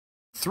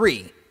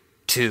3,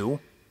 2,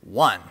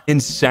 1.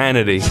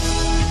 Insanity.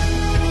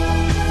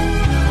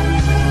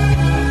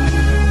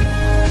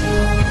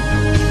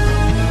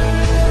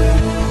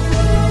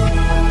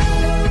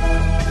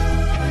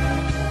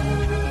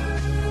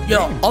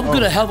 Yeah, I'm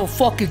gonna have a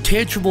fucking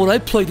tantrum when I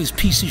play this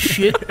piece of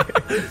shit.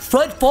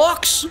 Fred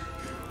Fox?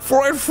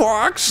 Fred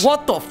Fox?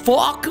 What the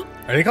fuck?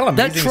 Are they calling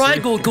that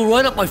triangle would go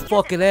right up my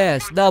fucking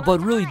ass. Nah,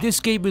 but really, this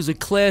game is a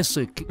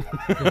classic.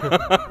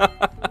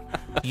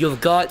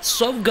 You've got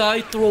some guy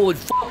throwing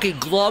fucking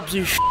globs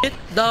and shit.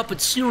 Nah, but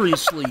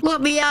seriously.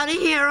 Let me out of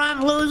here,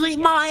 I'm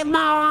losing my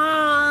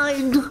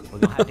mind. We're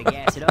gonna have to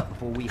gas it up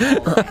before we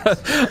fall.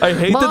 I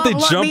hate that they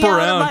jump around. Let me out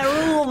of my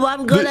room,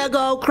 I'm gonna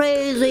go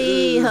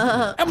crazy.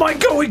 Am I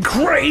going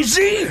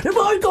crazy? Am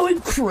I going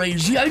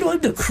crazy? I know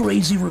I'm the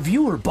crazy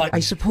reviewer, but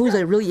I suppose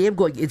I really am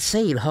going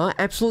insane, huh?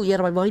 Absolutely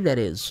out of my mind, that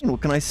is. What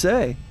can I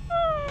say?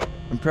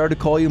 I'm proud to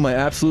call you my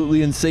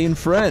absolutely insane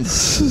friend.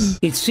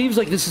 It seems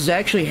like this is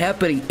actually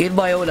happening in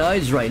my own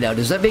eyes right now.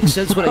 Does that make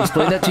sense when I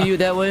explain that to you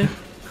that way?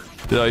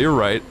 Yeah, you're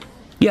right.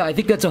 Yeah, I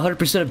think that's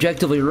 100%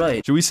 objectively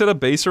right. Should we set a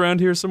base around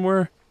here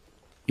somewhere?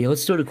 Yeah,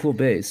 let's start a cool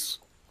base.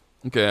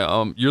 Okay,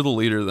 you're the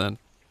leader then.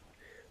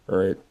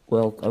 Alright,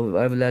 well,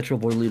 I'm a natural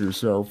born leader,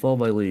 so follow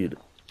my lead.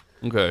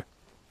 Okay.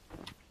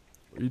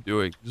 What are you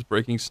doing? Just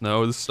breaking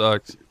snow? This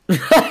sucks.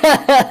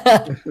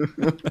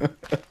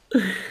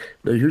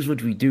 Now here's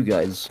what we do,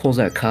 guys. Pulls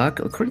out cock.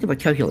 According to my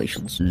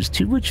calculations, there's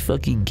too much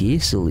fucking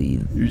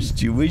gasoline. There's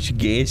too much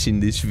gas in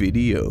this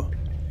video.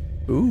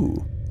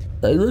 Ooh.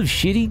 I love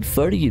shitting,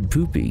 farting, and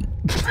pooping.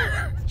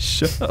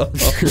 Shut up.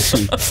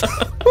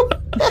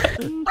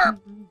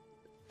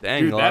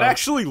 Dang, dude, that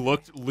actually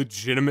looked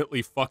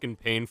legitimately fucking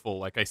painful,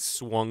 like I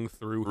swung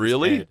through his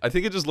Really? head. I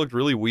think it just looked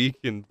really weak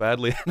and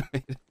badly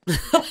animated.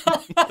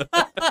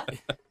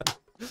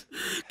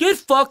 Get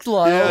fucked,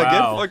 Lyle. Yeah, wow.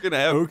 get fucking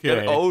out. Okay.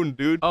 Get owned,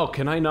 dude. Oh,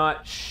 can I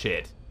not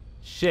shit?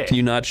 Shit. Can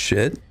you not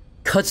shit?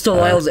 Cuts to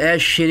Lyle's ass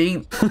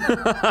shitting.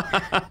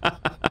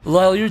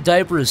 Lyle, your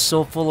diaper is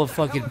so full of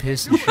fucking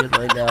piss and shit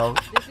right now.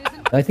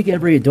 I think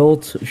every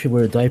adult should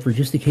wear a diaper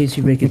just in case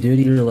you make a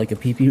duty or like a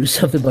pee-pee or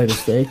something by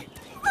mistake.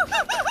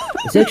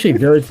 It's actually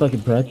very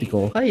fucking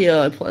practical. I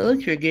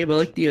like your game. I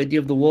like the idea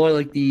of the wall. I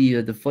like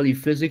the funny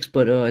physics,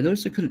 but I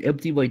noticed I couldn't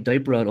empty my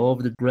diaper out all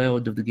over the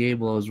ground of the game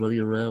while I was running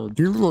around.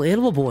 You're a little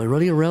animal boy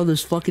running around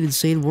this fucking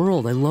insane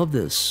world. I love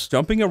this.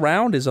 Jumping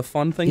around is a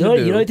fun thing to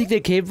do. You know what I think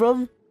that came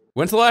from?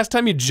 When's the last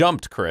time you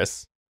jumped,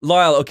 Chris?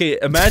 Lyle, okay,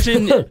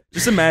 imagine,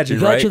 just imagine,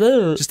 right?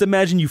 You just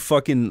imagine you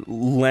fucking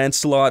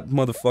Lancelot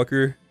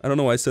motherfucker. I don't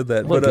know why I said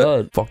that, oh my but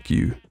God. Fuck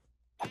you.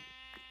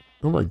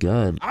 Oh my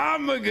God.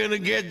 I'm gonna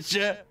get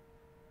you.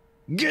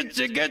 Get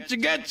you.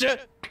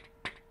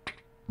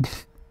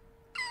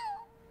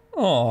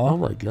 Oh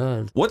my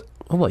God. What?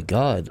 Oh my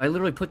God. I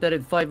literally put that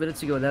in 5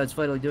 minutes ago, and now it's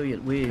finally doing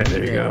it. Weird. Okay,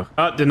 there you go.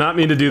 Oh, did not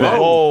mean to do that.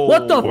 Whoa.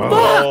 What the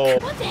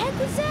fuck? What the heck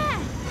was that?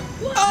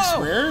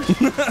 Oh.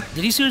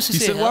 Did he seriously say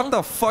He said, hell? what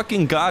the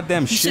fucking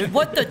goddamn He shit? said,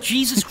 what the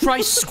Jesus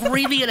Christ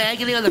screaming in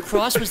agony on the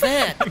cross was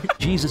that?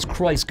 Jesus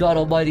Christ, God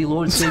Almighty,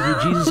 Lord and Savior,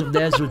 Jesus of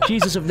Nazareth,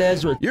 Jesus of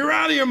Nazareth. You're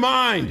out of your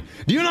mind.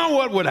 Do you know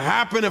what would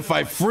happen if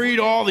I freed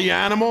all the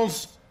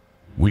animals?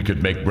 We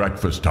could make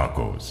breakfast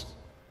tacos.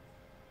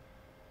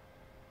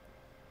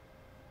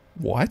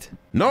 What?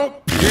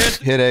 Nope.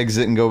 Hit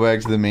exit and go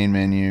back to the main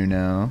menu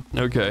now.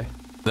 Okay.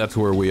 That's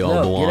where we all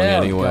No, belong get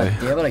out. anyway. God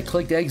damn it, I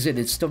clicked exit,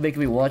 it's still making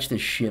me watch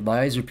this shit.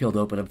 My eyes are peeled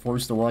open, I'm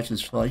forced to watch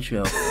this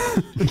slideshow.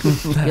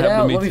 Get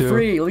out, let me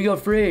free, let me go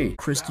free.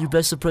 Chris, do your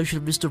best impression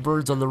of Mr.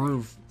 Burns on the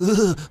roof.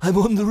 I'm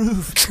on the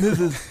roof.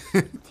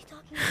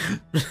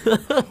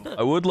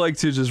 I would like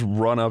to just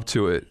run up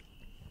to it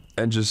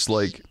and just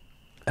like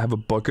have a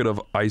bucket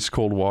of ice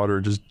cold water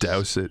and just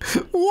douse it.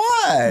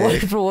 Why? Why?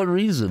 For what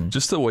reason?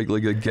 Just to like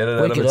get it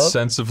out Wake of it its up?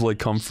 sense of like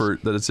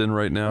comfort that it's in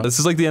right now. This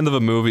is like the end of a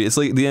movie. It's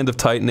like the end of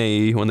Titan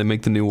AE when they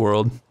make the new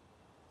world.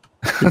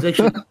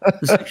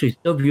 It's actually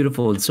so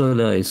beautiful and so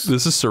nice.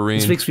 This is serene.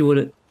 This makes me want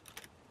to...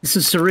 This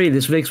is serene.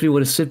 This makes me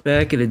want to sit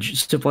back and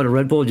just sip on a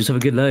Red Bull and just have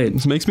a good night.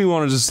 This makes me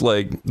want to just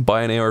like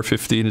buy an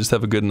AR-15 and just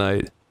have a good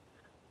night.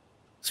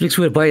 This makes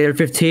me want to buy an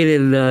Air-15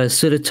 and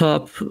sit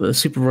atop a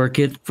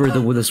supermarket for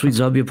when the sweet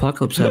zombie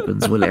apocalypse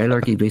happens, when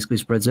anarchy basically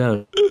spreads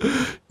out.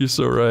 You're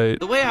so right.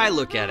 The way I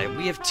look at it,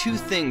 we have two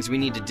things we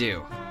need to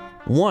do.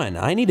 One,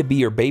 I need to be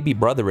your baby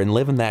brother and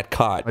live in that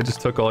cot. I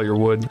just took all your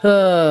wood.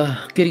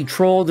 Getting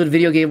trolled in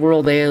video game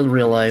world and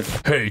real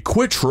life. Hey,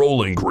 quit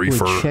trolling,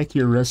 griefer. Wait, check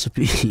your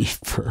recipe.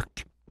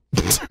 Fuck.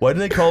 Why do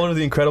they call her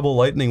the Incredible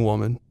Lightning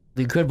Woman?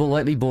 The Incredible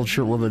Lightning Bolt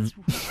shirt woman.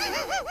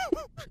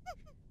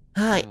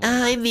 Hi,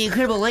 I'm the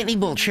Incredible Lightning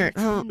Bolt shirt.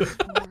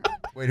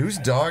 Wait, who's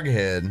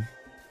Doghead?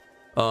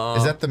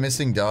 Is that the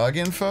missing dog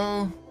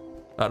info?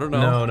 I don't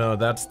know. No,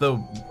 that's the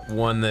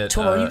one that.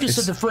 Tomar, you just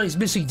said the phrase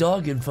missing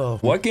dog info.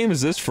 What game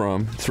is this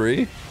from?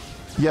 3?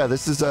 Yeah,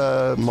 this is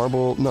a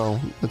marble. No,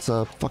 it's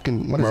a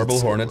fucking what Marble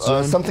is it? Hornet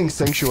Zone? Something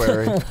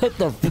sanctuary. What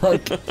the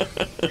fuck?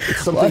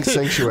 It's something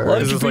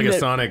sanctuary. Is this like a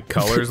Sonic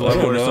Colors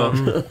level or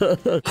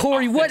something?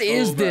 Corey, what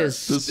is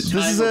this? This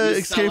is a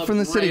Escape from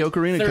the City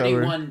Ocarina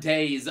cover. 31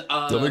 days of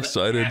I'm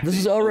excited. This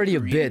is already a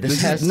bit.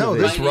 This has no,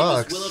 to be. this My name is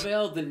rocks.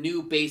 Willowvale, the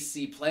new bass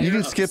C player. You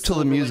can of skip till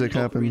the Silverland music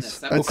Ocarina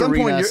happens. of At some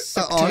point,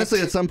 Ocarina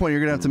honestly, at some point,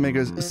 you're gonna have to make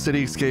a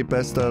City Escape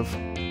best of.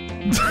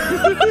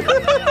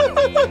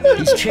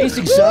 He's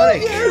chasing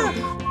Sonic.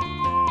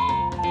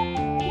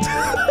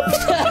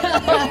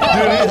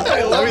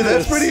 I mean,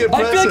 that's pretty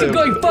impressive. I feel like I'm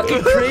going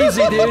fucking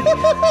crazy, dude.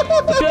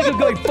 I feel like I'm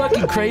going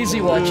fucking crazy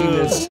watching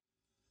this.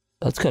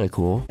 That's kind of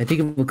cool. I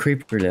think I'm a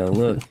creeper now.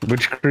 Look.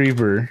 Which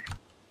creeper?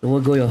 The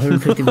one going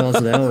 150 miles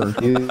an hour.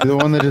 The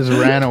one that just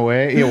ran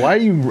away? Yeah,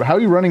 how are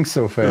you running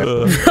so fast?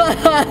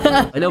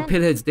 I know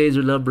Pinhead's days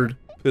are numbered.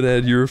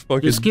 Pinhead, you're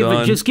fucking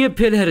done. Just give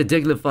Pinhead a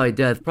dignified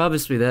death.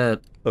 Promise me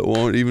that. I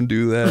won't even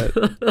do that.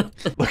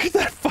 Look at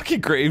that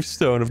fucking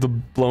gravestone of the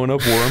blown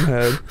up worm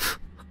head.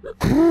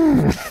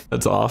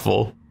 That's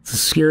awful. It's a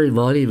scary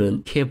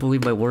monument. Can't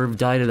believe my worm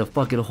died in a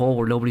fucking hole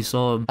where nobody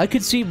saw him. I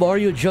could see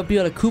Mario jumping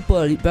on a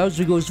Koopa and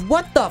Bowser goes,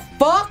 "What the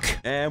fuck?"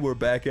 And we're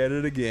back at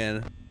it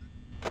again.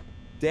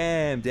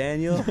 Damn,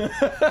 Daniel.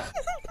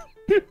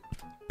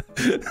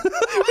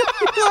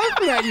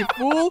 Laughing at you,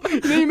 fool.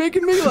 Then you're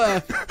making me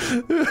laugh.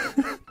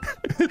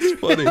 It's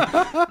funny.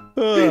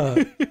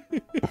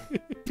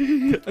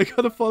 I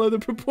gotta follow the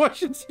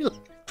proportions.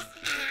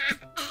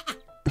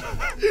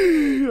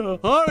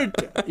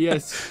 Heart.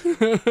 Yes.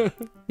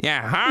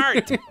 Yeah,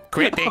 heart.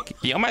 Critic,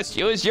 you must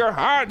use your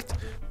heart.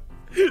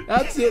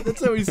 That's it.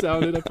 That's how he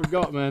sounded. I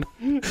forgot, man.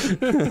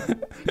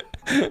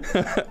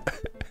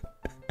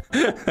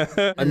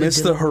 I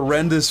miss the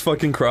horrendous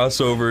fucking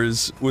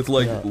crossovers with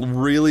like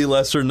really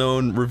lesser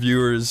known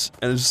reviewers,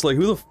 and it's just like,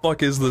 who the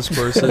fuck is this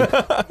person?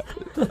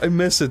 I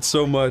miss it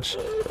so much.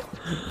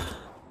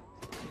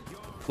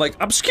 Like,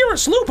 Obscura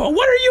Sloopa,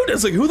 what are you doing?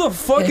 It's like, who the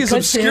fuck is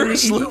Obscura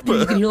Sloopa?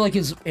 You can hear like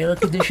his air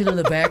conditioner in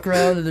the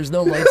background and there's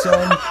no lights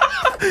on.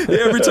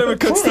 Yeah, every time it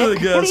cuts to the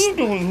guest. What are you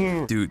doing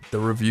here? Dude, the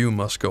review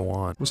must go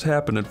on. What's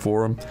happening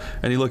for him?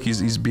 And look,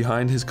 he's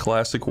behind his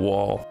classic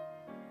wall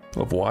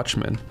of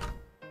Watchmen.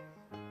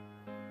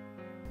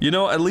 You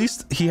know, at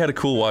least he had a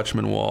cool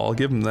Watchmen wall. I'll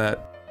give him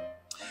that.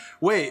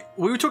 Wait,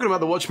 we were talking about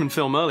the Watchmen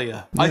film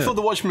earlier. I thought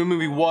the Watchmen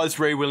movie was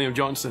Ray William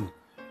Johnson.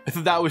 I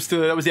thought that was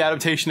the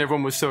adaptation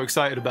everyone was so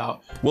excited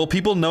about. Well,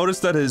 people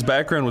noticed that his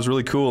background was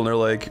really cool, and they're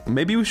like,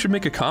 maybe we should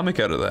make a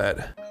comic out of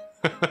that.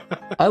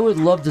 I would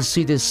love to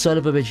see this son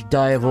of a bitch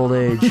die of old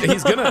age.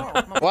 He's gonna.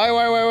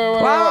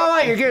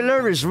 Why? You're getting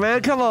nervous,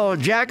 man. Come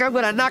on, Jack. I'm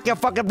gonna knock your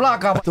fucking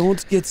block off.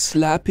 Don't get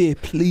Slappy,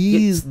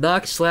 please.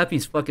 Knock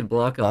Slappy's fucking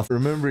block off.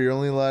 Remember, you're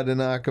only allowed to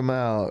knock him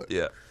out.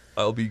 Yeah,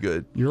 I'll be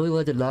good. You're only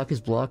allowed to knock his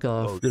block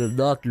off. You're gonna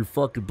knock your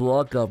fucking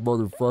block off,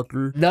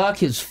 motherfucker. Knock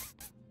his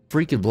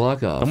freaking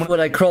block off.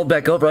 When I crawled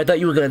back over, I thought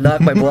you were gonna knock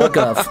my block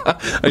off.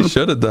 I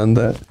should have done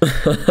that.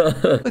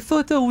 I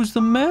thought that was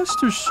the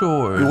Master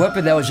Sword. Your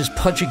weapon now is just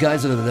punching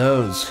guys in the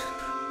nose.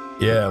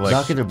 Yeah, like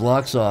knocking their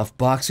blocks off,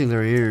 boxing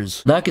their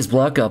ears. Knock his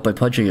block off by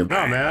punching him.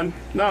 No, man.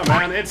 No,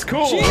 man. It's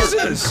cool.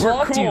 Jesus!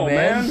 Clocked Cool, you,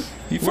 man.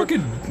 He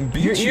fucking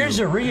beat Your you. ears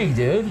are ringing,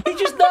 dude. He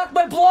just knocked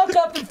my block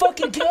off and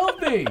fucking killed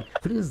me.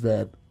 What is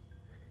that?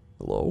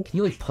 Hello? Can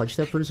you like punch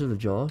that person in the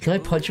jaw? Can I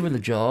punch him in the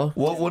jaw?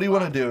 What do you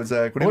want to do,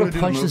 Zach? What do I you want want to to do?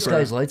 punch this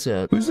guy's lights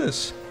out. Who's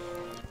this?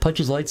 Punch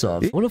his lights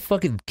off. I want to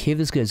fucking cave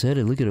this guy's head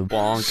in. Look at him.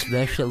 Bonk.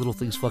 Smash that little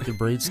thing's fucking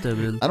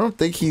brainstem in. I don't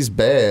think he's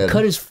bad.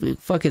 Cut his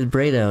fucking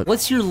brain out.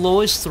 What's your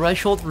lowest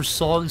threshold for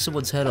sawing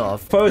someone's head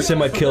off? If I was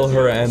him, I'd kill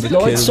her and the No,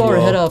 kid I'd as saw her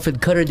well. head off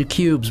and cut her into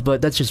cubes,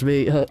 but that's just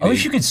me. I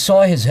wish you could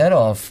saw his head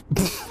off.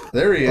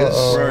 There he is.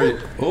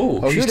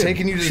 Oh, he's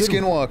taking you to the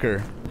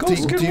Skinwalker. Do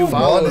you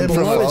follow him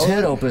from blow his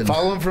head open?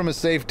 Follow him from a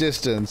safe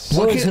distance.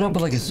 Blow his head open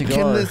like a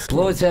cigar.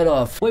 Blow his head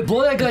off. Wait,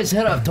 blow that guy's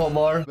head off,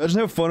 Tomar. Imagine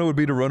how fun it would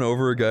be to run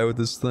over a guy with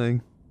this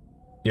thing.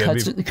 Yeah,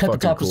 cut the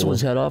top of someone's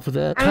head off with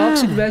that.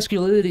 Toxic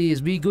masculinity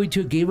is me going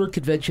to a gamer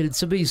convention and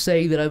somebody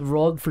saying that I'm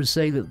wrong for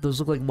saying that those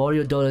look like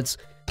Mario donuts,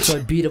 so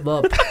I beat him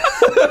up.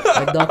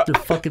 I knocked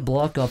their fucking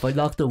block off. I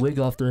knocked the wig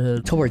off their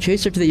head. Tomar,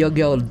 chase her to the young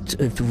gal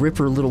and rip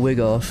her little wig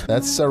off.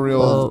 That's a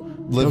real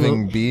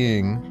living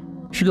being.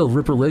 She go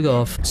rip her wig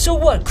off. So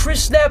what?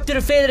 Chris Snap did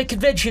a fan at a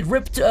convention,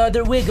 ripped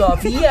their wig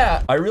off.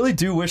 Yeah. I really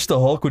do wish the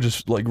Hulk would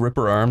just like rip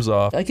her arms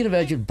off. I can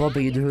imagine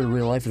bumping into her in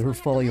real life and her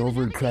falling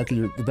over and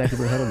cracking the back of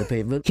her head on the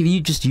pavement. Can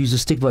you just use a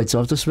stick by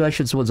itself to smash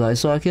in someone's eye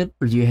socket,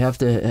 or do you have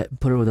to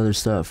put her with other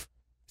stuff?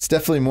 It's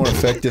definitely more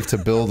effective to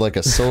build like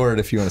a sword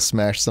if you want to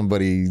smash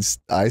somebody's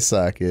eye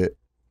socket.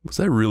 Was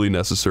that really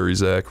necessary,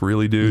 Zach?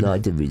 Really, dude? No, I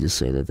didn't mean to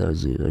say that. That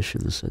was you. I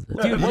shouldn't have said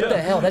that. Dude, what the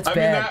hell? That's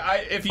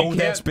bad.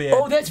 That's bad.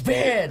 Oh, that's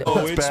bad.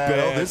 Oh, it's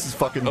bad. Oh, this is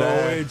fucking bad.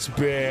 Oh, it's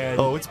bad.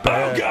 Oh, it's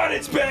bad. Oh, God,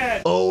 it's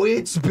bad. Oh,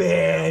 it's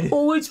bad.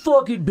 Oh, it's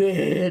fucking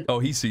bad. Oh,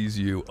 he sees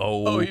you.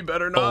 Oh, you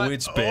better not. Oh,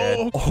 it's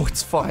bad. Oh,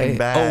 it's fucking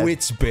bad. Oh,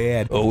 it's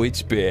bad. Oh,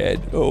 it's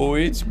bad. Oh,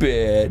 it's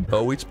bad.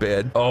 Oh, it's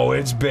bad. Oh,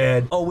 it's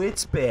bad. Oh,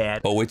 it's bad.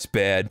 Oh, it's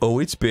bad. Oh,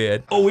 it's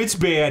bad. Oh, it's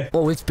bad.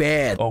 Oh, it's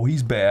bad. Oh,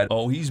 he's bad.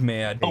 Oh, he's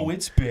mad. Oh,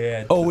 it's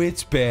bad. Oh,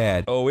 it's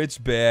bad. Oh, it's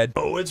bad.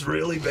 Oh, it's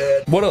really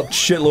bad. What a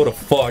shitload of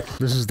fuck.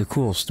 This is the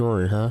cool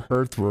story, huh?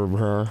 Earthworm,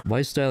 huh?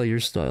 My style, your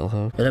style,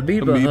 huh? An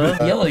amoeba,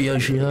 huh? Yellow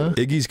Yoshi, huh?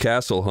 Iggy's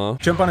castle, huh?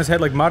 Jump on his head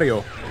like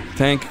Mario.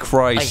 Thank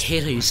Christ. I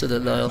hate how you said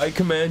that, Niall. I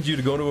command you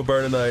to go to a bar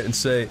tonight and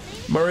say,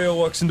 Mario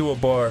walks into a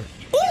bar.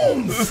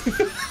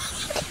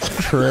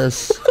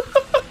 Chris.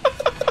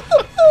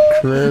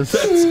 Chris.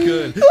 That's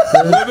good.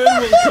 Women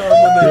will come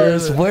when they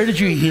Chris, where did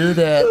you hear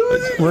that?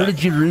 Where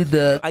did you read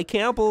that? I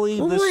can't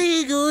believe this.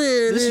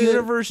 This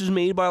universe is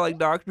made by like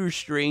Doctor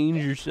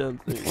Strange or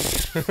something.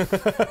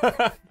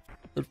 That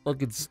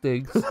fucking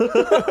stinks.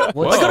 I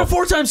got a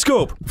 4-time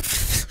scope.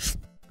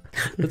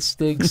 That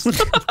stinks.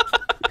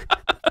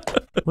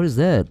 What is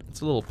that? It's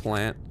a little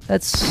plant.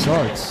 That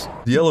sucks.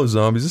 Yellow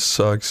zombies, this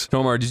sucks.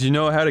 Tomar, did you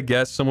know how to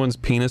guess someone's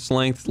penis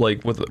length,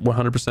 like, with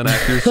 100%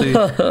 accuracy?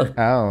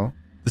 How?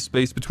 The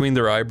space between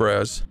their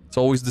eyebrows. It's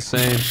always the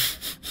same.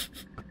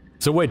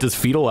 So wait, does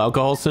fetal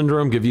alcohol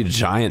syndrome give you a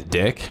giant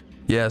dick?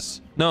 Yes.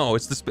 No,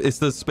 it's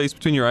the space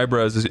between your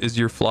eyebrows is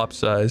your flop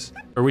size.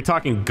 Are we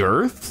talking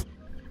girth?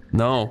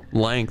 No,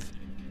 length.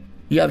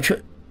 Yeah,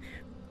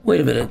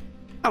 wait a minute.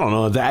 I don't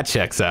know if that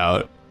checks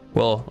out.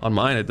 Well, on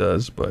mine it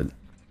does, but...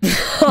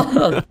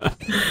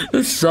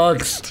 This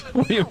sucks.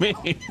 What do you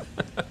mean?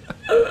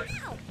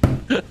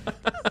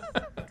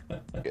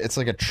 It's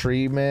like a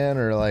tree man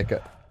or like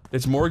a...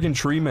 It's Morgan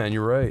Tree Man,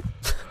 you're right.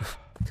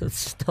 That's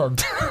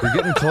stumped. You're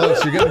getting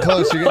close, you're getting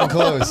close, you're getting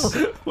close.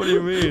 What do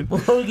you mean?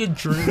 Morgan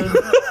Tree Man.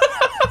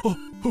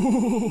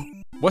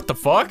 What the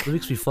fuck? It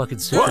makes me fucking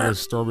sick in the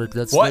stomach.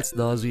 That's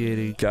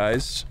nauseating.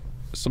 Guys,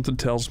 something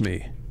tells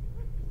me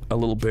a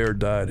little bear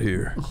died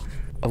here.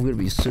 I'm gonna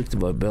be sick to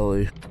my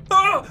belly.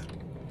 I'm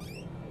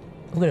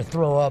gonna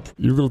throw up.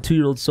 Your little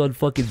 2-year-old son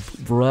fucking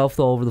Ralphed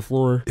all over the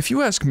floor. If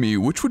you ask me,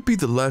 which would be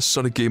the last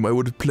Sonic game I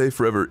would play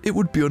forever, it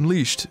would be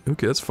Unleashed.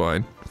 Okay, that's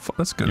fine.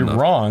 That's good enough.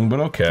 You're wrong,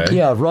 but okay.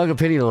 Yeah, wrong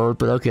opinion, Lord,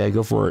 but okay,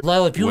 go for it.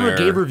 Lyle, if you were a Where?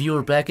 game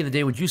reviewer back in the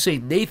day, would you say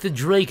Nathan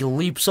Drake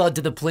leaps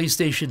onto the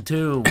PlayStation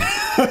 2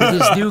 with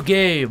his new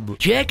game?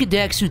 Jak and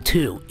Daxter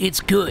 2, it's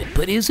good,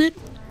 but is it?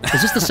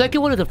 Is this the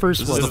second one or the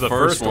first one? This is the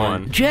first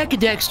one. Jak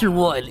and Daxter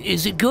 1,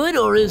 is it good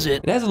or is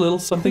it? It has a little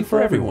something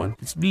for everyone.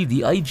 It's me, the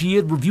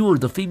IGN reviewer,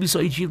 the famous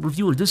IGN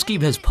reviewer. This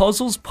game has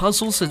puzzles,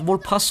 and more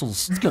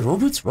puzzles. It's got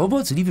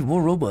robots, and even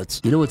more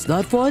robots. You know what's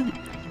not fun?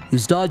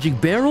 Is dodging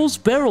barrels,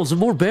 and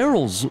more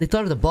barrels. They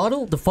thought of the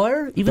bottle, the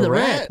fire, even the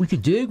rat. We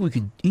could dig, we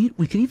could eat,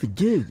 we could even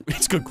dig.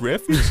 It's got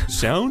graphics,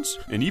 sounds,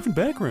 and even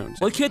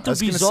backgrounds. Why can't there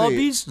be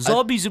zombies,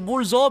 zombies, and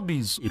more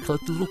zombies? You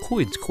collect the little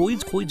coins,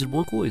 and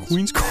more coins.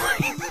 Queen's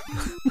coin.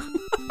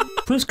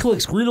 Chris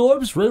collects green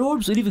orbs, red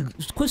orbs, and even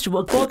question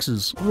mark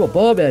boxes. Throw a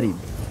bomb at him.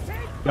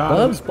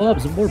 Bombs,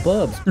 and more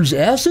bombs. There's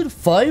acid,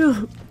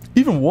 fire,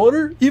 even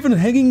water, even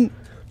hanging...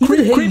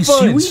 Creep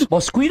seaweed,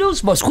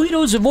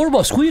 mosquitoes, and more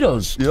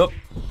mosquitoes. Yep,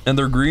 and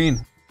they're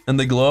green, and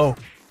they glow.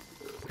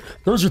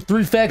 Those are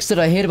 3 facts that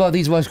I hate about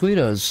these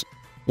mosquitoes.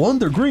 1,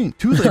 they're green.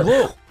 2, they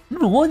glow.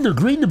 Number 1, they're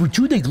green. Number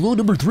 2, they glow.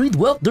 Number 3,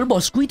 well, they're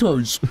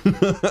mosquitoes.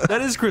 That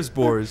is Chris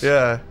Boors.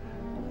 Yeah.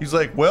 He's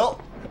like, well,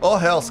 oh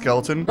hell,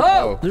 skeleton.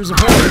 Oh, there's a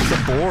boar. There's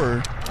a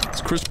boar.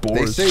 It's Chris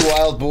Boors. They say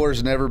wild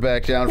boars never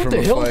back down from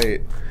a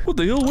fight. What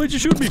the hell? What'd you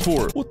shoot me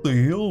for? What the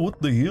hell? What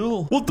the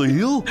hell? What the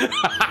hell?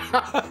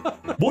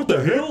 What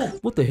the hell?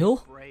 What the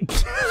hell?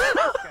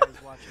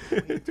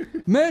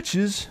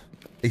 Matches.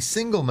 A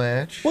single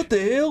match. What the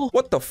hell?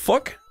 What the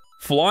fuck?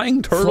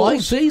 Flying turtles?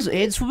 Flying things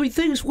and swimming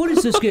things? What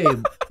is this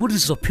game? What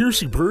is this, a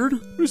piercing bird?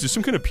 What is this,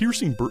 some kind of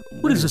piercing bird?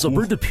 What is this, a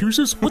bird that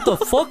pierces? What the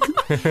fuck?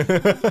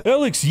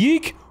 Alex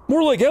Yeek?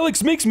 More like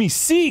Alex makes me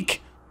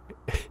seek.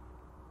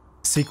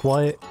 Seek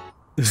Wyatt.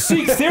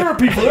 Seek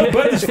therapy for how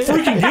bad this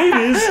freaking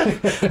game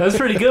is. That's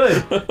pretty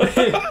good.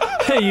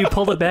 Hey, you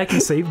pulled it back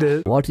and saved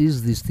it. What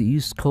is this, the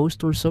East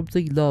Coast or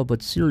something? No,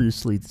 but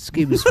seriously, this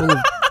game is full of...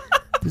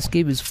 This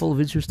game is full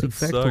of interesting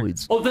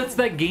factoids. Oh, that's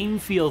that game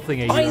feel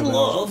thing I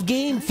love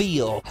game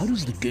feel. How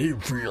does the game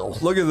feel?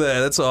 Look at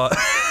that, that's all.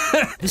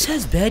 This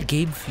has bad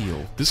game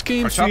feel. This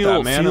game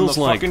feels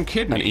like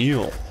an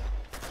eel.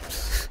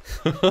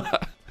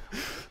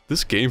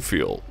 This game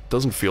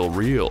doesn't feel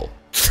real.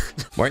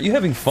 Why aren't you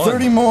having fun?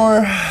 30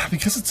 more,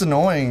 because it's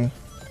annoying.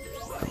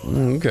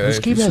 Okay. This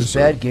game has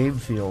bad game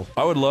feel.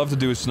 I would love to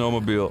do a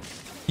snowmobile.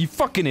 You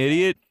fucking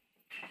idiot.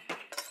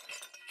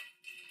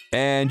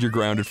 And you're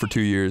grounded for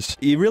 2 years.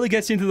 He really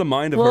gets you into the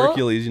mind of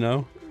Hercules, you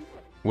know?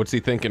 What's he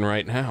thinking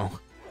right now?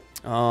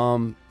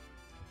 I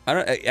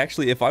don't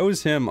actually. If I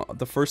was him,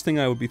 the first thing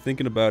I would be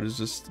thinking about is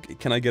just,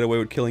 can I get away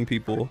with killing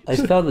people? I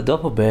found the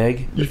duffel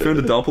bag. You found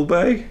a duffel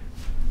bag?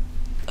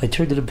 I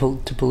turned it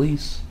to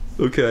police.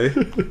 Okay.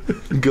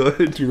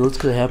 Good. Dude, what's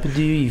gonna happen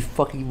to you, you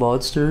fucking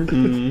monster?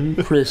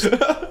 Chris,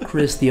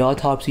 the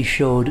autopsy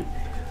showed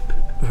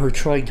her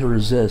trying to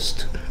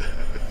resist.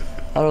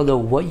 I don't know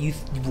what you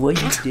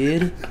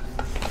did.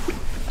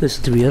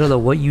 Listen to me, I don't know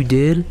what you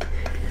did,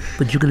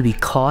 but you're gonna be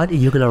caught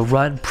and you're gonna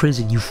rot in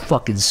prison, you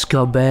fucking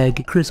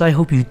scumbag. Chris, I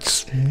hope you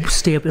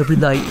stay up every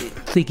night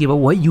thinking about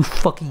what you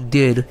fucking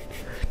did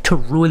to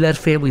ruin that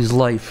family's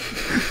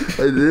life.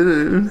 I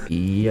didn't.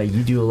 Yeah,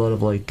 you do a lot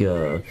of like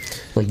That's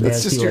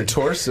nasty, just your like,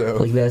 torso.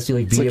 like nasty,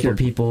 like It's beat like up on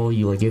people.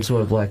 You like give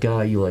someone a black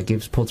eye. You like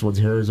pull someone's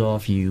hairs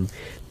off. You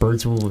burn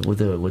someone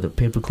with a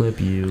paperclip.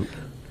 You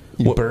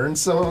burn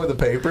someone with a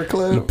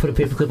paperclip? You put a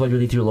paperclip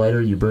underneath your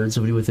lighter. You burn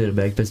somebody with it in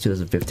Magpits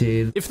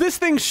 2015. If this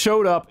thing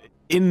showed up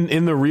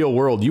in the real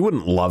world, you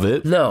wouldn't love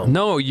it.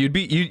 No,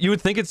 you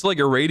would think it's like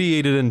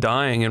irradiated and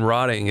dying and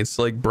rotting. It's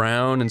like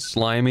brown and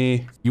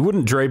slimy. You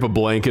wouldn't drape a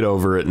blanket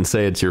over it and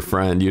say it's your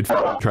friend. You'd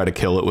try to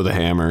kill it with a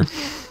hammer.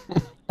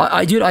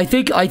 Dude, I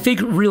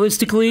think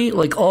realistically,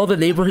 like all the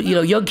neighborhood,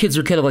 young kids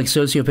are kind of like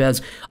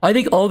sociopaths. I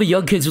think all the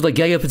young kids would like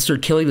gang up and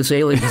start killing this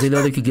alien because they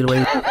know they could get away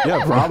with it.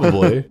 Yeah,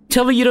 probably.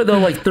 Tell me you don't know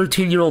like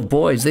 13-year-old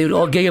boys. They would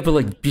all gang up and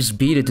like just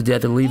beat it to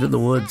death and leave it in the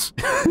woods.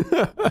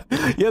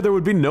 Yeah, there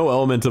would be no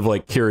element of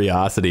like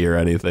curiosity or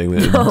anything.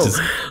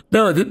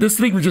 This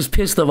thing would just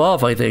piss them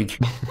off, I think.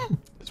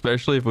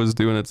 Especially if it was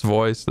doing its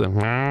voice. Then.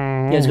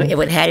 Yes, it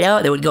would head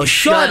out. They would go,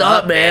 "Shut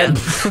up, man."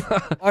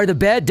 Are the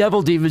bad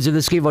devil demons in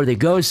this game? Are they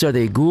ghosts? Are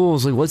they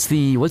ghouls? Like, what's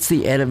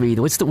the enemy?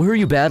 Who are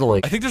you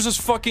battling? I think there's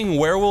just fucking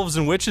werewolves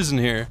and witches in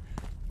here.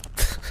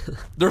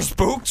 They're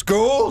spooks,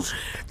 ghouls.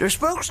 They're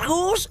spooks,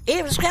 ghouls,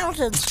 even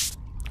skeletons.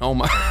 Oh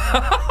my!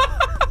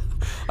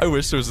 I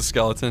wish there was a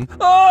skeleton.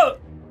 Oh!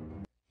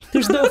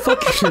 There's no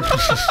fucking.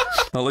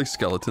 I like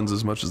skeletons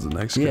as much as the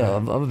next guy. Yeah,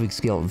 I'm a big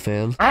skeleton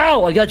fan.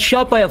 Ow! I got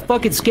shot by a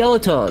fucking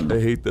skeleton.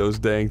 I hate those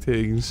dang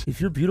things. If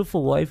your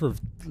beautiful wife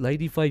of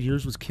 95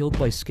 years was killed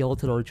by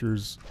skeleton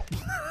archers,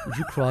 would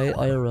you cry at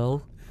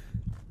IRL?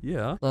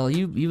 Yeah. Well,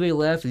 you may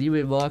laugh and you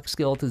may mock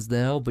skeletons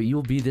now, but you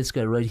will be this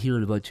guy right here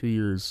in about 2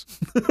 years.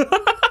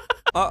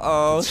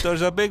 Uh-oh,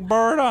 there's a big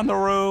bird on the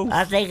roof.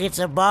 I think it's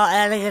a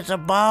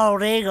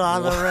bald eagle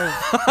on the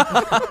roof.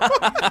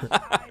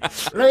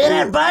 Look at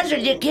that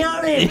buzzard, you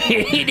killed him.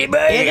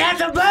 You got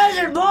the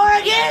buzzard,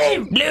 boy, get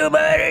him. Blue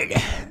buzzard.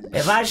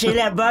 If I see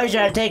that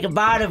buzzard, I'd take a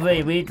bite of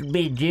him. He'd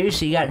be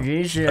juicy, got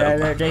juicy.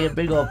 I'd take a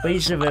big old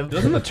piece of him.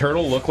 Doesn't the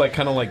turtle look like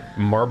kind of like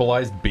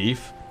marbleized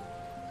beef?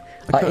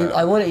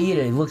 I want to eat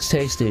it. It looks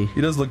tasty.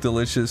 He does look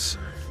delicious.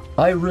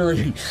 I'm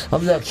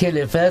not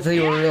kidding. If that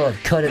thing were real,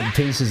 I'd cut it in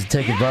pieces and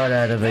take a bite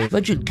out of it.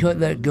 Imagine cutting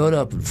that goat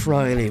up and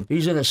frying him.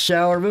 He's in a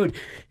sour mood.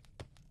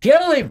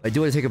 Kill him! I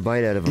do want to take a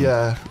bite out of him.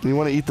 Yeah, you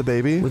want to eat the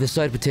baby? With the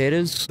side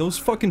potatoes? Those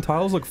fucking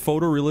tiles look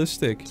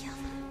photorealistic.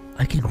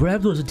 I could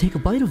grab those and take a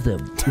bite of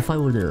them if I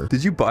were there.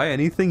 Did you buy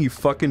anything, you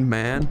fucking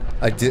man?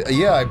 I did.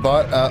 Yeah, I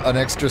bought an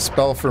extra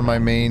spell for my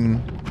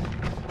main.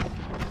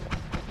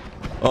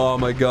 Oh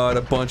my god,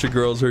 a bunch of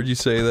girls heard you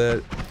say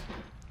that.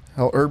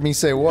 Heard me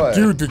say what?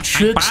 Dude, the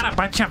chicks. I bought a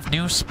bunch of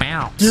new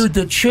spells. Dude,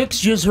 the chicks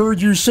just heard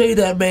you say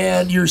that,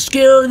 man. You're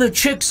scaring the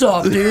chicks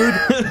off, dude.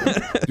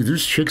 Dude,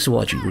 there's chicks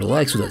watching.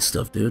 Relax with that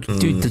stuff, dude.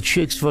 Dude, the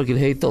chicks fucking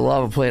hate the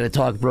lava planet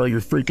talk, bro.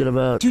 You're freaking them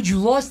out. Dude, you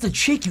lost the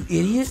chick, you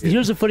idiot.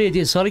 Here's a funny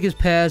idea. Sonic is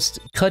passed,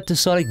 cut to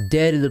Sonic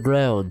dead in the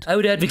ground. I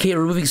would advocate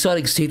removing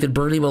Sonic's teeth and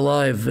burning him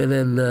alive, and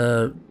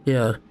then,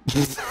 yeah.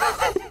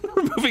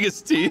 Removing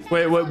his teeth?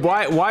 Wait,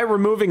 why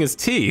removing his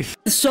teeth?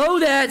 So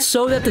that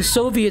the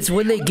Soviets,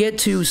 when they get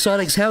to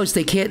Sonic's house,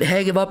 they can't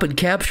hang him up and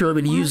capture him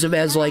and use him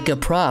as like a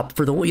prop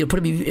for the put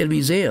him in a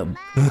museum.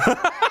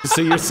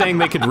 So you're saying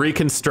they could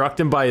reconstruct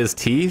him by his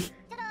teeth?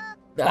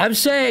 I'm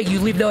saying you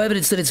leave no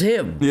evidence that it's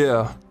him.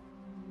 Yeah.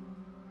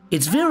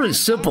 It's very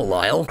simple,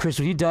 Lyle. Chris,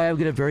 when you die, I'm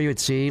gonna bury you at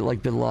sea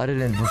like Bin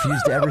Laden and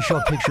refuse to ever show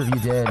a picture of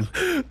you dead.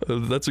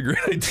 That's a great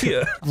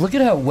idea. Look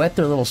at how wet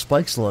their little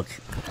spikes look.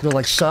 They're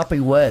like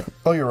sopping wet.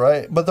 Oh, you're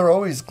right. But they're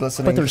always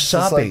glistening. But they're It's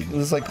just sopping. Like, this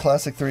is like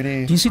classic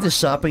 3D. Do you see the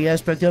sopping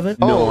aspect of it?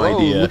 No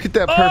idea. Look at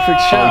that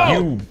perfect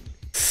shot. You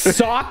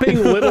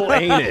sopping little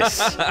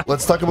anus.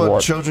 Let's talk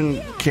about children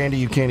candy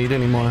you can't eat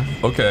anymore.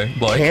 Okay,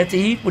 like? Can't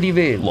eat? What do you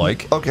mean?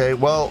 Like? Okay,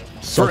 well,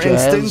 Such for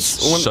instance...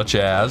 Such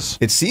as?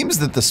 It seems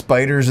that the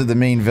spiders are the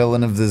main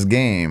villain of this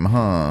game,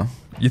 huh?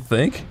 You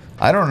think?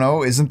 I don't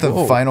know. Isn't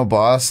the final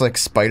boss like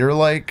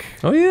spider-like?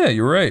 Oh yeah,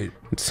 you're right.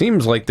 It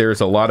seems like there's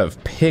a lot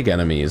of pig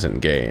enemies in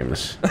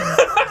games.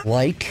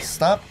 Like?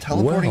 Stop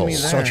teleporting me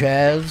there. Such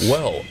as?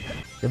 Well.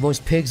 The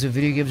most pigs in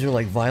video games are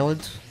like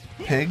violent?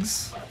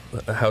 Pigs?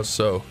 How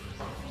so?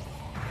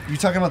 You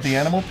talking about the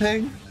animal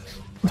pig?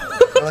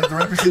 Or like the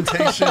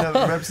representation of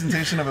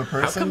a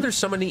person? How come there's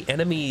so many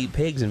enemy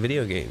pigs in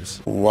video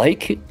games?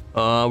 Like?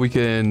 We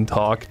can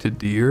talk to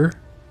deer.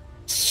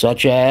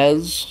 Such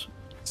as?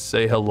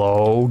 Say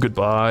hello,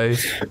 goodbye.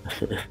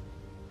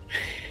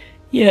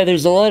 Yeah,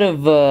 there's a lot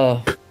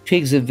of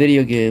pigs in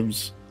video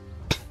games.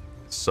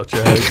 Such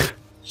as?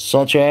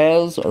 Such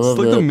as? I love It's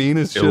like that. the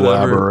meanest shit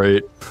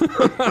Elaborate.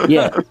 ever.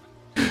 Yeah.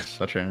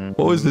 Such a.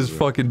 What was his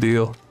fucking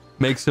deal?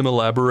 Makes him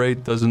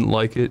elaborate, doesn't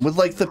like it. With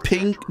like the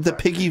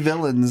piggy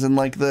villains and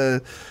like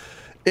the...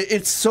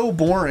 It's so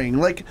boring.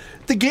 Like,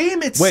 the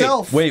game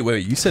itself... Wait,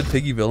 you said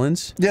piggy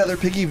villains? Yeah, they're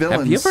piggy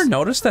villains. Have you ever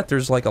noticed that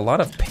there's like a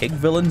lot of pig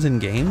villains in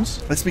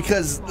games? It's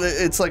because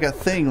it's like a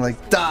thing,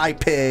 like, die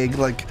pig,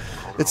 like...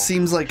 It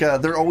seems like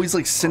they're always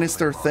like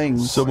sinister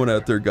things. Someone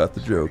out there got the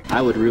joke.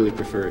 I would really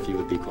prefer if you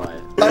would be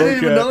quiet. I didn't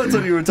even know that's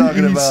what you were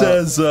talking about.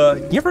 He says,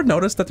 you ever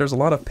notice that there's a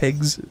lot of pig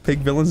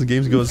villains in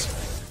games? He goes,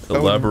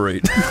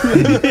 elaborate.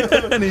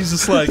 And he's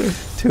just like,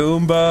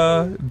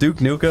 Toomba, Duke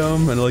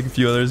Nukem, and like a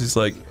few others. He's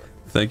like,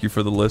 thank you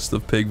for the list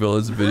of pig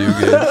villains in video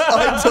games.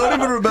 I don't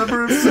even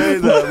remember him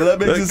saying that, but that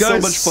makes it so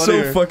much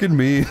funnier. So fucking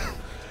mean.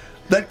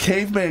 That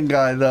caveman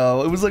guy,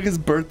 though, it was like his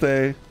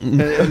birthday,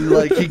 and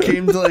like he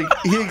came to like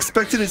he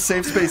expected his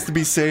safe space to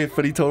be safe,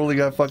 but he totally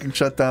got fucking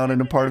shut down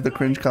and a part of the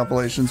cringe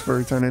compilations for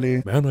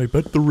eternity. Man, I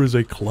bet there is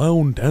a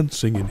clown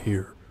dancing in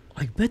here.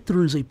 I bet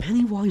there is a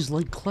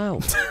Pennywise-like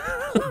clown.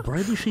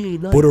 Brandishing a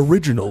knife. But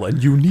original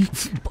and unique.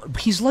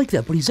 He's like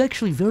that, but he's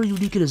actually very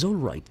unique in his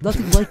own right.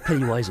 Nothing like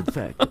Pennywise, in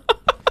fact.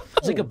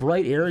 It's like a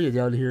bright area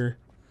down here.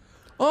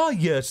 Ah,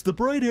 yes, the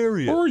bright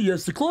area. Oh,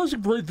 yes, the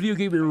classic bright video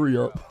game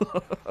area.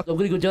 I'm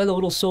gonna go down the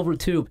little silver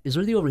tube. Is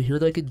there anything over here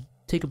that I could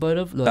take a bite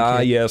of? No,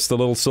 yes, the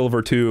little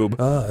silver tube.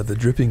 Ah, the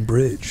dripping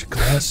bridge.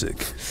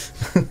 Classic.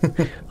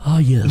 Ah,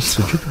 yes,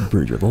 the dripping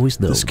bridge. I've always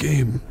known. This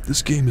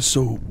game is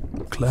so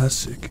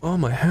classic. Oh,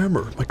 my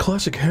hammer. My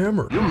classic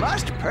hammer. You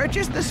must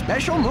purchase the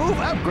special move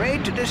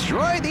upgrade to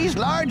destroy these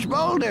large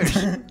boulders.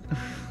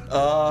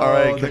 All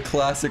right, the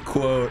classic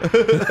quote.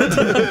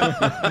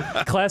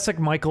 Classic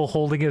Michael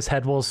holding his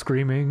head while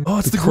screaming. Oh,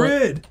 it's the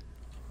grid.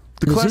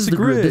 The classic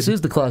grid. This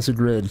is the classic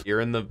grid.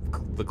 You're in the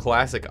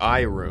classic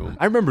I room.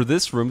 I remember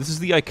this room. This is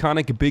the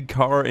iconic big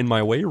car in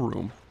my way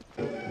room.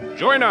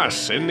 Join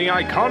us in the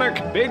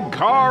iconic big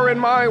car in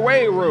my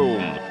way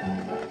room.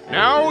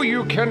 Now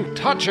you can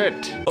touch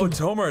it. Oh,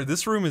 Tomar,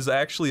 this room is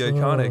actually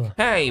iconic.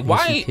 Hey,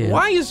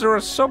 why is there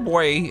a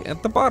subway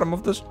at the bottom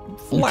of this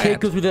flat? You can't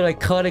go through that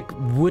iconic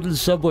wooden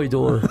subway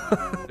door.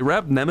 They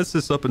wrap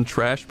Nemesis up in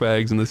trash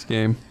bags in this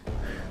game.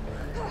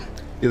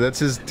 Yeah, that's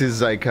his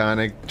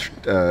iconic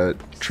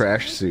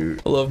trash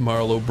suit. I love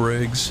Marlo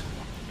Briggs.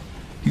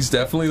 He's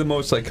definitely the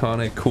most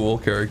iconic, cool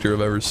character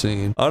I've ever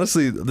seen.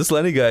 Honestly, this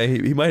Lenny guy,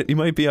 he might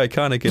be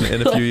iconic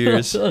in a few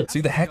years.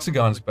 See, the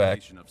hexagon's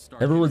back.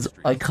 Everyone's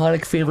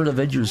iconic favorite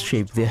Avengers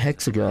shape, the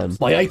hexagon.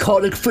 My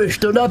iconic fish,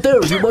 they're not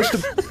there. You must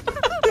have.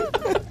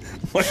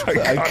 My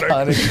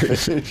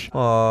iconic fish.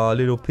 Aw,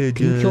 little pigeons.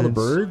 Can you kill the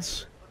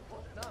birds?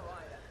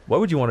 Why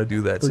would you want to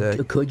do that,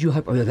 Zach? Could you?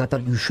 I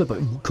thought you should, but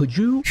could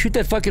you? Shoot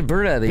that fucking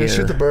bird out of the air.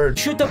 Shoot the bird.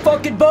 Shoot the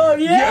fucking bird,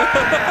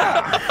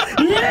 yeah!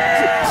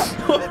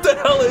 Yeah! What the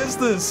hell is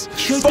this?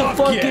 Shoot the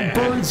fucking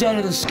birds out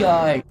of the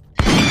sky.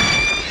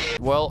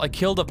 Well, I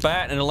killed a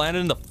bat and it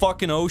landed in the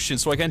fucking ocean,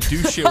 so I can't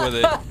do shit with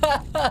it.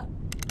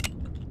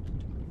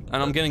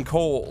 And I'm getting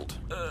cold.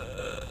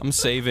 I'm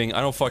saving. I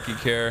don't fucking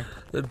care.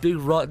 That big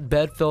rotten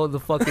bat fell in the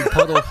fucking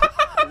puddle.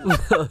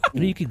 You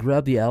know you can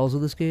grab the owls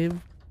in this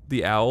game?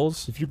 The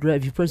owls? If you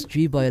press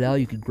G by an owl,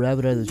 you can grab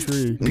it out of the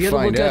tree. You You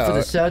gotta look out for the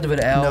out. sound of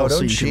an owl No, so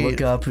don't you can cheat.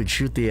 look up and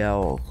shoot the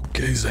owl.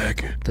 Okay,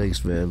 Zach.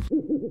 Thanks, man.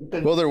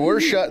 Well, there were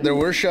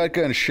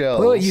shotgun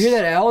shells. Wait, you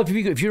hear that owl?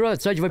 If you're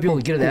outside, you might be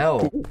able to get an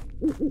owl.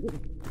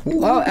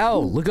 Oh,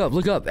 owl! Look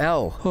up,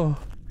 owl.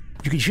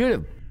 You can shoot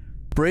him.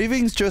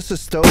 Braving's just a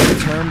stolen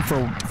term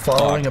for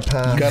following a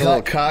path. Got a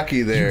little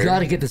cocky there. You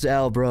gotta get this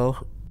owl, bro.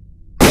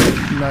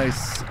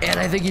 Nice. And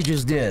I think you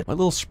just did. My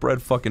little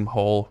spread fucking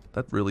hole.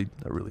 That really.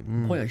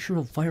 Boy, I sure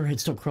hope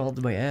fireheads don't crawl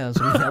into my ass.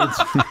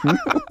 I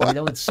mean,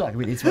 that would suck. I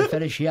mean, it's my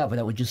fetish, yeah, but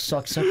that would just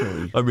suck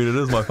separately. I mean, it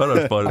is my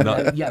fetish, but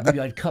not. Yeah, maybe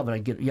I'd come and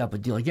I'd get, yeah,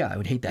 but like, yeah, I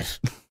would hate that.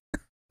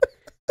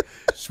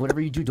 So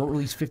whatever you do, don't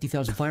release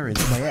 50,000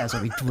 fireheads in my ass.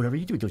 I mean, whatever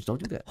you do, just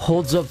don't do that.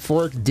 Holds up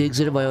fork, digs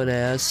into my own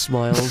ass,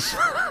 smiles.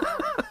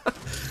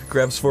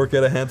 Grabs fork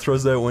out of hand,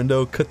 throws that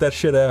window, cut that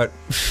shit out.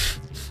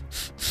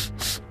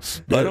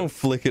 I don't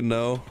flick it,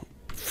 no.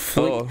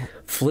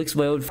 Flicks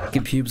my own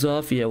fucking pubes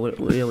off. Yeah,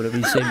 whatever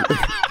you say.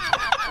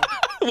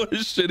 What a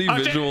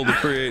shitty visual to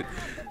create.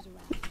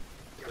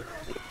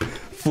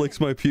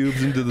 Flicks my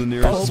pubes into the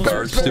nearest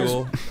bar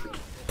stool.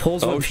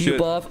 Pulls my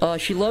pube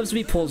off. She loves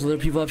me. Pulls their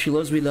pube off. She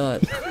loves me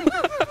not.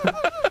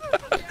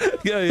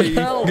 Yeah, you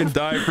can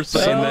die for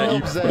saying that.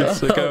 You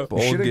sicko.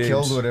 You should have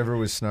killed whatever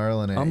was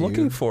snarling at you. I'm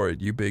looking for it,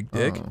 you big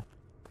dick.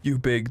 You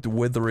big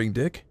withering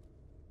dick.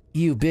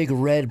 You big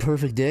red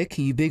perfect dick.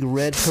 You big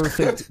red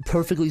perfect,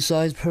 perfectly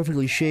sized,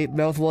 perfectly shaped,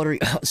 mouth-watering.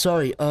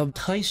 Sorry,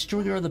 tie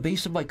stringer on the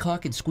base of my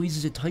cock and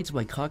squeezes it tight so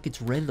my cock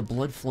gets red and the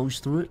blood flows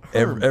through it.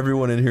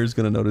 Everyone in here is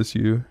gonna notice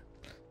you.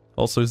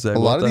 Also, Zach. A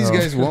lot of these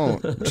guys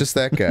won't. Just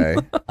that guy.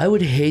 I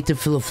would hate to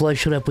fill a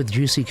flesh up with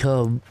juicy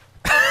cum.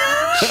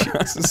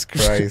 Jesus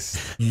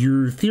Christ.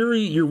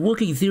 Your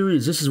working theory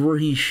is this is where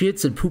he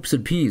shits and poops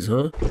and pees,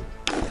 huh?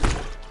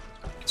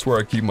 That's where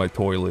I keep my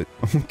toilet.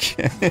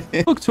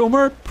 Okay. Look,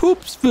 Tomar,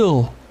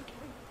 Poopsville.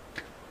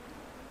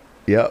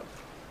 Yep.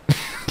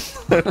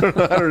 I don't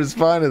know how to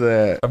respond to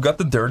that. I've got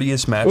the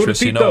dirtiest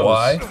mattress, you know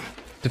why?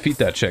 Defeat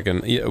that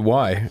chicken. Yeah,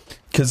 why?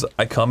 Because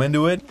I come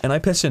into it, and I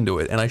piss into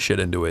it, and I shit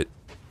into it.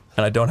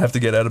 And I don't have to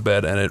get out of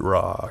bed, and it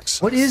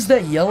rocks. What is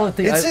that yellow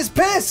thing? It's his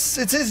piss!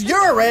 It's his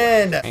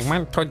urine! I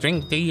want to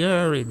drink the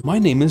urine. My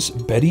name is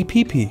Betty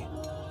Pee-Pee.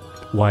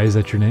 Why is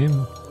that your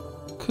name?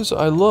 Because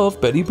I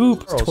love Betty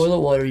Boop. This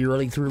toilet water you're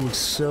running through looks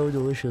so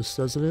delicious,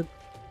 doesn't it?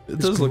 It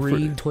This does look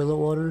green toilet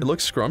water. It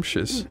looks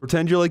scrumptious.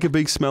 Pretend you're like a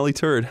big smelly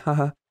turd.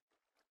 Haha.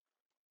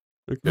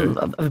 Okay.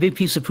 A big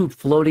piece of poop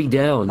floating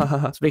down.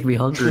 It's making me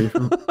hungry.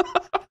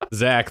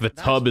 Zach, the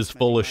tub is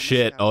full of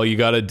shit. All you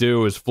gotta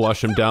do is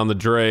flush him down the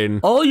drain.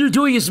 All you're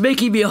doing is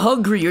making me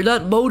hungry. You're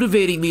not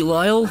motivating me,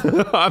 Lyle.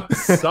 I'm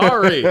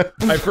sorry.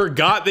 I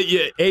forgot that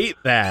you ate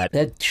that.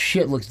 That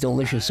shit looks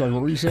delicious. Sorry,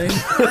 what were you saying?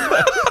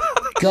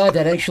 God,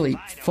 that actually...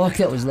 Fuck,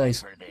 that was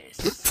nice.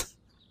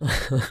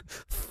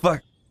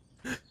 Fuck.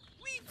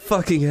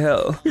 Fucking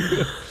hell.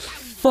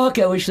 Fuck,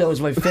 I wish that was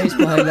my face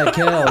behind that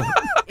cow.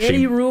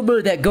 Any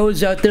rumor that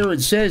goes out there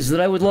and says that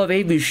I would love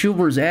Amy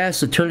Schumer's ass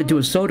to turn into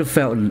a soda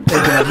fountain into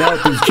my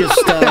mouth is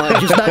just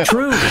not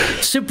true.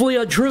 Simply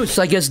untrue.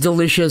 So I guess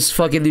delicious,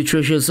 fucking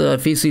nutritious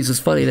feces is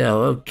funny now.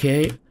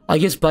 Okay. I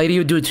guess biting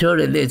you into a turn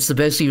and it's the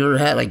best you've ever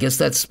had. I guess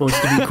that's supposed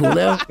to be cool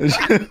now.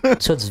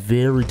 Sounds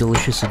very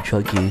delicious and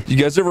chunky. You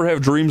guys ever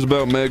have dreams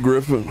about Matt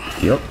Griffin?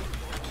 Yep.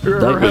 You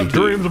ever have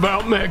dreams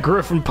about Matt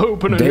Griffin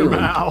pooping in your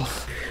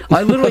mouth?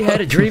 I literally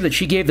had a dream that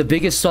she gave the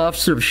biggest soft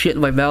serve shit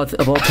in my mouth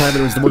of all time, and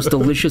it was the most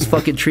delicious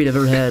fucking treat I've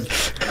ever had.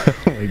 Oh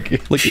my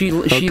God. Like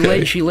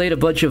she laid a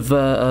bunch of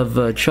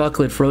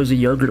chocolate frozen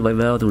yogurt in my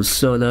mouth. It was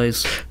so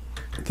nice.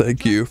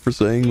 Thank you for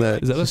saying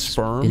that. Is that a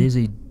sperm? It is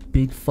a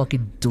big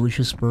fucking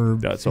delicious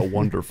sperm. That's a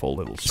wonderful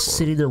little sperm.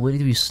 Sitting there waiting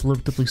to be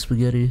slurped up like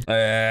spaghetti.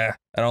 I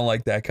don't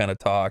like that kind of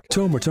talk.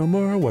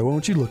 Tomar, why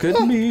won't you look at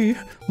me?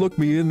 Look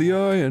me in the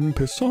eye and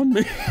piss on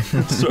me.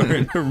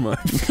 Sorry, never mind.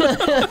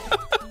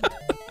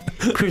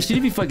 Chris, you need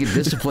to be fucking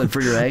disciplined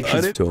for your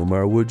actions.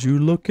 Tomar, would you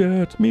look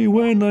at me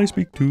when I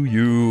speak to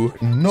you?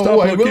 No, Stop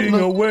I looking will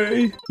not.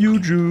 away,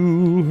 you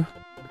Jew.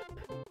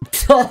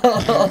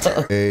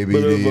 Baby,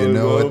 do you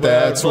know what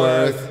that's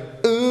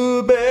worth?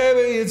 Ooh,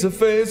 baby, it's a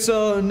face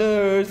on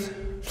earth.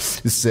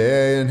 You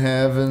say in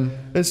heaven.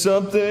 And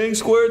something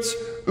squirts.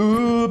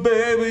 Ooh,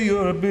 baby,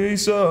 you're a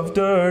piece of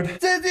dirt.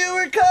 Since you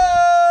were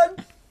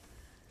caught!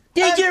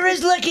 Danger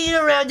is looking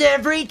around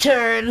every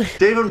turn.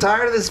 Dave, I'm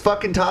tired of this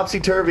fucking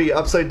topsy-turvy,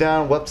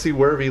 upside-down,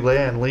 whoopsie-worvy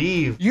land.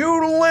 Leave.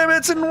 You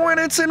limits and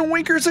winnets and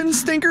winkers and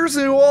stinkers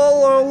who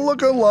all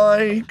look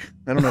alike.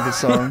 I don't know this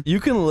song. You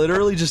can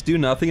literally just do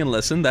nothing and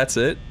listen, that's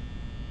it?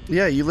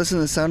 Yeah, you listen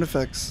to the sound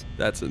effects.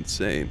 That's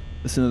insane.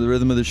 Listen to the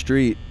rhythm of the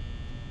street.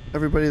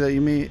 Everybody that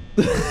you meet.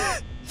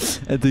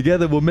 And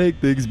together we'll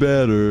make things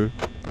better.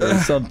 Or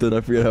something,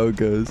 I forget how it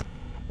goes.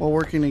 While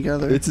working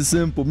together. It's a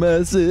simple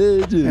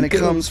message. And it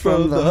comes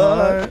from the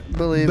heart.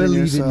 Believe in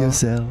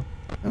yourself.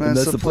 And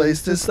that's the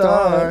place to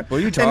start. What are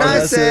you And talking I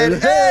about?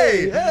 said,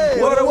 hey,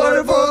 what a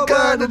wonderful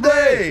kind of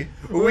day.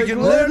 We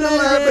can learn to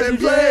laugh and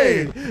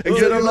play and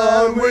get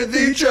along with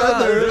each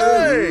other.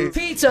 Hey.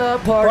 Pizza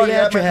party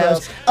at your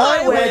house.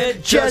 I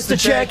went just to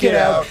check it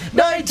out.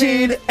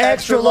 19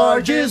 extra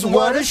larges,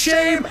 what a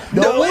shame.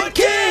 No one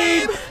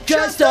came,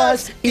 just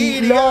us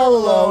eating all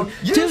alone.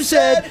 You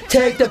said,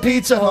 take the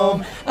pizza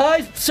home.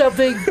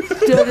 Something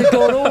didn't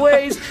go to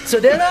waste. So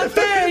then I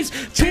face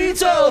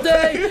pizza all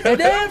day and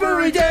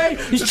every day.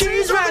 There's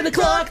cheese around the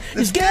clock,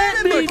 it's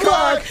getting me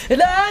clocked,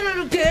 and I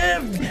don't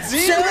care.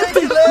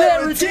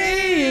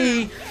 Similarity.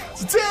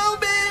 Tell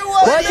me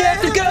why you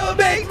have to go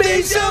make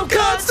me so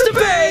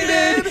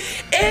constipated?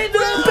 In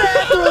the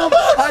bathroom,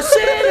 I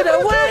sit and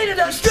I wait and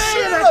I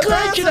strain and I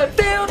clench and I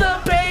feel the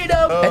pain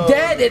of.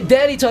 And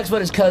then he talks about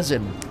his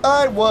cousin.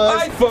 I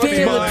was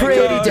feeling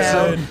pretty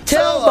down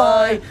till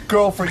my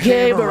girlfriend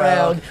came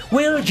around.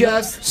 We're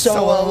just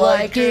so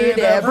alike in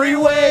every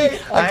way.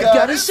 I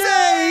gotta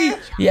say.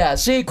 Yeah,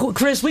 see,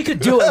 Chris, we could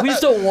do it. We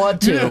just don't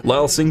want to.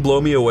 Lyle, sing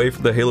Blow Me Away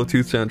for the Halo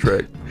 2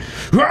 soundtrack.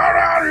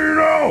 How do you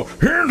know?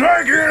 Here,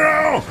 take it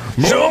on.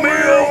 Show me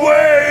a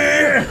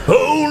way.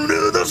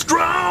 Only the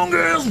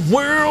strongest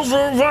will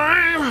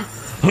survive.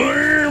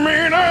 Leave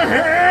me to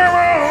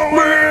heaven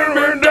when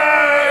we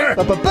die.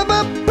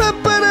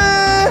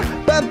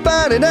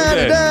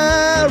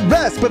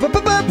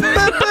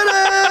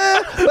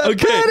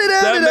 Okay,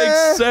 that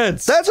makes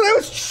sense. That's what I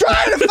was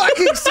trying to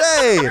fucking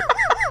say.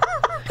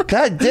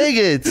 God dang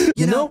it.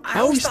 You know, I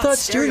always thought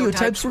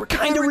stereotypes were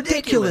kind of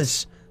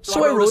ridiculous.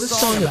 So I wrote a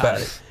song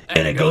about it.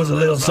 And it goes a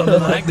little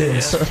something like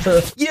this.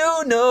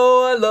 You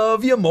know I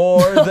love you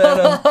more than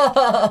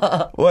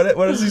a... What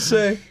does he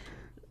say?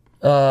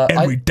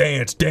 And we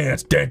dance to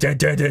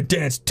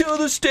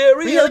the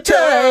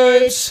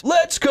stereotypes.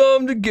 Let's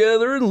come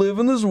together and live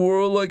in this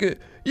world like a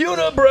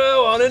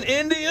unibrow on an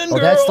Indian girl.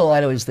 Oh, that's the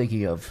line I was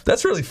thinking of.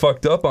 That's really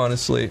fucked up,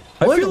 honestly.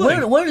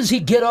 Where does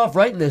he get off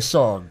writing this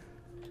song?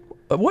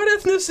 What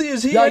ethnicity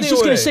is he Yeah, I anyway? was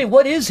just gonna say,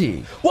 what is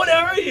he? What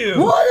are you?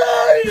 What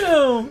are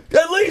you?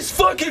 At least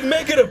fucking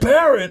make it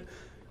apparent.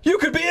 You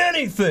could be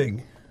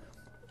anything.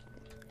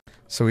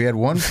 So we have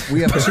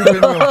two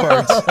pinwheel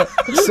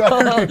parts.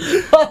 Sorry.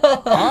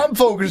 I'm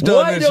focused on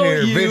Why this don't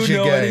here you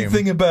video know game.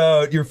 anything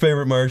about your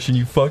favorite Martian,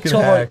 you fucking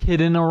hack?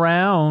 Kidding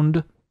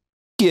around.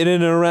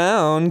 Kidding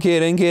around.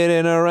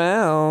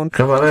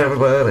 Come on,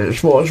 everybody.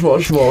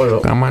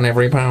 Smile. Come on,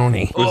 every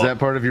pony. Was that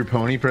part of your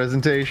pony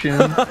presentation?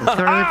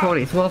 Sorry,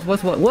 pony.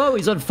 Whoa,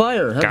 he's on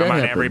fire. How'd Come that on,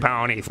 happen? every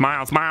pony.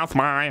 Smile, smile,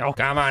 smile.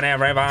 Come on,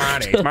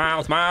 everybody.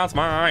 Smile, smile,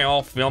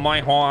 smile. Fill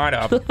my heart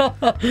up.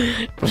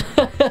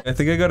 I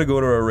think I gotta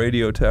go to a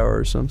radio tower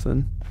or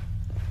something.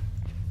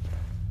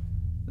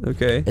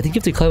 Okay. I think you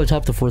have to climb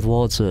atop the fourth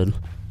wall, it said.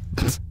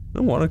 I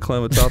don't want to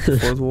climb atop the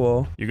fourth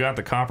wall. You got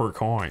the copper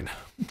coin.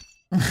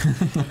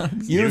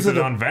 Use it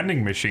on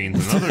vending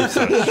machines and other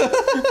such.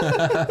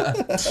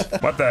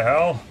 What the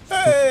hell?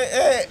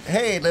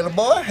 Hey, little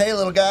boy. Hey,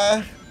 little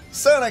guy.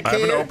 Sonic I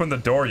haven't here. opened the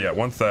door yet.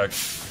 One sec.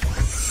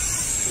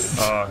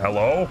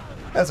 Hello?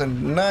 That's a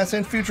nice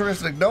and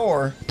futuristic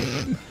door.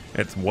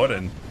 It's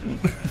wooden.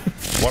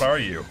 What are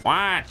you?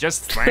 What?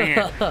 Just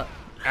saying.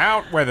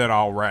 Out with it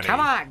already. Come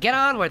on, get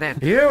on with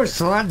it. You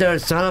slender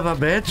son of a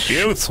bitch.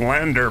 You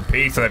slender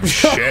piece of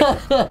shit.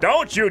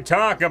 Don't you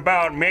talk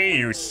about me,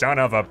 you son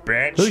of a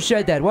bitch. Who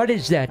said that? What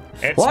is that?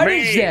 It's What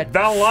me, is that? the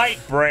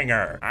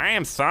Lightbringer. I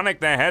am Sonic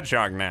the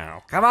Hedgehog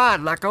now. Come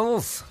on,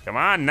 Knuckles. Come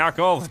on,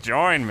 Knuckles,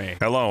 join me.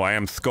 Hello, I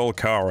am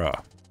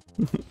Skullkara.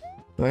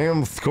 I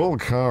am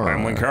Skullkara.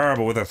 I'm Linkara,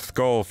 but with a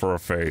skull for a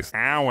face.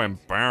 How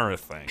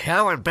embarrassing.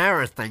 How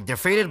embarrassing.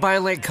 Defeated by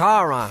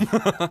Linkara.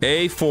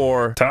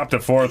 A4. Top to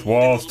fourth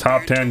walls,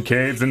 top 10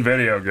 caves in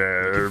video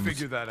games.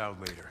 Figure that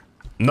out later.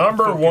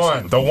 Number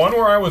 1, the one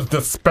where I was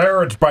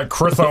disparaged by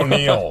Chris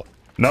O'Neill.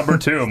 Number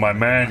 2, my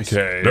man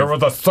cave. There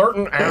was a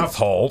certain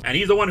asshole. And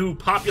he's the one who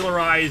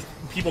popularized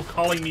people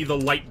calling me the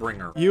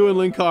Lightbringer. You and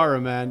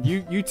Linkara, man.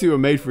 You two are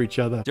made for each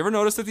other. Did you ever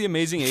notice that the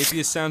Amazing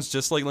Atheist sounds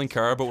just like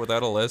Linkara, but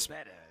without a lisp?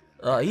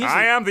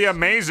 I am the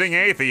Amazing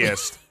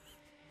Atheist.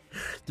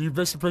 Do your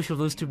best impression of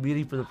those two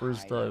meeting for the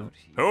first time.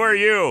 Who are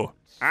you?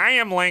 I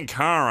am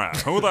Linkara.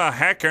 Who the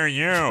heck are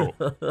you?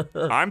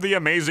 I'm the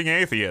Amazing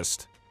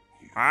Atheist.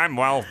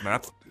 Well,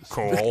 that's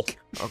cool.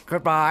 Oh,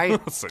 goodbye.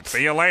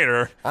 See you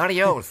later.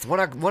 Adios. What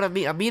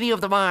a meeting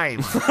of the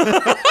minds.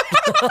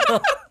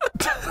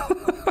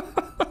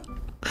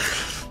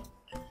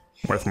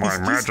 With my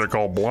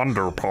magical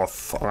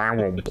blunderpuss, I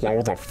will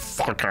blow the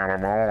fuck out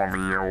of all of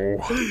you.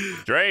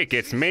 Drake,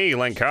 it's me,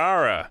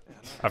 Linkara.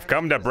 I've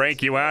come to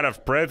break you out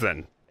of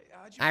prison.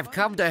 I've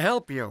come to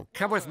help you.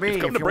 Come with me.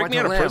 You've come if to you break want me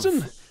out of live.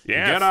 prison?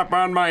 Yes. Get up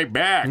on my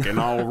back and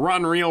I'll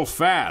run real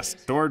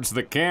fast towards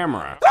the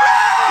camera.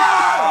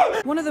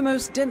 One of the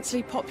most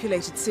densely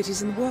populated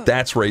cities in the world.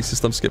 That's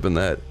racist. I'm skipping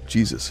that.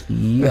 Jesus.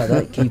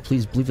 Yeah, can you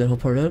please bleep that whole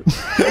part out?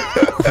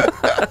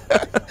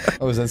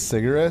 Oh, is that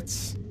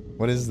cigarettes?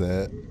 What is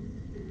that?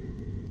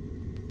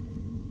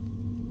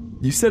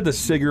 You said the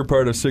cigar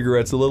part of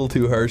cigarettes a little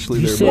too harshly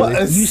there, said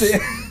buddy.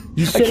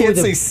 You I can't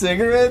say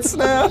cigarettes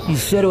now? You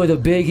said it with a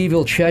big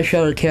evil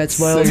Cheshire cat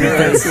smile on your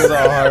Cigarettes face. with a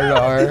hard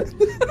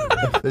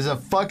R. There's a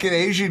fucking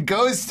Asian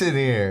ghost in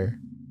here.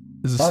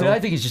 I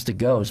think it's just a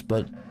ghost,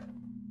 but...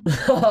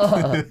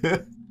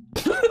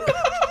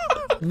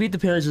 Meet the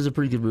Parents is a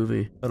pretty good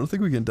movie. I don't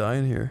think we can die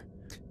in here.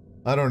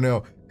 I don't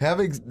know.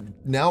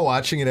 Now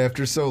watching it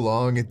after so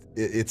long,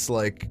 it's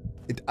like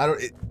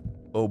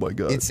oh my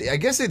god. I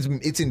guess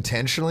it's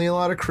intentionally a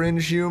lot of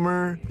cringe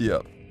humor. Yeah.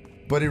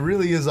 But it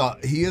really is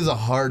he is a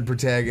hard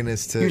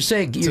protagonist to. You're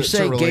saying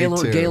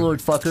relate Gaylord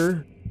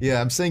fucker?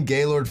 Yeah, I'm saying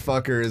Gaylord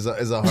fucker is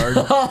a hard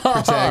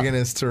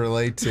protagonist to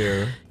relate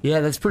to. Yeah,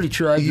 that's pretty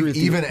true. I agree with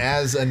you. Even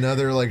as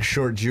another like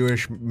short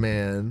Jewish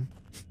man.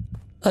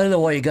 I don't know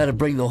why you gotta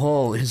bring his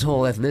whole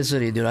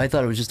ethnicity, dude. I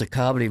thought it was just a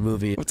comedy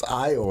movie. What's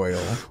eye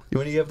oil?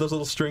 When you have those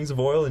little strings of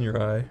oil in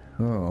your eye.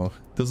 Oh.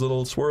 Those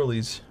little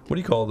swirlies. What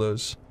do you call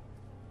those?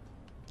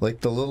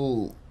 Like the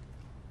little...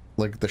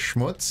 Like the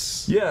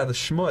schmutz? Yeah, the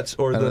schmutz,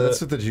 or the... That's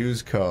what the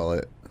Jews call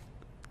it.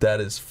 That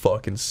is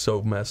fucking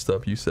so messed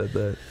up you said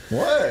that.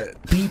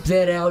 What? Beep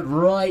that out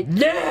right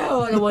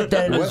now! I don't want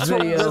that in this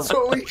video. That's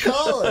what we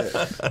call it.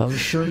 I'm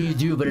sure you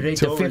do, but it ain't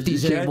Tomar, the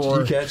 50s you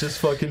anymore. You can't just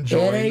fucking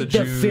join it ain't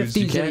the Jews. The 50s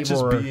you can't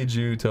anymore. just be a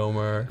Jew,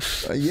 Tomar.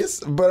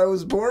 Yes, but I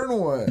was born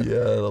one.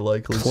 Yeah, the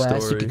likely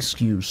Classic story.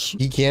 excuse.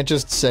 He can't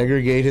just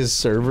segregate his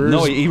servers?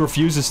 No, he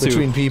refuses to.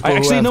 Between people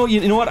Actually, no,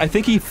 you know what? I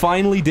think he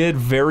finally did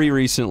very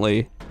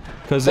recently.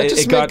 Because that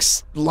just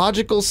makes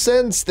logical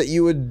sense that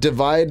you would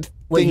divide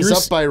things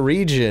up by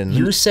region.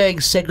 You're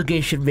saying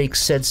segregation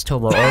makes sense,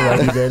 Tomar.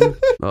 Alrighty then.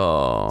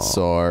 Oh.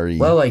 Sorry.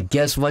 Well, I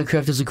guess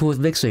Minecraft isn't cool with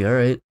mixing,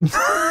 alright.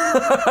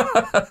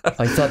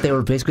 I thought they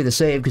were basically the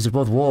same because they're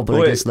both wool, but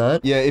I guess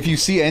not. Yeah, if you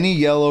see any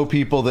yellow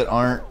people that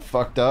aren't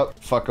fucked up,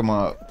 fuck them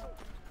up.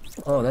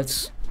 Oh,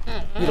 that's...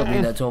 You don't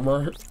mean that,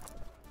 Tomar.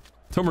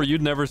 Tomar,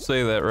 you'd never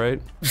say that,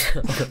 right?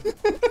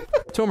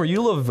 Tomar,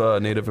 you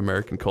love Native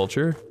American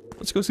culture.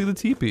 Let's go see the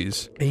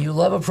teepees. You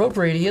love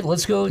appropriating it.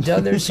 Let's go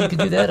down there so you can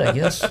do that, I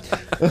guess.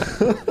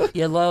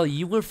 Yeah, Lyle,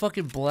 you were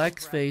fucking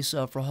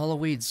blackface for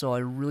Halloween, so I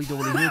really don't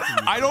want to hear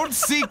from you. I don't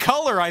see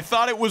color. I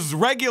thought it was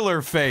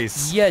regular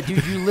face. Yeah,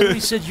 dude, you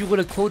literally said you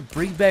want to, quote,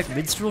 bring back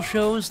minstrel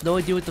shows? No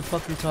idea what the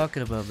fuck you're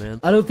talking about,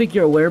 man. I don't think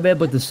you're aware, man,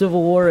 but the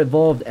Civil War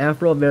involved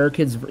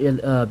Afro-Americans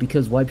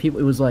because white people,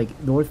 it was like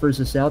North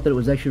versus South, and it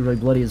was actually really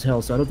bloody as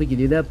hell, so I don't think you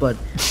knew that, but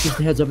just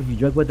a heads up, if you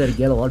joke about that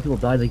again, a lot of people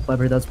died, like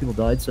 500,000 people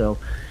died, so...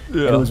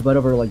 Yeah. And it was about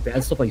over like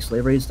bad stuff like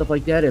slavery and stuff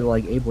like that, and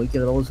like Abe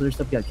Lincoln and all this other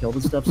stuff got killed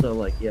and stuff. So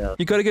like, yeah.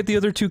 You gotta get the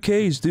other 2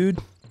 Ks, dude.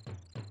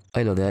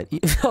 I know that.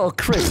 Oh,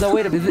 Chris, no,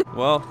 wait a minute.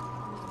 Well,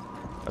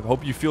 I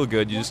hope you feel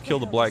good. You just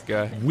killed a black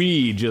guy.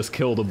 We just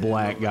killed a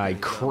black guy,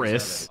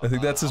 Chris. I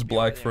think that's his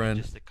black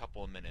friend. Just a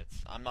couple of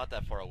minutes. I'm not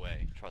that far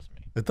away. Trust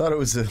me. I thought it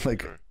was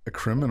like a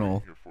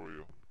criminal.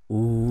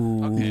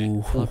 Ooh.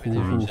 Okay. I'll be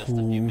there in just a few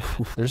minutes.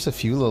 There's a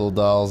few little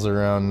dolls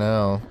around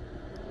now.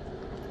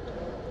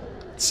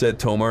 Said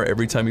Tomar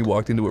every time he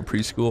walked into a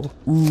preschool.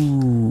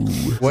 Ooh.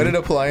 What did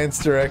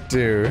Appliance Direct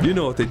do? You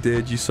know what they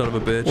did, you son of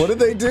a bitch. What did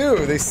they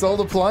do? They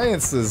sold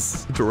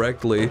appliances.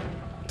 Directly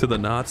to the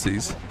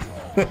Nazis.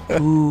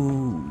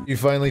 Ooh. You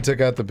finally took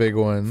out the big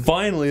one.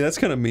 Finally, that's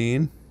kind of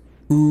mean.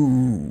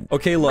 Ooh.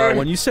 Okay, Lara,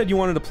 when you said you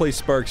wanted to play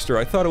Sparkster,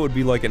 I thought it would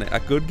be like a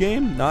good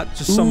game, not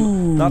just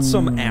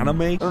some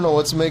anime. I don't know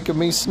what's making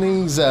me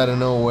sneeze out of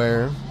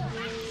nowhere.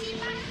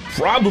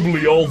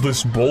 Probably all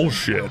this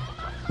bullshit.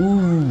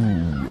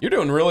 Ooh. You're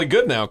doing really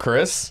good now,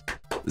 Chris.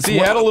 See,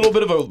 you had a little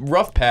bit of a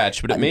rough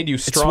patch, but it made you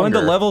stronger. It's when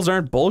the levels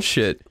aren't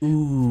bullshit.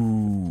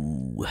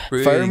 Ooh.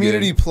 Fire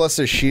immunity plus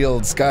a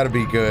shield's gotta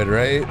be good,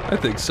 right? I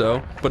think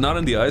so. But not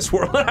in the ice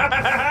world.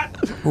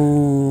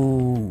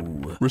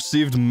 Ooh.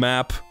 Received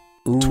map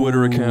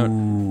Twitter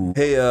account.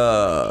 Hey,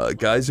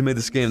 guys who made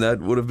this game,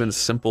 that would have been a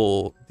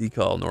simple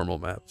decal normal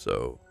map,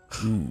 so...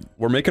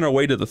 We're making our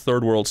way to the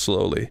third world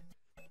slowly.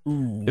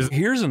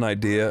 Here's an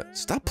idea.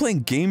 Stop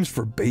playing games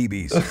for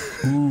babies.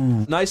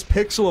 Nice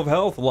pixel of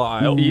health,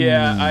 Lyle.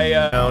 Yeah, I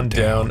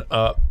down,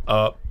 up.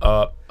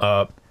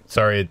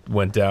 Sorry, it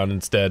went down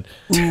instead.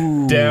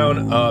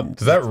 Down, up.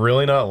 Does that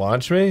really not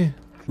launch me?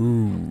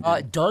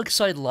 Dark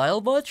Side Lyle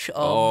much? I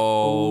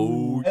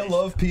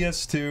love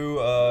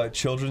PS2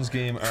 children's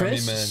game Chris,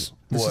 Army Men.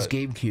 This is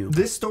GameCube.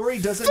 This story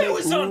doesn't make... It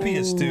was on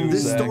PS2.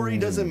 This story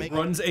doesn't make...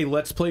 Runs a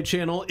Let's Play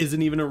channel,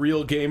 isn't even a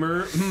real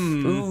gamer.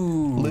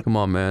 Come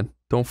on, man.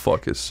 Don't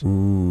fuck us.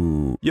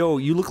 Yo,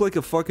 you look like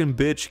a fucking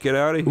bitch. Get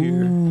out of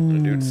here.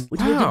 When you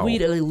had the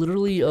weed, I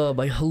literally,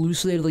 I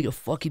hallucinated like a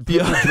fucking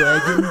purple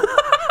dragon.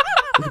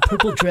 Like a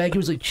purple dragon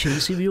was like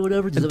chasing me or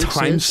whatever. Does And that make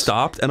time sense?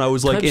 stopped, and I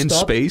was like in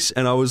space,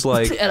 and I was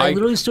like... And I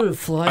literally started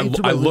flying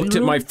through my I looked at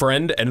living my room.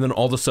 friend, and then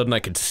all of a sudden I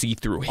could see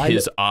through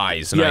his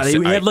eyes. And Yeah,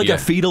 he had like yeah. a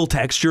fetal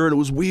texture, and it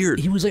was weird.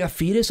 He was like a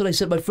fetus, and I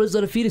said, my friend's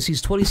not a fetus,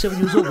 he's 27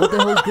 years old. What the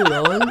hell is going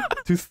on?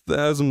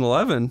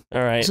 2011.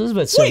 All right. This is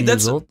about 7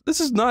 years old. This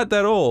is not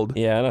that old.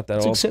 Yeah, not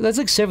that old. That's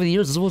like 7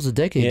 years. That's almost a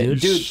decade, Yeah,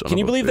 dude. can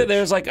you believe that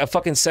there's like a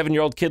fucking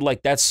 7-year-old kid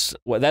like that's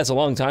a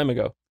long time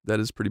ago? That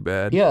is pretty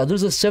bad. Yeah,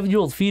 there's a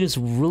 7-year-old fetus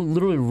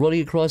literally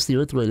running across the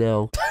earth right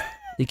now.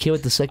 They came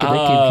out the second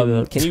that game came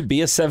out. Can you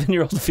be a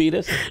 7-year-old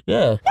fetus?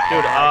 Yeah.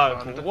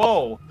 Dude,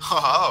 whoa.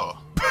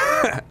 Oh.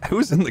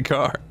 Who's in the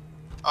car?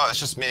 Oh, it's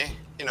just me.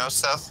 You know,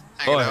 Seth,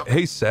 hanging out.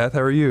 Hey Seth, how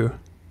are you?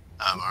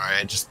 I'm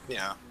alright, just, you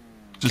know,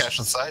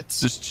 catching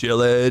sights. Just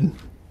chillin'.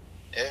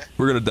 Yeah.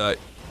 We're gonna die.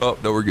 Oh,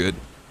 no, we're good.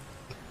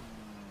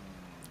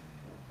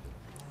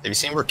 Have you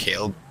seen where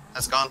Caleb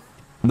has gone?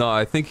 No,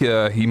 I think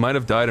he might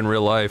have died in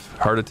real life.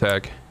 Heart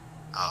attack.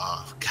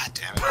 Oh, god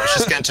damn it. I was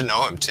just getting to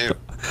know him, too.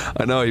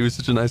 I know, he was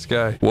such a nice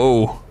guy.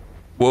 Whoa.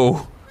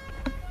 Whoa.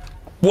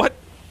 What?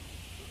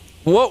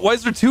 What? Why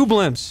is there 2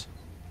 blimps?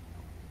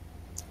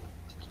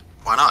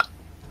 Why not?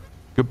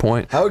 Good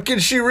point. How can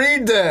she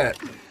read that?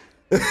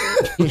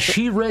 Yeah,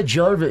 she read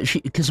Jarvis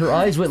because her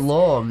eyes went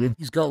long. And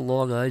he's got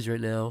long eyes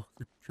right now.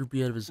 They're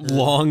droopy out of his head.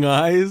 Long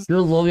eyes? You're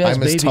a long-ass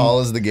I'm baby. as tall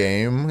as the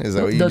game? Is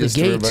that what you No, the just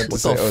were gate. about to What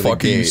say? the Oh,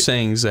 fuck are you gate.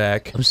 saying,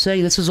 Zach? I'm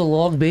saying this is a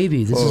long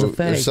baby. This is a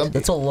there's fact.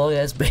 That's a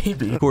long-ass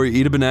baby. Corey,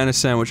 eat a banana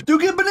sandwich.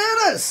 Dude, get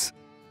bananas!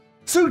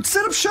 So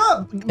set up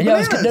shop.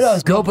 Yeah,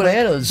 Bananas. go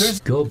bananas.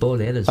 Go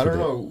bananas. I don't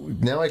know.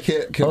 Now I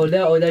can't. Oh,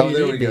 now you there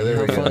need we go. me.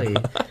 There we How go. funny.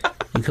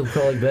 You come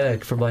crawling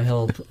back for my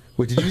help.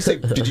 Wait, did you say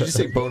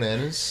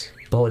bonanas?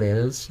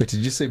 Bonanas? Wait, did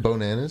you say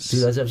bonanas?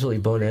 Dude, that's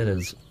absolutely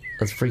bonanas.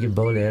 That's freaking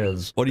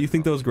bonanas. What do you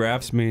think those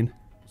graphs mean?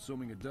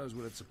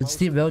 It's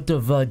the amount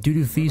of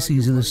doo-doo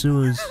feces in the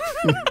sewers.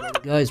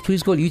 Guys,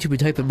 please go on YouTube and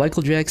type in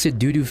Michael Jackson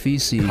doo-doo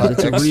feces.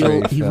 That's a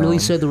real. He really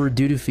said the word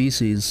doo-doo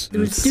feces.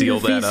 There was Seal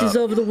doo-doo that feces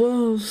up. over the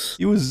walls.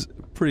 He was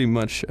pretty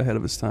much ahead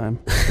of his time.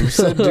 Who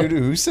said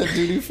doo-doo? Who said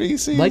doo-doo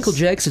feces? Michael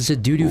Jackson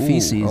said doo-doo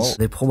feces. Oh.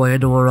 They pull my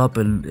underwear up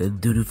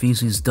and doo-doo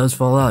feces does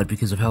fall out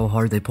because of how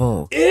hard they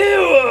pull.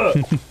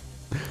 Ew!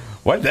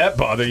 Why'd that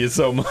bother you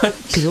so much?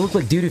 Because it looked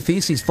like doo-doo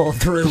feces fall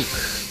through.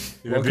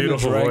 You have a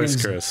beautiful voice,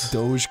 Chris.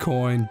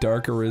 Dogecoin,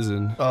 Dark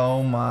Arisen.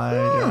 Oh my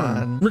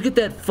god. Look at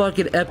that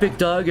fucking epic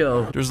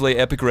doggo. There's like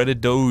epic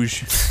Reddit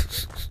Doge.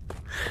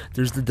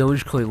 There's the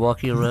Dogecoin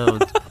walking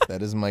around.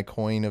 That is my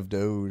coin of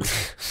Doge.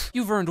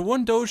 You've earned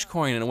 1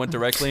 Dogecoin and it went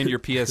directly into your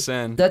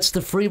PSN. That's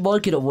the free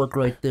market at work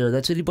right there.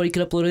 That's anybody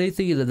can upload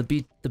anything and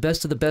then the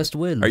best of the best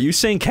win. Are you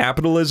saying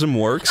capitalism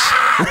works?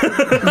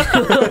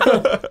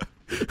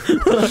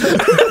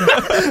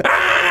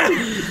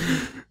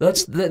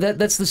 That's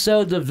the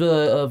sound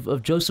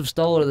of Joseph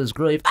Stalin in his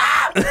grave.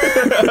 I'm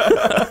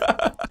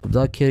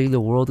not kidding. The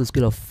world is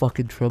gonna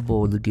fucking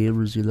tremble when the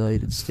gamers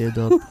unite and stand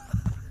up.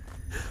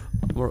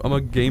 I'm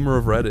a gamer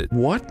of Reddit.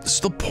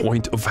 What's the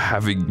point of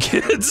having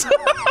kids?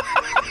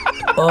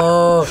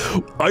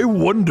 I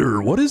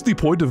wonder, what is the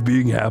point of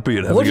being happy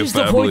and having a family? What is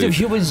the point of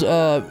humans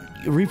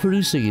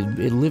reproducing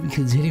and living,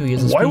 continuing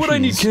as a species? Why would I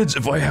need kids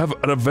if I have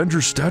an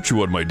Avengers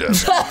statue on my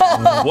desk?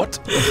 What?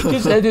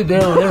 Just end it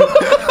there. You're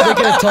not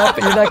gonna top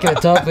it. You're not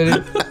gonna top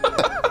it.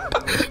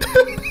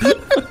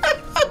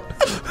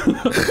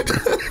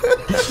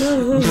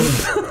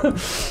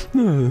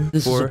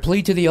 This is a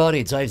plea to the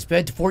audience. I've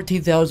spent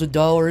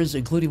 $14,000,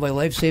 including my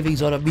life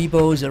savings on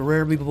amiibos and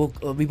rare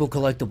amiibo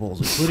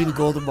collectibles, including the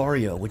Golden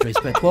Mario, which I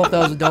spent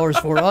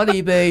 $12,000 for on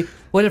eBay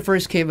when it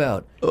first came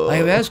out. I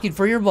am asking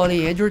for your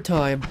money and your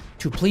time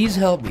to please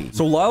help me.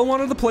 So Lyle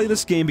wanted to play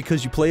this game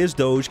because you play as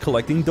Doge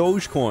collecting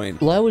Dogecoin.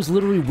 Lyle was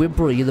literally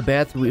whimpering in the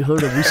bathroom. We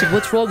heard him. We said,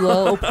 "What's wrong,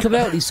 Lyle? Come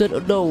out." And he said, "Oh,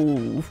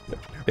 no."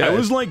 Yeah, I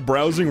was like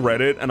browsing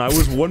Reddit and I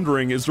was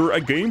wondering, is there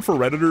a game for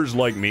Redditors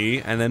like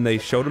me? And then they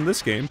showed him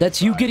this game. That's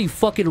you getting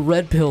fucking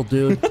red pilled,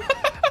 dude.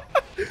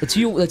 That's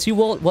you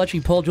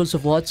watching Paul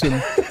Joseph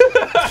Watson.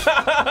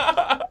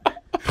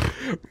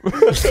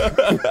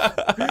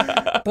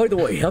 By the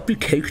way, happy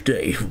cake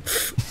day.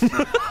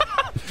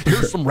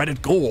 Here's some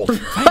Reddit gold.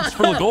 Thanks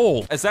for the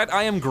gold. Is that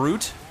I Am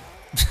Groot?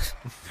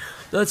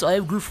 That's I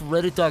Am Groot from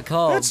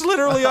Reddit.com. That's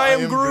literally I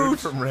Am Groot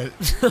from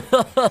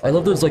Reddit. I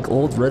love those like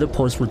old Reddit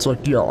posts where it's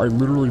like, yeah, I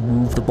literally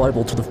moved the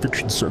Bible to the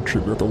fiction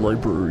section at the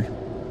library.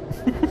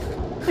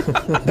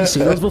 Have you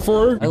seen those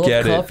before? I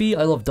love coffee,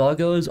 I love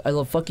doggos, I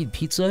love fucking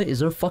pizza. Is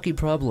there a fucking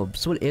problem?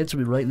 Someone answer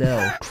me right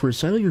now.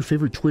 Chris, I know your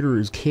favorite Twitter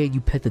is Can You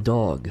Pet the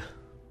Dog?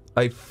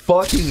 I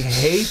fucking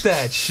hate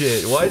that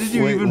shit. Why did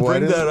you even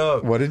bring that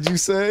up? What did you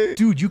say?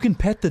 Dude, you can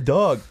pet the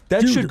dog.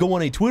 That should go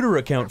on a Twitter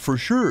account for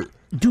sure.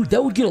 Dude,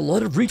 that would get a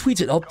lot of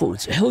retweets and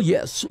upvotes. Hell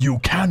yes. You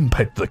can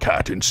pet the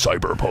cat in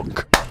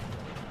Cyberpunk.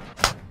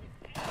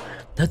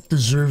 That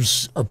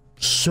deserves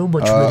so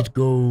much Reddit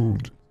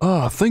gold.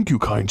 Ah, thank you,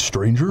 kind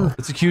stranger.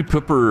 It's a cute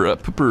pooper.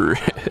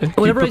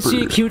 Whenever I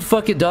see a cute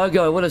fucking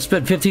doggo, I want to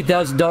spend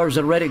 $15,000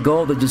 on Reddit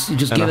gold and just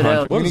give it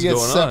out. I'm gonna get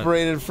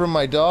separated from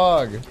my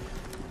dog.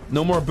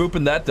 No more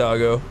booping that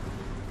doggo.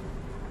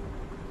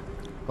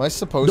 Am I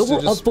supposed to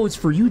No more upvotes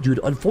for you, dude,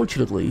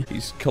 unfortunately.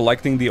 He's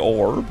collecting the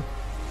orb.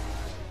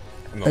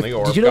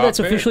 Did you know that's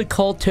officially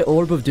called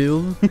Orb of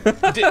Doom?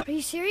 Are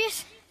you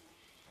serious?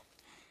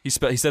 He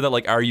said that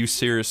like, are you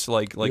serious?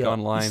 Like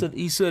online.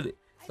 He said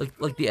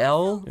like the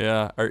owl?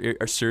 Yeah,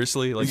 are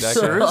seriously like that?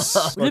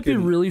 Wouldn't it be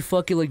really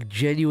fucking like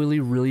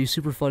genuinely really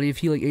super funny if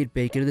he like ate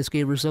bacon in this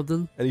game or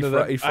something? And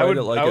he fried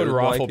it like I would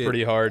raffle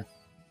pretty hard.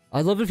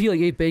 I'd love if he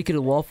like ate bacon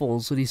and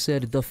waffles and he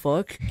said, "The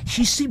fuck?"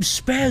 He seems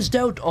spazzed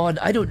out on,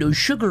 I don't know,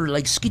 sugar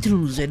like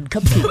Skittles and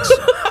cupcakes.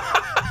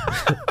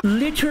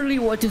 Literally,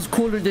 what is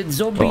cooler than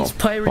zombies,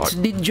 pirates,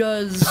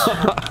 ninjas?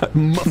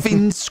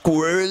 Muffin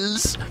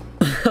squirrels.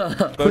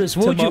 Chris,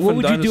 what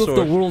would you do if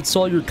the world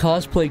saw your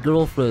cosplay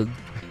girlfriend?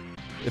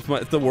 If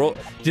the world...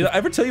 Did I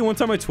ever tell you one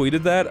time I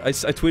tweeted that? I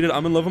tweeted,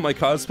 I'm in love with my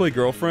cosplay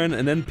girlfriend,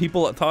 and then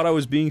people thought I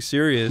was being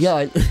serious.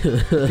 Yeah.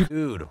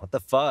 Dude, what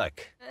the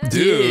fuck?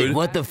 Dude,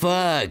 what the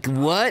fuck?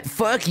 What?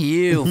 Fuck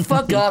you.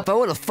 Fuck up. I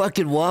want a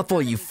fucking waffle,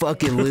 you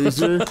fucking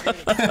loser.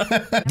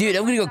 Dude,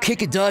 I'm gonna go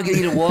kick a dog and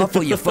eat a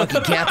waffle, you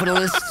fucking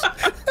capitalist.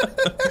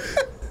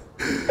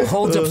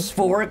 Holds up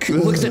fork,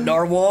 looks at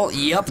Narwhal.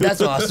 Yep,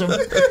 that's awesome.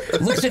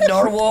 Looks at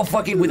Narwhal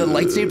fucking with a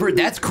lightsaber.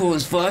 That's cool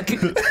as fuck.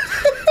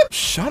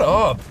 Shut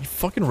up, you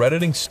fucking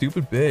Redditing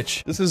stupid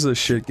bitch. This is a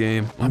shit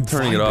game. I'm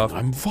turning it off.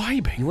 I'm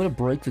vibing. You want to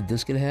break the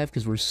disc in half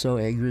because we're so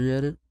angry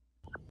at it?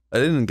 I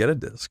didn't get a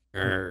disc.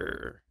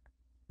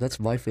 That's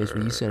my face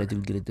when you said I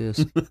didn't get a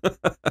disc.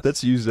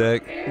 That's you,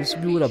 Zach. This is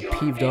me when I'm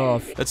peeved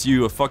off. That's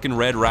you, a fucking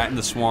red rat in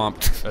the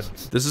swamp.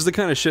 This is the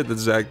kind of shit that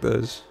Zach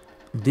does.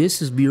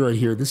 This is me right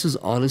here. This is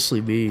honestly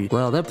me.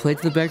 Wow, that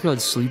plant in the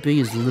background sleeping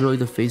is literally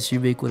the face you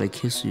make when I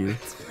kiss you.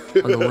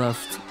 On the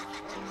left.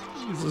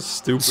 This is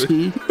stupid.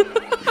 See?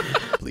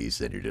 Please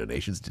send your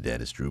donations to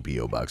Dennis Drew,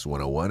 P.O. Box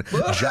 101,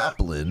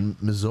 Joplin,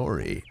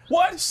 Missouri.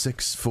 What?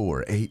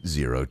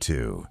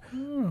 64802.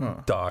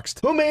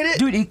 Doxed. Who made it?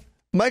 Dude,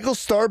 Michael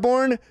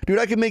Starborn? Dude,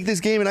 I can make this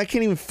game and I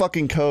can't even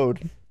fucking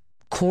code.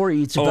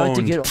 Corey, it's about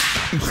to get...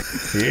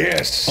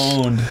 Yes.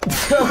 Owned.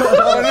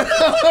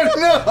 Oh,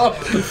 no.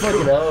 He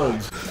fucking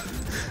owned.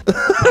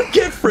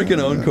 Get freaking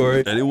owned,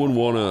 Corey. Anyone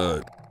want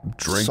to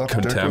drink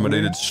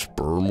contaminated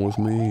sperm with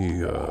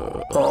me?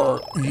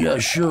 Yeah,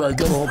 sure, I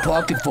got a whole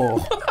pocket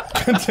full.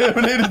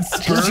 Contaminated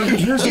sperm?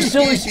 Here's a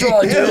silly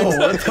straw, dude. Ew,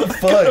 what the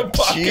fuck?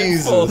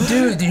 Jesus.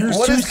 Dude, here's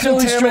two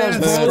silly straws,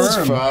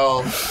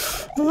 bro.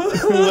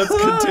 What's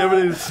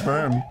contaminated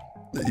sperm?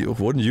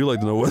 Wouldn't you like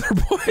to know, Weather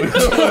Boy?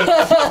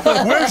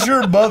 Where's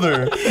your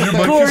mother?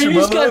 Corey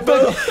just got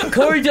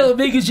Corey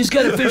Delamigas just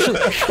got officially.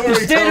 The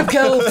state of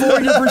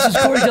California versus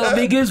Corey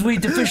Delamigas. We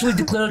officially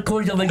declared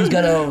Corey Delamigas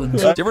got owned.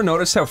 Did you ever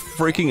notice how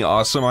freaking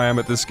awesome I am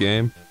at this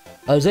game?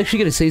 I was actually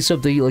gonna say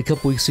something like a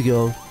couple weeks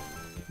ago. I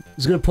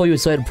was gonna pull you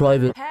aside in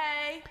private.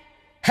 Hey!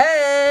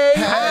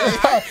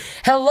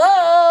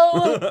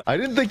 Hello! I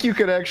didn't think you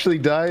could actually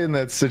die in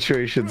that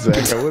situation,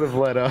 Zach. I would have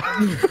let up.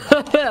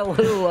 I would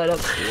have let up.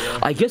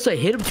 I guess I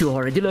hit him too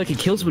hard. I didn't know I could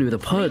kill somebody with a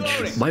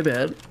punch. My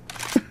bad.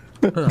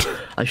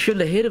 I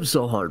shouldn't have hit him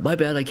so hard. My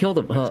bad, I killed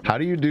him. How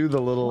do you do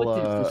the little,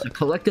 What, a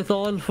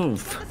collectathon?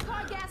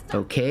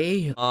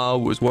 Okay. I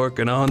was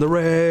working on the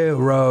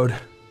railroad.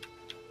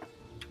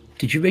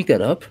 Did you make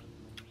that up?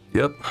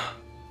 Yep.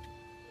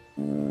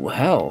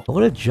 Wow. I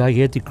want a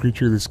gigantic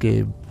creature in this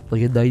game.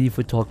 Like a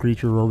 90-foot tall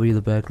creature roaming in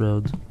the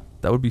background.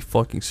 That would be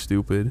fucking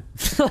stupid.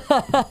 Look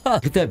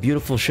at that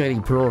beautiful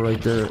shining pearl right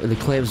there in the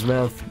clam's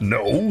mouth.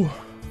 No.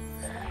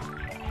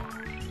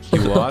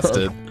 You lost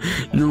it.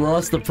 You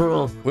lost the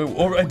pearl. Wait,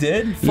 oh, I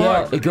did?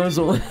 Fuck. Yeah, it goes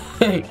away.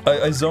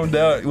 I zoned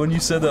out. When you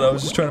said that, I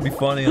was just trying to be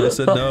funny, and I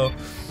said no.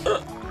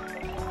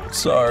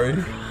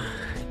 Sorry.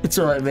 It's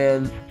alright,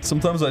 man.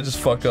 Sometimes I just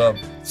fuck up.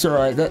 It's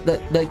alright.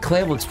 That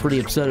clam looks pretty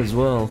upset as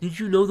well. Did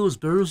you know those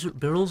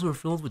barrels are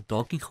filled with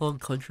Donkey Kong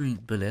Country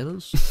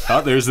bananas?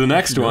 Oh, there's the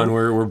next one.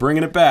 We're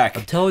bringing it back.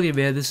 I'm telling you,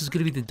 man, this is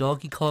gonna be the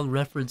Donkey Kong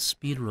reference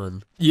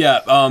speedrun.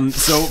 Yeah.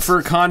 So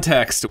for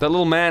context, that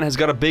little man has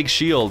got a big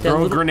shield.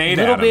 Throw a grenade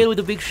at him. Little man with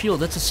a big shield.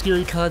 That's a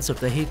scary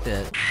concept. I hate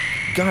that.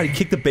 God, he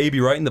kicked the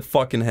baby right in the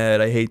fucking head.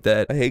 I hate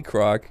that. I hate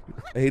Croc.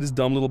 I hate his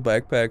dumb little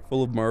backpack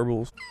full of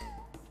marbles.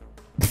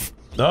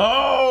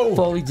 No!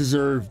 Fully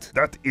deserved.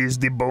 That is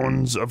the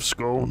bones of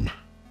Scone.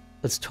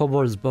 That's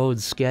Tomar's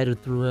bones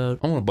scattered throughout.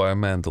 I'm gonna buy a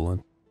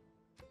mandolin.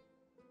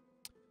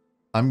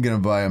 I'm gonna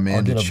buy a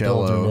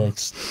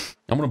mandocello.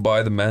 I'm gonna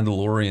buy The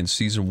Mandalorian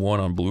Season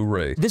 1 on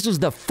Blu-ray. This is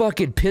the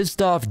fucking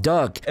pissed off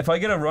duck. If I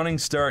get a running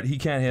start, he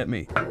can't hit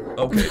me.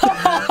 Okay.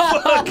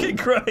 Fucking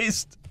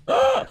Christ.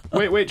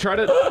 Wait, try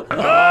to...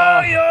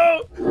 Oh,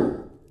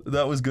 yo!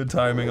 That was good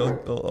timing,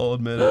 I'll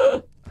admit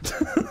it.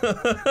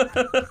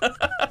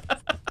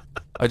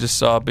 I just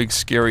saw a big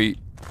scary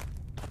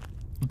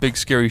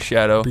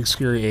shadow. Big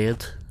scary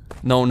ant?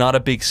 No, not a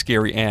big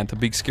scary ant, a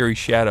big scary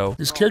shadow.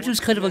 This character's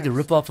kind of like a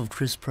ripoff of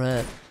Chris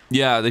Pratt.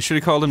 Yeah, they should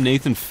have called him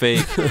Nathan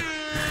Fake. You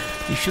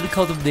should have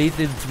called him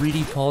Nathan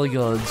 3D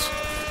Polygons.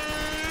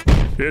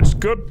 It's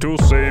good to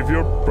save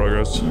your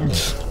progress.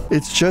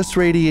 It's just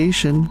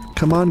radiation.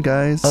 Come on,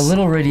 guys. A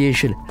little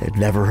radiation. It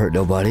never hurt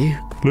nobody.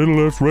 Little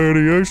less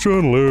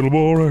radiation, little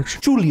more action.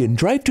 Julian,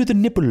 drive to the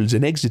nipples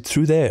and exit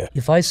through there.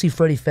 If I see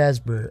Freddy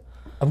Fazbear,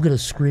 I'm gonna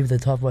scream at the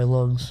top of my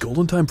lungs.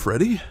 Golden Time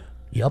Freddy?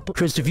 Yup.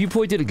 Chris, if you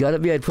pointed a gun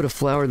at me, I'd put a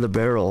flower in the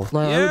barrel.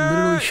 Like, I would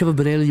literally shove a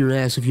banana in your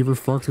ass if you ever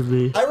fucked with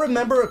me. I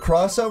remember a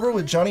crossover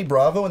with Johnny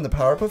Bravo and the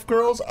Powerpuff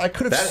Girls. I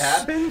could have. That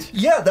happened?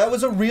 Yeah, that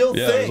was a real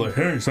thing. Yeah, it was like,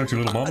 hey, sexy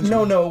little mom.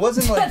 No, it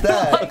wasn't like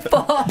that.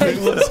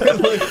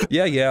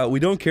 Yeah, we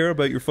don't care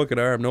about your fucking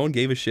arm. No one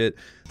gave a shit.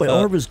 My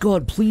arm is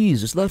gone,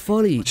 please. It's not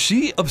funny.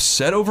 She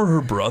upset over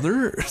her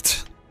brother?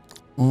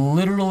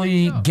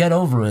 Literally, get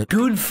over it.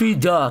 Goofy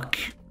Duck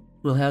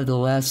will have the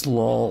last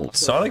lull.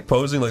 Sonic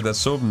posing like that's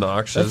so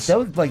obnoxious.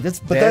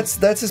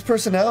 That's his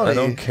personality. I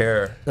don't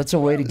care. That's a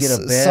way to get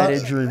a bad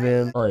injury,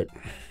 man. Alright.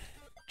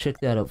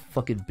 Check that out,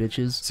 fucking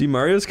bitches. See,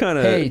 Mario's kind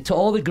of... Hey, to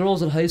all the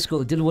girls in high school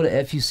that didn't want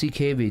to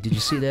FUCK me, did you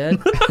see that?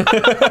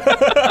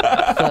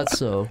 Thought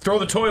so. Throw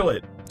the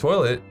toilet.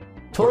 Toilet?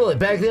 Toilet,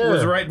 back there. It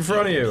was right in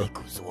front of you.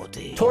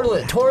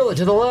 Toilet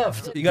to the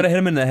left. You gotta hit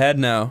him in the head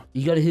now.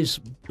 You gotta hit his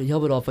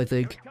helmet off, I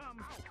think.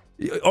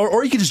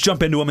 Or you can just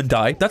jump into him and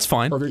die. That's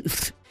fine.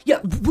 Yeah,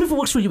 whatever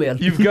works for you, man.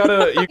 You've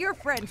gotta... Your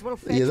friends will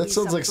Yeah, that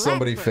sounds like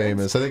somebody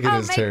famous. I think it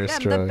is Terrace I'll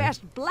make them the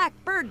best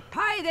blackbird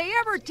pie they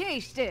ever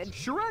tasted.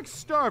 Shrek's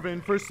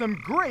starving for some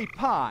great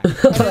pie. And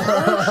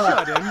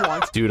shut-in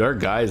wants... Dude, our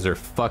guys are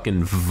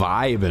fucking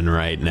vibing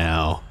right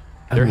now.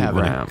 They're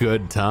having a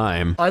good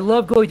time. I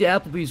love going to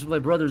Applebee's with my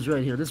brothers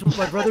right here. This is what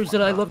my brothers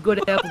and I love going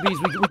to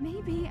Applebee's.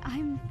 Maybe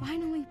I'm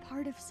finally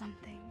part of something.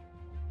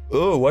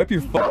 Oh, wipe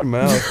your fucking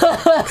mouth.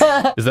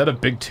 Is that a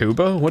big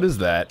tuba? What is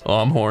that? Oh,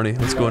 I'm horny.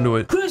 Let's go into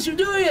it. Chris, you're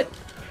doing it!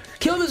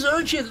 Kill this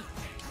urchin!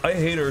 I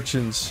hate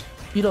urchins.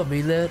 You don't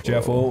mean that.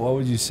 Jeff, what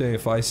would you say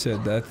if I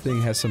said that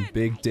thing has some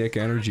big dick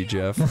energy,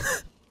 Jeff?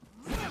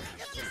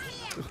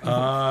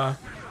 I'd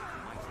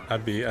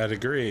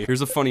agree.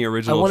 Here's a funny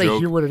original joke. I want to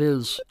hear what it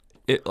is.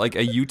 Like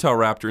a Utah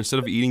raptor, instead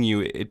of eating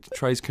you, it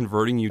tries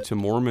converting you to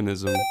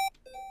Mormonism.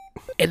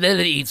 And then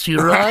it eats you,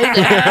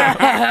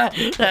 right?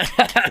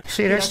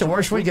 See, that's the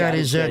worst we got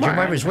is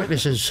Jemima's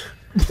Witnesses.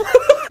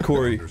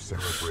 Corey.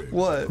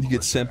 What? You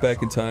get sent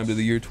back in time to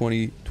the year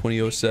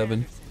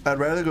 2007. I'd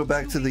rather go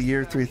back to the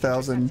year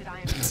 3000.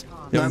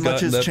 Not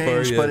much has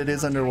changed, but it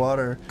is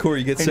underwater. Corey,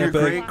 you get sent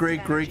back. And your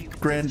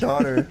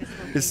great-great-great-granddaughter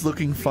is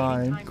looking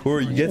fine.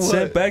 Corey, you get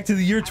sent back to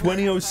the year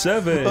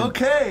 2007.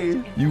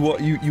 Okay.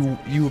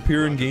 You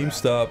appear in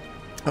GameStop.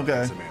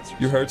 Okay.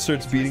 Your heart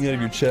starts beating out of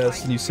your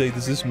chest, and you say,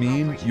 "Does this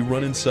mean?" You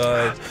run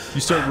inside.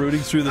 You start rooting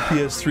through the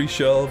PS3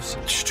 shelves.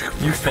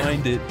 You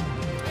find it.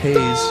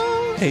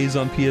 Haze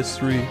on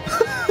PS3.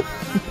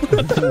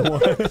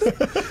 What?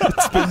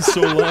 It's been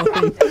so long.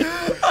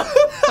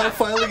 I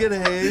finally get a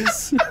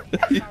haze.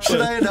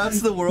 Should I announce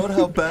to the world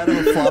how bad of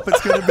a flop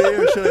it's gonna be,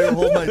 or should I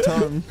hold my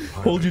tongue?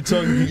 Hold your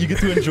tongue. You get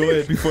to enjoy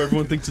it before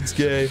everyone thinks it's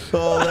gay.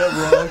 Oh,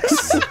 that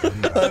rocks.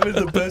 I'm in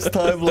the best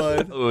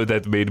timeline. Oh,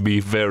 that made me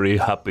very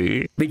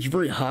happy. Made you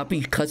very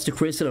happy. Cuts to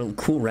Chris in a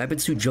cool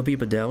rabbit suit jumping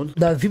up and down.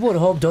 Now, the people at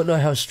home don't know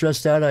how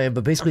stressed out I am,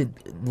 but basically,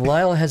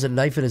 Lyle has a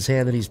knife in his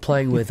hand that he's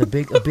playing with, a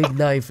big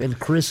knife, and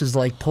Chris is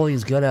like pulling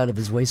his gun out of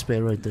his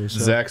waistband right there.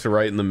 So. Zach's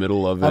right in the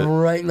middle of it. I'm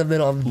right in the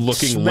middle. I'm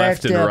looking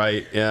left and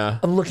right. Yeah.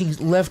 I'm looking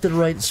left and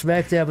right,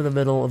 smack dab in the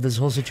middle of this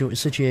whole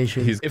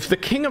situation. If the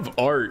King of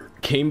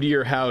Art came to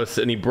your house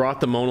and he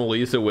brought the Mona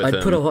Lisa with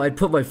him, I'd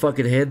put my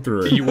fucking hand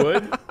through it. You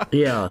would?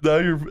 Yeah. Now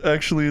you're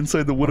actually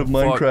inside the wood of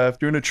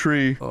Minecraft. You're in a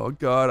tree. Oh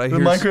God, The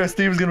Minecraft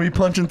Steve's gonna be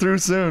punching through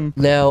soon.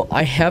 Now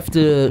I have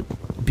to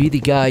be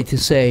the guy to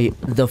say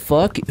the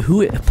fuck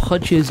who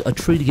punches a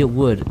tree to get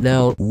wood.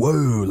 Now.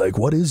 Whoa! Like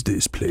what is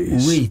this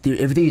place? Wait,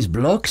 everything is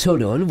blocks.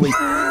 Hold on. Wait,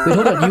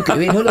 hold on.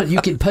 Hold on. You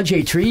can punch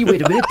a tree.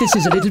 Wait a minute. This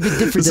is a little bit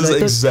different. This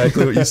is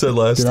exactly what you said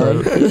last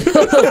time.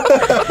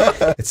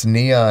 It's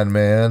neon,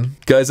 man.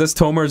 Guys, that's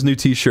Tomar's new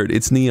T-shirt.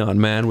 It's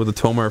neon, man, with a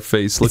Tomar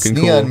face looking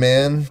cool. Neon,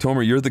 man.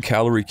 Tomar, you're the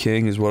calorie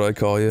king, is what I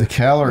call you. The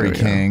calorie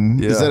king.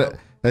 Yeah. Is that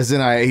as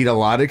in I eat a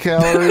lot of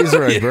calories,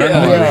 or I burn a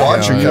lot You of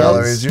watch your calories?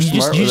 calories. You're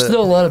smart You with just it.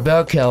 know a lot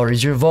about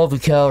calories. You're involved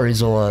with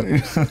calories a lot.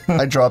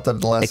 I dropped that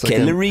in the last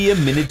second. a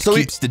minute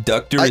keeps the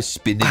doctor a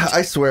spinach.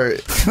 I swear,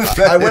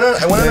 I went on a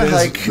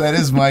hike. That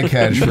is my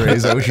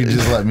catchphrase. I wish you'd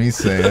just let me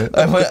say it.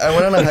 I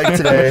went on a hike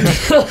today.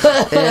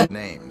 And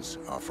Names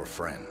are for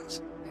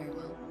friends. Very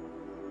well.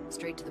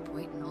 Straight to the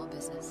point in all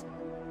business.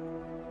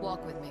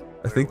 Walk with me.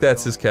 I think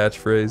that's his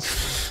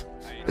catchphrase.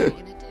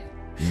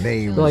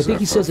 Names. No, I think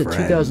he says it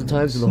 2,000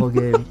 times in the whole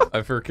game.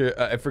 I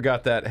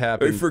forgot that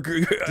happened.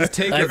 Just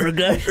take I it.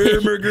 forgot.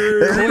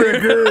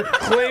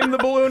 Claim the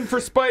balloon for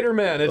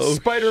Spider-Man. It's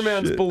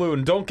Spider-Man's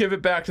balloon. Don't give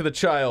it back to the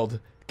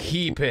child.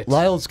 Keep it.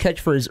 Lyle's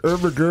catchphrase,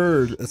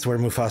 Ermagerd. That's where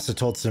Mufasa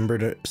told Simba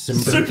to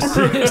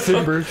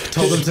Simba.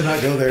 told him to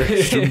not go there.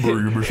 Simba,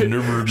 you must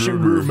never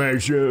go. My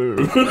show.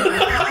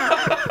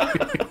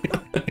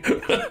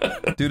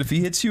 Dude, if he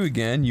hits you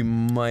again, you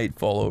might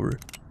fall over.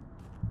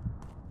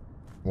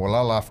 Well,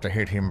 I'll have to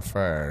hit him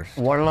first.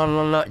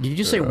 Did you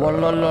just say la?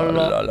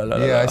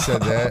 Yeah, I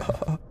said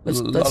that.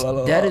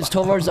 That is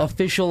Tomar's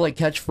official like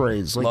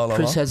catchphrase. Like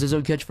Chris has his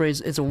own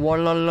catchphrase. It's a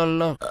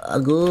la.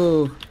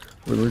 Go.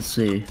 Well, let's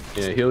see.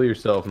 Yeah, heal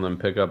yourself and then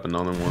pick up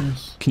another one.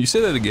 Can you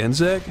say that again,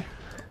 Zach?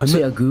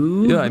 Say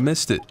agoo. Yeah, I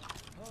missed it.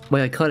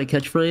 My iconic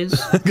catchphrase.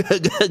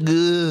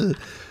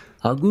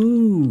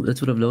 Agoo.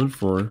 That's what I'm known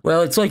for.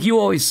 Well, it's like you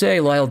always say,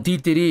 Lyle.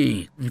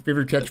 Dee. Your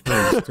favorite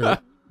catchphrase. Too.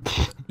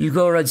 You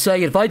go around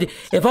saying it.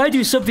 If I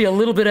do something a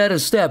little bit out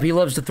of step, he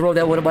loves to throw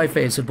that one in my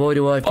face, and boy,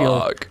 do I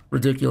feel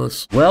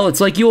ridiculous. Well,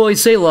 it's like you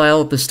always say,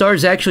 Lyle. The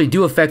stars actually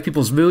do affect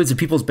people's moods and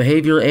people's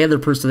behavior and their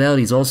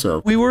personalities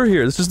also. We were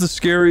here. This is the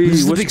scary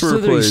whisperer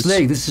place.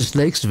 Snake. This is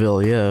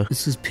Snakesville. Yeah.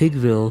 This is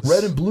Pig-ville.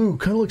 Red and blue,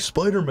 kind of like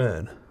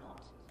Spider-Man.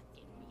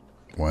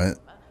 What?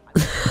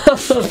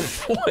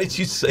 Why'd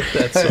you say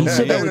that so He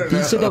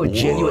said that with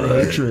genuine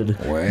hatred.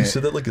 You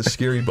said that like a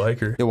scary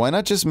biker. Yeah, why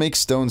not just make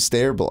stone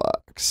stair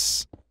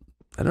blocks?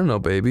 I don't know,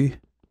 baby.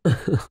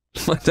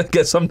 I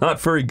guess I'm not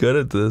very good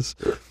at this.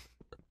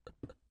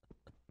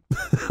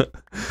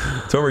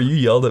 Tomar, you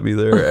yelled at me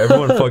there.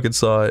 Everyone fucking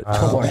saw it.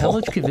 Tomar, how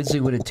much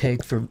convincing would it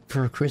take for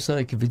Chris and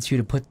I to convince you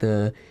to put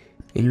in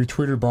your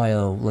Twitter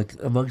bio, like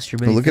amongst your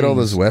many Look at all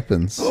those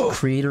weapons.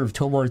 Creator of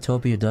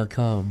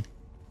TomarTopia.com.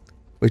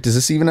 Wait, does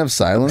this even have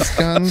silence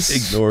guns?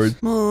 Ignored.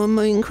 Oh,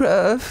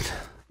 Minecraft.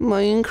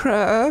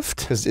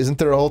 Because isn't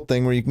there a whole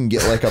thing where you can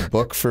get like a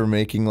book for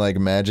making like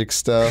magic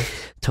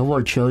stuff?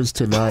 Tomar chose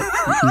to not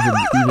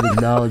even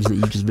acknowledge that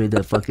you just made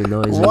that fucking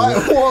noise.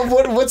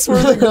 What's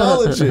worth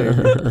acknowledging?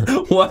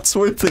 What's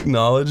worth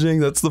acknowledging?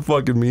 That's the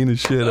fucking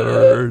meanest shit I've ever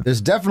heard. There's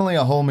definitely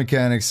a whole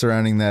mechanic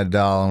surrounding that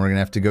doll, and we're gonna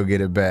have to go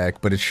get it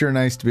back. But it's sure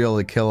nice to be able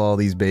to kill all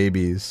these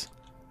babies.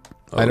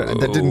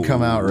 That didn't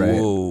come out right.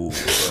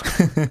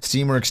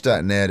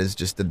 Steamworks.net is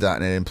just the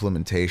 .NET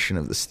implementation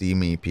of the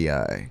Steam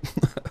API.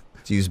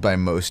 It's used by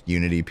most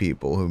Unity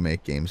people who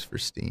make games for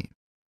Steam.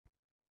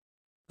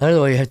 I don't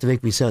know why you have to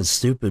make me sound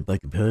stupid by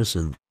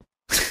comparison.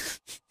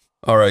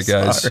 All right,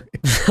 guys.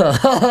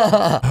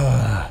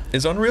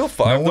 Is Unreal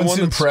 5 no one's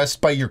impressed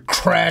by your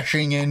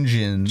crashing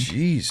engine?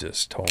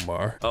 Jesus,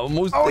 Tomar.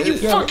 Almost you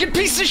fucking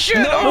piece of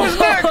shit! I was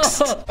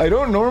next! I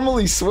don't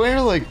normally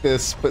swear like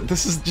this, but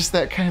this is just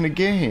that kind of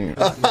game.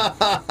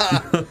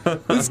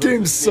 This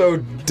game's so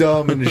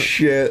dumb and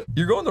shit.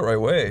 You're going the right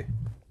way.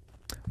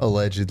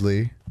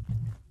 Allegedly.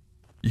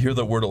 You hear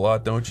that word a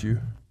lot, don't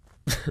you?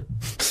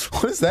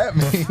 What does that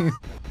mean?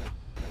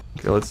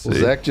 Okay, let's see. Well,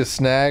 Zach just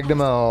snagged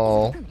them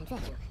all.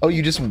 Oh,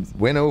 you just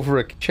went over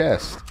a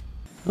chest.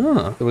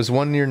 Huh. There was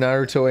one near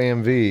Naruto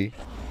AMV.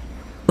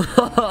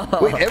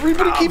 Wait,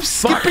 everybody keeps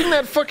skipping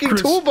that fucking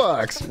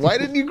toolbox. Why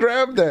didn't you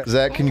grab that?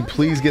 Zach, can you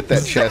please get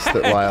that chest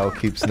that Lyle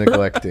keeps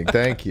neglecting?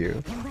 Thank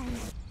you.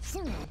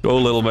 Go,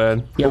 little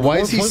man. Yeah, why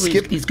is he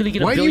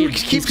skipping? Why do you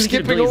keep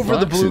skipping over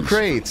the blue boxes.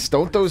 crates?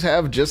 Don't those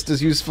have just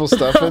as useful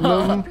stuff in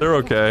them? They're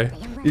okay.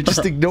 You're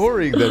just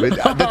ignoring them.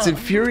 That's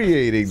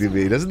infuriating to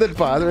me. Doesn't that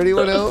bother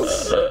anyone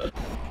else?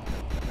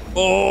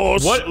 Oh,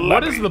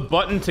 what is the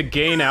button to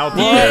gain out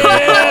there?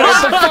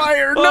 Yeah, the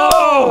fire!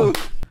 No!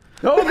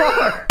 No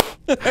more!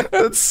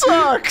 That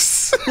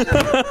sucks!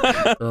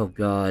 Oh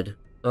god.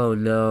 Oh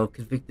no.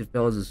 Convicted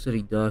felon's a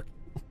sitting duck.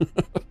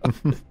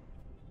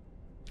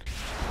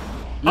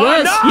 Yes! no!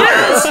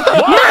 Yes!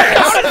 Yes!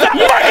 How does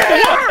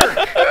that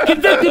work?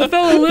 Convicted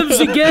felon lives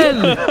again!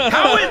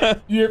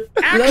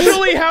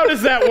 Actually, how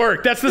does that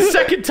work? That's the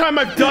second time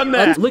I've done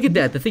that. Look at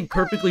that. The thing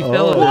perfectly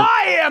fell on it.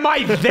 Why am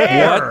I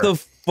there? What the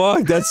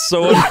fuck? That's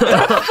so.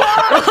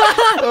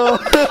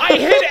 I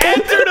hit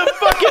enter to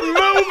fucking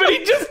move and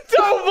he just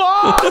dove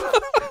off.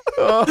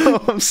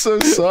 Oh, I'm so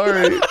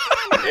sorry.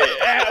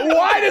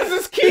 Why does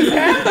this keep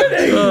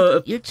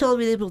happening? You're telling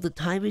me they built a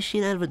time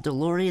machine out of a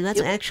DeLorean?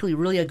 That's actually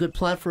really a good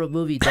plot for a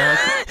movie, Doc.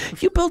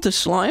 You built a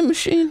slime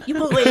machine?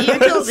 Wait, you're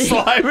telling me...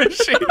 Slime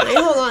machine? Wait,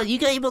 hold on. You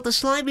built a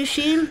slime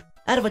machine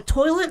out of a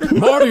toilet?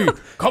 Marty,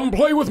 come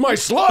play with my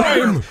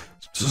slime!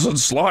 This isn't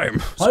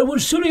slime. I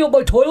was sitting on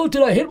my toilet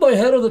and I hit my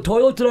head on the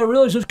toilet and I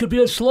realized this could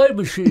be a slime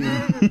machine.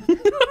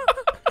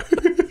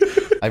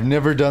 I've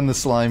never done the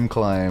slime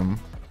climb.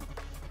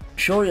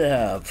 Sure you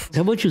have.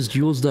 How much is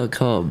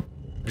Jules.com?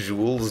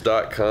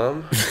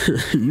 Jules.com?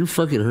 You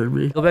fucking heard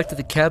me. Go back to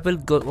the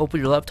cabin, go open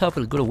your laptop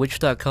and go to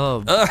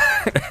witch.com.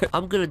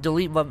 I'm gonna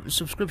delete my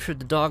subscription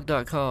to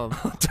dog.com.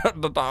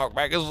 The dog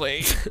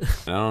magazine.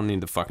 I don't need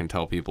to fucking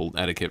tell people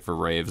etiquette for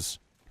raves.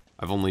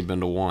 I've only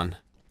been to one.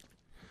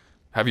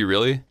 Have you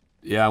really?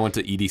 Yeah, I went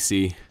to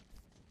EDC.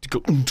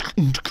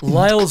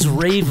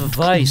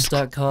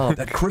 LylesRaveAdvice.com.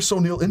 That Chris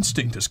O'Neill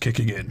instinct is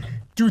kicking in.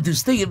 Dude,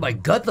 this thing in my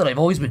gut that I've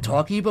always been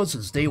talking about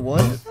since day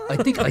one, I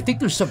think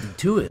there's something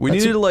to it. We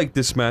needed to like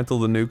dismantle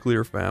the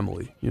nuclear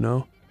family, you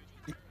know?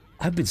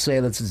 I've been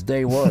saying that since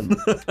day one.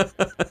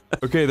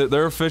 Okay,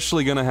 they're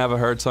officially gonna have a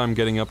hard time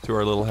getting up to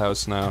our little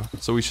house now,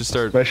 so we should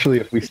start. Especially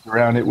if we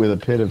surround it with a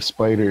pit of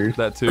spiders.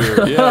 That too.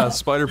 Yeah,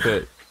 spider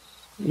pit.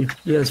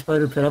 Yeah,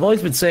 spider pit. I've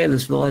always been saying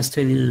this for the last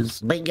 10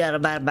 years. I've been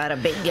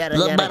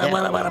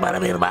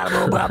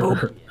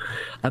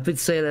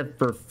saying that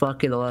for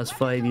fucking the last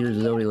 5 years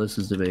and nobody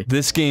listens to me.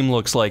 This game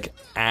looks like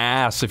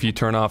ass if you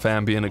turn off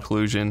ambient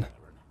occlusion.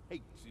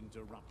 You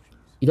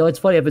know, it's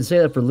funny, I've been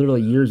saying that for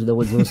literally years and no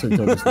one's listening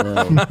to us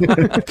now.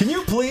 Can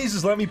you please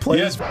just let me play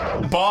this?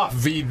 Boff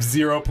V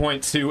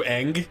 0.2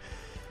 Eng.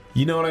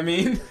 You know what I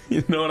mean?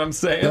 You know what I'm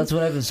saying? That's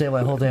what I've been saying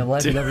my whole damn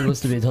life and nobody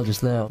listened to me until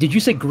just now. Did you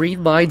say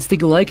green minds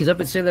think alike? Because I've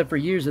been saying that for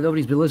years and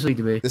nobody's been listening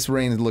to me. This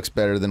rain looks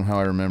better than how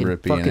I remember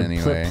it being fucking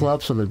anyway.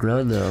 Plip-plops on the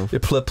ground though.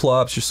 It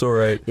plip-plops, you're so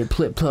right. It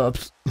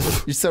plip-plops.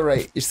 You're so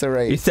right, you're so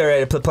right. You're so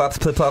right, it plip-plops,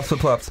 plip-plops,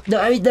 plip-plops.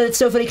 No, I mean, that's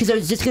so funny because I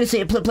was just going to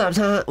say it plip-plops,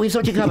 huh? We have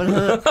something in common,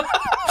 huh?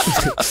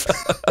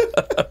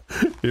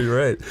 You're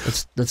right.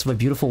 That's my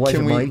beautiful wife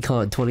at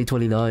Minecon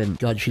 2029.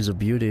 God, she's a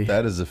beauty.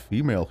 That is a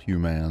female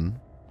human.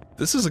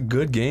 This is a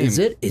good game. Is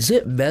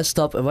it messed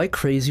up? Am I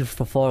crazy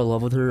for fall in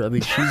love with her? I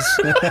mean, she's...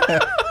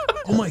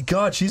 Oh my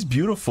god, she's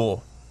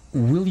beautiful.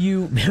 Will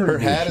you marry Her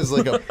me? hat is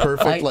like a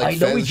perfect, like, I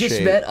know fez we just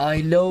shape. met.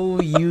 I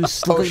know you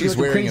look like she's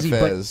you're wearing crazy, a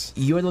fez.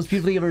 but you're those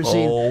people you've ever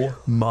seen. Oh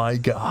my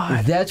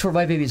god. That's where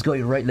my baby is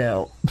going right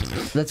now.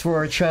 That's where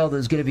our child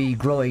is going to be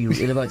growing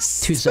in about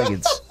 2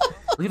 seconds.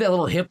 Look at that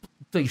little hip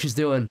thing she's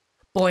doing.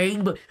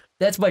 Boing!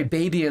 That's my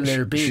baby in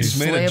there being She's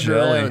made of slammed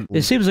jelly. around.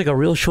 It seems like a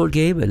real short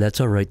game, and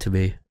that's all right to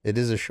me. It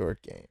is a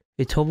short game.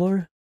 Hey,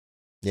 Tomar?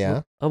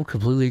 Yeah? I'm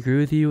completely agree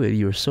with you, and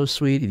you're so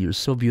sweet, and you're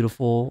so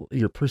beautiful, and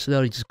your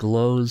personality just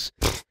glows,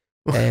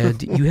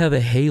 and you have a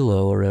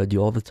halo around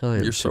you all the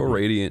time. You're so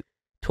radiant.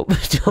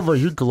 Tomar,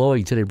 you're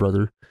glowing today,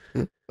 brother.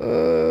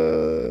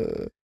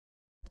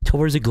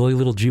 Tomar's a glowing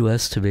little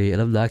Jewess to me,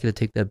 and I'm not going to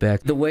take that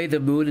back. The way the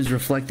moon is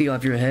reflecting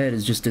off your head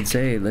is just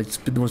insane. That's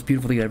been the most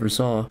beautiful thing I ever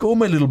saw. Go,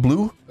 my little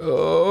blue.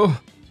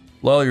 Oh.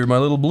 Lyle, you're my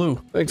little blue.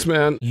 Thanks,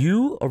 man.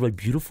 You are my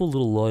beautiful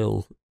little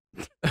Lyle.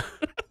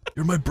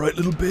 You're my bright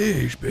little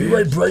beige, babe.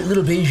 You're my bright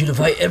little beige, and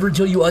if I ever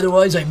tell you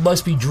otherwise, I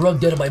must be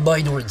drugged out of my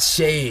mind or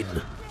insane.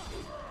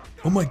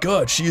 Oh my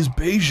god, she is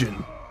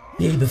Bayesian.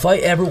 Babe, if I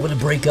ever want to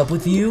break up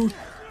with you,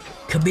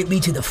 commit me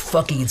to the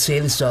fucking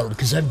insane asylum,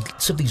 because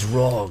something's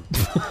wrong.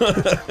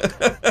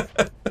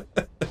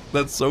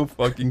 That's so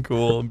fucking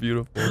cool and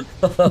beautiful.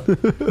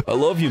 I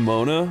love you,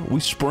 Mona. We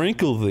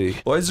sprinkle thee.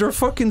 Why is there a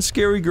fucking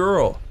scary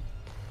girl?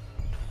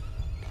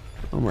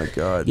 Oh my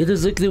god. Yeah,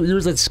 there's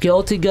that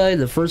skeleton guy in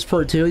the first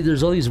part too.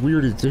 There's all these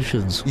weird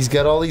additions. He's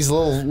got all these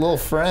little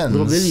friends.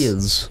 Little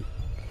minions.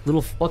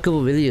 Little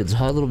fuckable minions,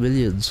 hot little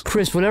minions.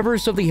 Chris, whenever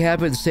something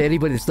happens to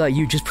anybody that's not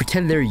you, just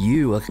pretend they're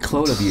you, like a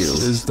clone of you.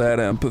 Is that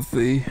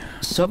empathy?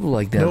 Something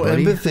like that, No,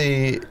 buddy.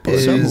 empathy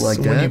is like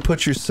when that. you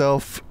put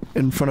yourself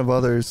in front of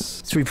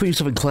others. So you put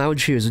yourself in clown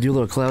shoes and do a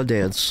little clown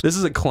dance. This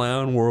is a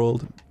clown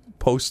world.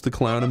 post the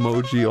clown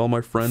emoji. All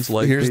my friends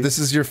like me. This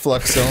is your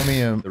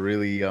Fluxonium. The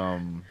really, I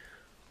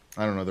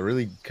don't know, the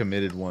really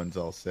committed ones,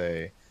 I'll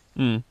say.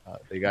 They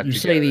got You're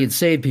saying the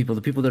insane people,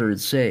 the people that are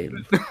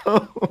insane.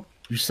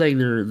 You're saying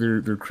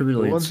they're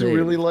criminally The ones insane. who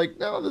really like,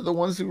 no, they're the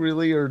ones who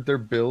really are, they're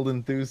build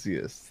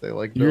enthusiasts. They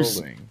like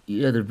building.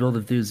 Yeah, they're build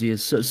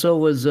enthusiasts. So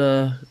was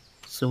the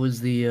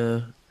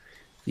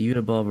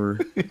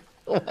Unabomber.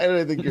 Why did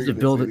I think you're going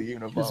to say the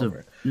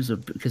Unabomber?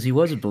 Because he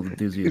was a build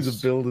enthusiast. He's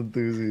a build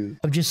enthusiast.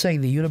 I'm just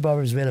saying the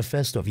Unabomber's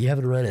manifesto. If you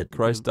haven't read it,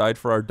 Christ died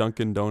for our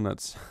Dunkin'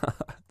 Donuts.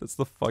 That's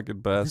the fucking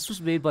best. This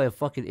was made by a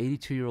fucking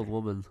 82-year-old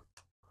woman.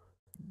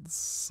 This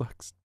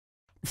sucks.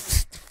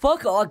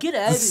 Fuck off, get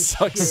out of This this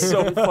sucks shit.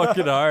 so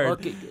fucking hard.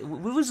 Okay,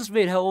 when was this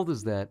made? How old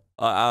is that?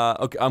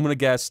 Okay, I'm gonna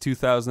guess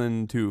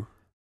 2002.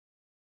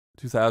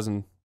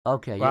 2000.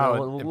 Okay, Wow, you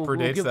know, it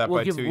predates that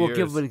by 2 years. We'll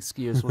give him an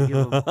excuse. We'll give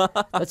him.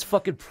 That's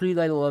fucking pre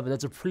 9/11.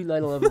 That's a pre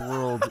 9/11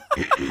 world.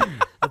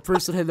 The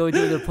person had no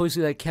idea they're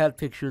posting that cat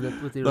picture.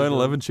 That what they were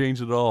 9/11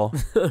 changed it all.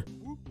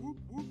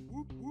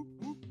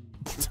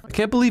 I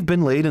can't believe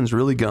Bin Laden's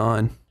really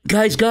gone.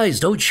 Guys,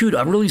 don't shoot.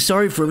 I'm really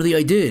sorry for everything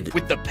I did.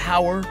 With the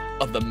power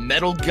of the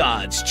metal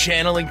gods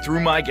channeling through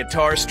my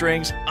guitar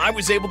strings, I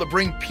was able to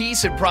bring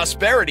peace and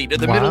prosperity to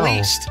the Middle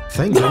East.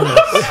 Thank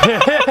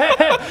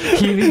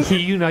goodness. he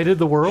united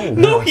the world.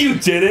 No, you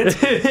didn't.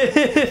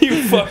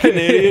 You fucking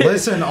idiot.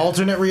 Listen,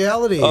 alternate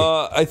reality.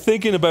 I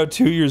think in about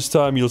 2 years'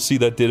 time you'll see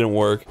that didn't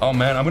work. Oh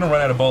man, I'm gonna run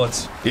out of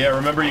bullets. Yeah,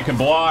 remember you can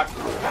block.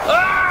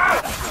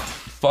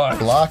 Fuck.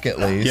 Block at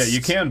least. Yeah,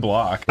 you can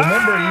block.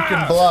 Remember, you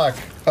can block.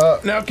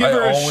 Now give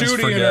her a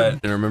shooting forget.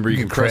 and remember you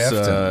can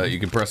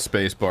press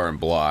space bar and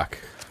block.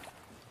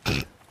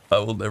 I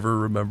will never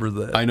remember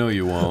that. I know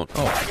you won't.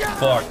 Oh,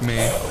 fuck me.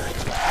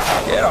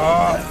 Get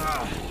off.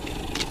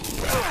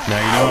 Now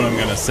you know what I'm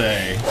gonna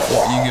say.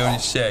 What are you going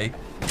to say?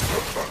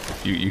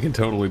 You can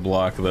totally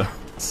block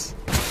those.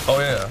 Oh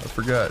yeah, I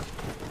forgot.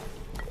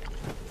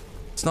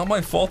 It's not my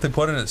fault they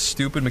put in a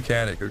stupid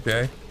mechanic,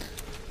 okay?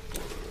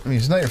 I mean,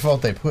 it's not your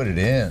fault they put it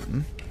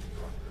in.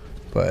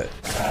 But...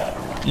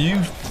 You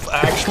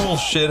actual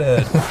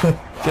shithead.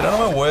 Get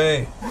out of my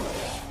way.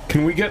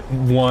 Can we get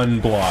one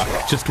block?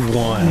 Just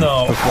one.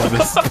 No. Before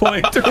this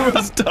playthrough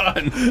is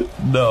done.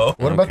 No.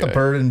 What about the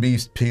bird and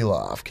beast peel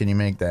off? Can you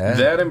make that?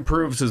 That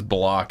improves his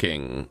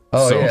blocking.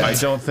 Oh, so yeah. I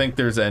don't think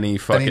there's any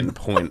fucking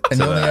point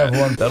and to you only that.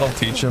 have one. That'll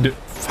teach him.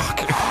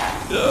 Fuck.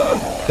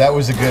 That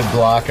was a good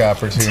block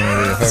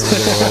opportunity if ever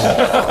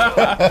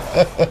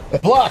there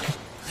was. Block!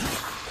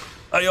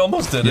 I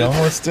almost did it. You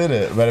almost did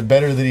it, but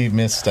better that he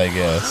missed, I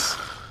guess.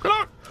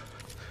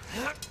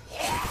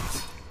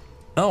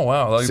 Oh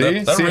wow, like See?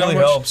 that See really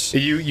how much- helps.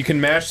 You can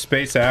mash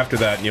space after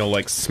that and you'll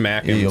like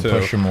smack him You'll too.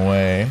 push him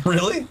away.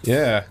 Really?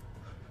 Yeah.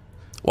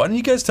 Why didn't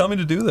you guys tell me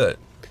to do that?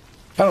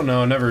 I don't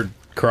know, it never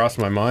crossed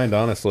my mind,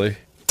 honestly.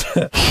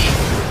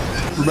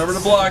 Remember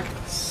to block.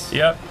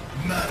 Yep.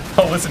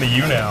 I'll listen to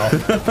you now.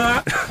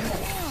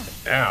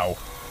 Ow.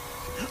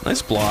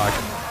 Nice block.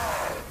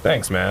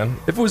 Thanks, man.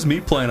 If it was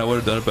me playing, I would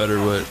have done it better,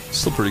 but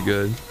still pretty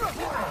good.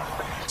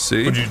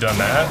 See? Would you have done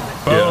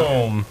that?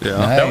 Boom. Yeah.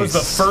 Nice. That was the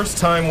first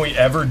time we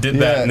ever did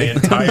that in the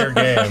entire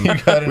game. You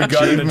got we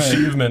got an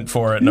achievement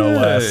for it, no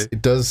less.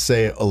 It does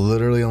say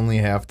literally only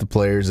half the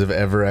players have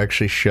ever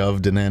actually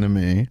shoved an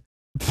enemy.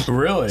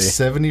 Really?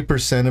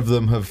 70% of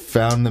them have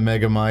found the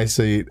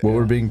Megamycete. What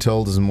we're being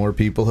told is more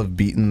people have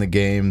beaten the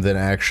game than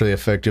actually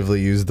effectively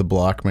used the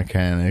block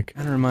mechanic.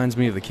 Kind of reminds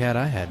me of the cat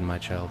I had in my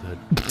childhood.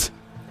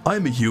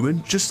 I'm a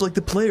human, just like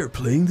the player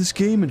playing this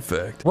game, in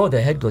fact. Whoa,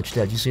 the head glitched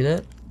out. Did you see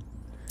that?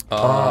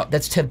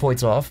 That's 10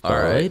 points off. all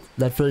right.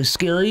 Not really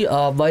scary.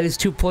 Minus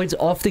 2 points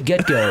off the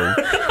get-go.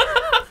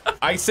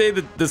 I say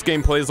that this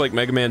game plays like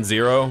Mega Man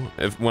Zero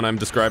when I'm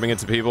describing it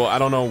to people. I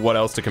don't know what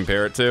else to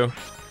compare it to.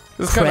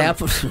 This is Crap.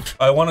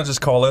 I want to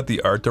just call out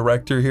the art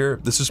director here.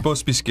 This is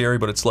supposed to be scary,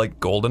 but it's like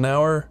golden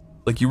hour.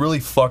 Like, you really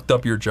fucked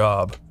up your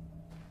job.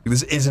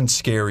 This isn't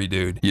scary,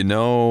 dude. You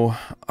know,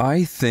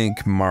 I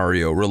think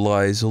Mario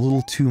relies a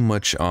little too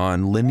much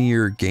on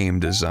linear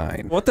game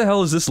design. What the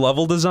hell is this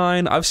level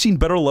design? I've seen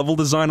better level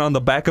design on the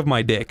back of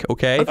my dick,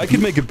 okay? I could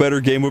make a better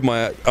game with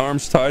my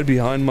arms tied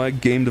behind my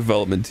game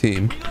development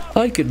team.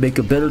 I could make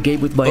a better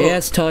game with my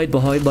ass tied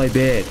behind my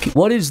back.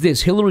 What is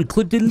this, Hillary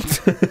Clinton?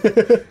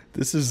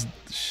 This is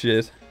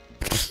shit.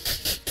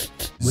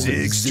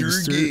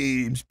 Zigster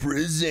Games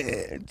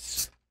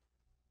presents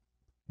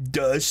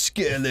The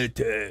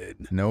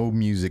Skeleton. No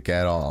music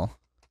at all.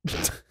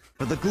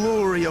 For the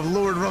glory of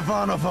Lord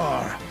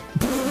Ravanavar.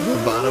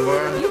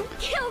 Ravanavar?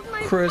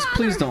 Chris,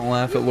 please don't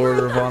laugh at Lord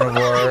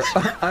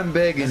Ravanavar. I'm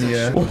begging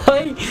you.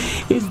 Why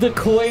is the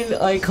coin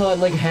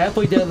icon like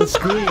halfway down the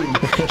screen?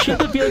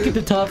 Shouldn't it be like at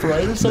the top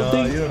right or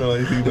something? No, you don't know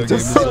anything about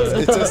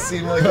It just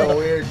seemed like a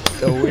weird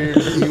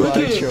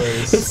UI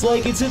choice. It's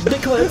like it's at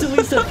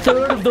least a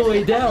third of the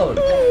way down.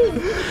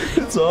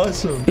 It's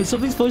awesome. Is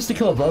something supposed to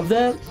come above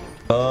that?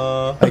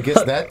 I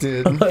guess that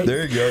did.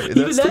 There you go.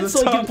 Even That's to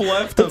the like top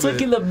left that's of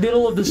like it. in the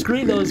middle of the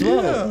screen though as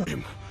well.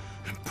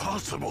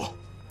 Impossible.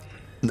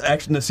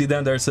 Actually, no, see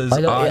down there it says I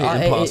know,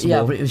 impossible.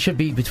 yeah, but it should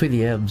be between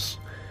the M's.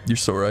 You're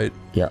so right.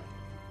 Yeah.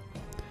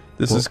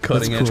 This is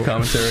cutting edge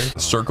commentary.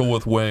 Circle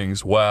with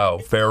wings.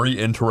 Wow. Very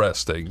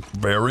interesting.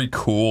 Very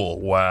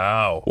cool.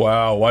 Wow.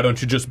 Wow. Why don't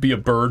you just be a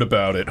bird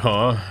about it,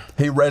 huh?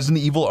 Hey,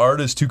 Resident Evil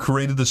artist who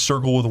created the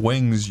circle with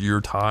wings,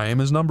 your time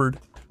is numbered.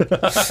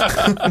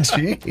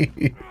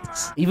 Jeez.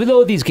 Even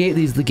though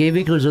the game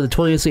makers are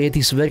notoriously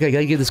anti-Semitic, I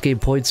gotta give this game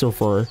points so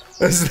far.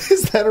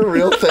 Is that a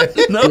real thing?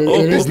 No,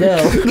 it is now.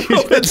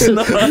 No, it's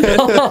not.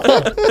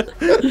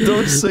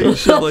 Don't say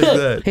shit like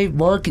that. Hey,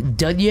 Mark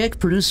Dunyak,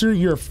 producer,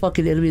 you're a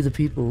fucking enemy of the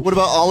people. What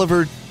about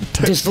Oliver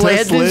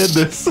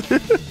Teslandis?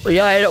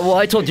 Yeah, well,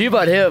 I told you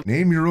about him.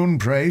 Name your own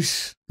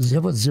price. How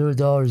about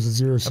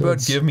 $0.00? How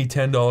about give me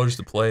 $10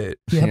 to play it?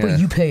 Yeah, how about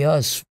you pay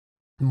us,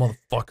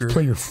 motherfucker?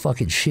 Play your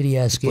fucking shitty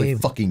ass game. Play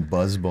fucking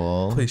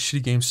buzzball. Play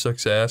shitty game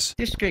sucks ass.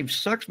 This game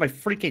sucks my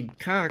freaking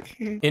cock.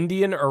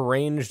 Indian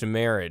arranged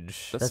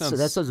marriage. That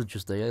sounds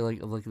interesting. I'm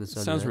liking the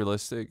sound. Sounds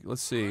realistic.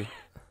 Let's see.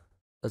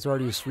 That's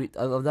already a sweet.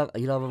 I'm not.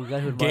 You know, I'm a guy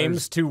who admires.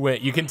 Games to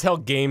Win. You can tell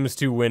Games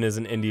to Win is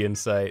an Indian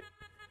site.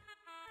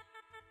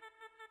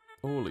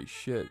 Holy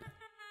shit.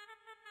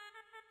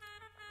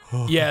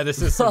 Yeah,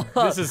 this is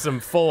some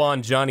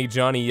full-on Johnny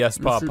yes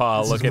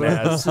Papa looking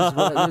at. This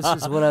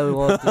is what I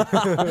want.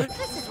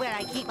 This is where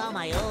I keep all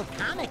my old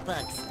comic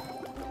books.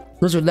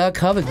 Those are not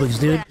comic books,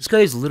 dude. This guy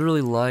is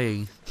literally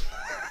lying.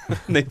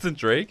 Nathan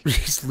Drake?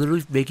 He's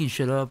literally making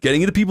shit up.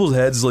 Getting into people's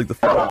heads is like the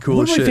coolest shit.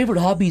 One of my favorite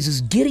hobbies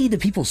is getting into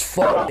people's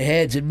fucking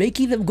heads and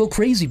making them go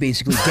crazy,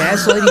 basically.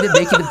 Gaslighting them,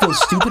 making them feel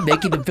stupid,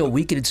 making them feel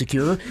weak and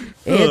insecure,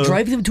 and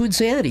driving them to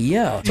insanity,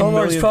 yeah.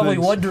 Tomar's probably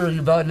wondering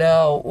about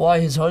now why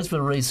his heart's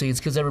been racing. It's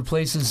because I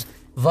replaced his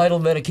vital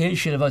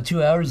medication about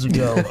 2 hours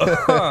ago.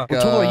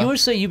 Tomar, you were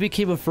saying you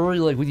became a furry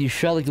like when you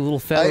shot like a little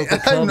fat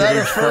I'm not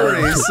a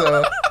furry,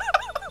 so...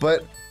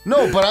 But...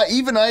 No, but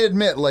I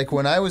admit, like,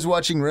 when I was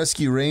watching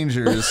Rescue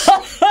Rangers...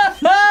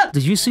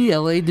 Did you see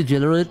LA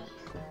Degenerate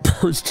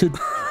posted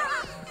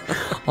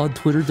on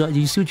Twitter? Did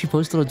you see what she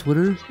posted on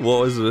Twitter?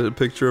 What was it? A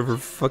picture of her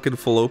fucking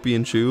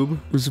fallopian tube?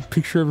 It was a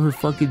picture of her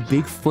fucking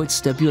big foot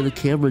stepping on the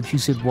camera, and she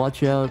said,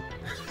 "Watch out!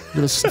 I'm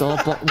gonna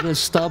stomp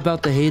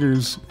out the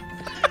haters."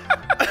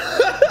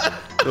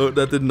 Oh,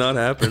 that did not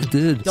happen. It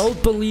did.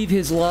 Don't believe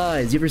his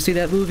lies. You ever see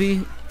that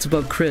movie? It's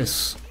about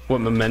Chris.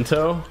 What,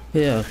 Memento?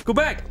 Yeah. Go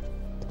back!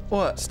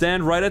 What?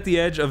 Stand right at the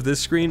edge of this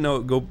screen. No,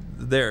 go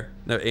there.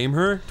 Now aim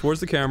her towards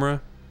the camera.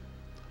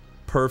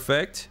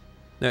 Perfect.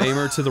 Now aim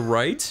her to the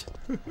right.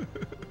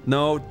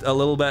 No, a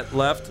little bit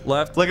left.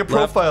 Like a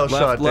profile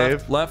shot,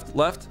 Dave. Left.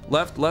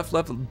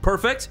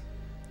 Perfect.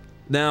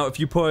 Now if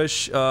you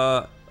push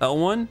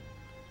L1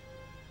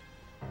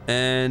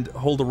 and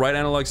hold the right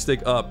analog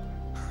stick up.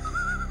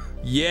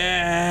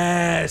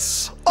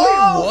 Yes!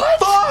 Oh, what?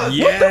 Fuck!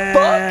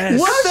 Yes!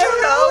 What the fuck?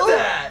 How know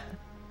that?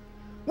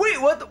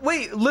 Wait, what?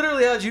 Wait,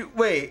 literally, how'd you?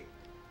 Wait,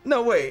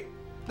 no, wait.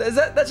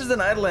 That's just an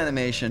idle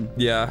animation.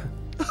 Yeah.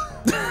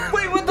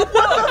 Wait, what the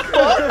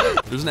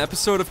fuck? There's an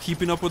episode of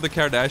Keeping Up with the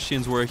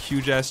Kardashians where a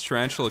huge-ass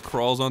tarantula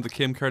crawls onto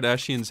Kim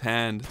Kardashian's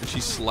hand and she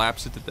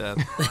slaps it to death.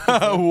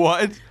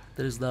 What?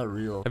 That is not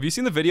real. Have you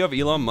seen the video of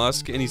Elon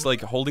Musk and he's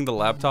like holding the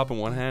laptop in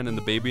one hand and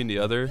the baby in the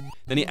other?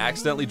 Then he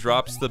accidentally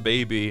drops the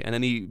baby and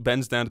then he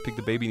bends down to pick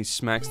the baby and he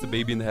smacks the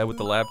baby in the head with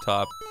the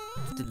laptop.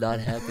 That did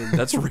not happen.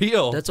 That's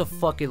real. That's a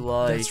fucking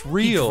lie. That's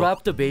real. He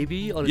dropped the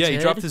baby on his head? Yeah,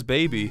 he dropped his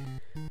baby.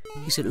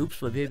 He said, "Oops,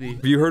 my baby."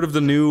 Have you heard of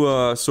the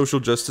new social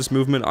justice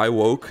movement, I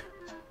Woke?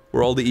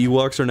 Where all the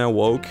Ewoks are now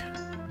woke?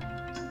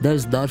 That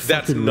is not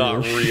fucking real.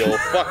 That's not real.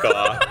 Fuck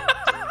off.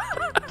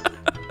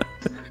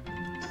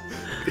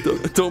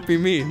 Don't be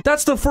mean.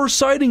 That's the first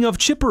sighting of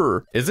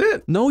Chipper. Is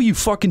it? No, you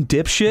fucking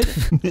dipshit.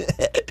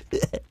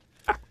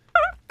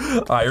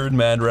 Iron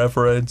Man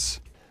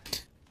reference.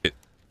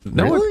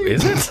 No, really?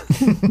 Is it?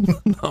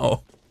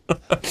 No.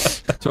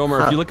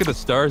 Tomar, if you look at the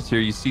stars here,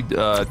 you see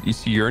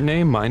your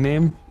name, my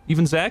name,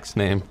 even Zach's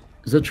name.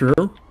 Is that true?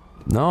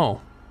 No.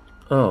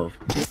 Oh.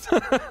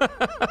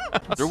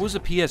 There was a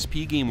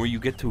PSP game where you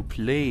get to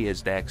play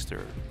as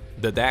Daxter.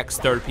 The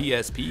Daxter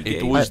PSP game.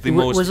 It was the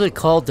most. Was it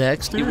called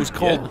Daxter? It was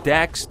called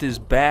Daxter is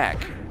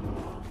Back.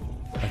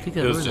 I think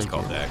it was just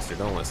called Daxter.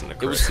 Don't listen to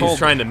Chris. He's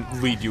trying to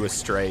lead you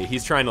astray.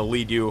 He's trying to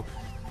lead you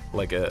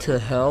like a to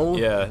hell.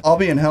 Yeah. I'll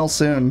be in hell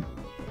soon.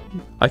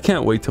 I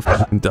can't wait to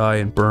fucking die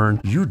and burn.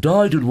 You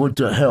died and went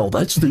to hell.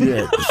 That's the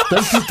end.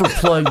 Thank you for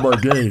playing my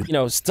game. You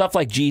know, stuff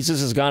like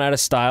Jesus has gone out of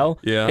style.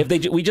 Yeah. If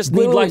we just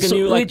need like a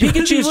new, like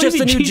Pikachu's just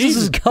a new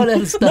Jesus. Has gone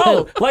out of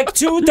style. No, like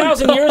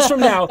 2,000 years from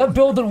now. I'm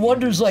building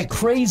wonders like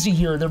crazy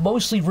here. They're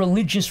mostly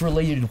religious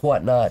related and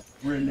whatnot.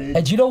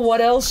 And you know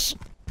what else?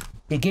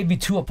 It gave me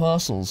 2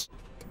 apostles.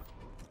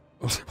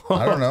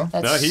 I don't know.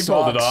 No, he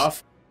pulled it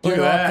off. Get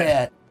off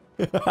that.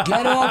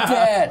 Get off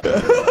that!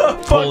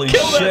 Holy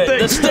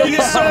shit! The stick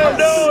is so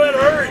no, it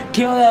hurt!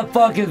 Kill that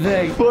fucking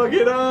thing! Fuck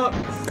it up!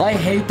 I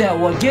hate that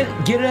one. Get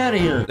it out of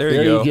here!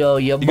 There you go,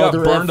 you got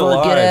mother burned effer!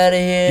 alive. Get out of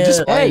here!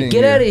 just Hey,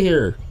 get out of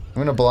here!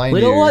 I'm gonna blind you.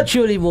 We don't want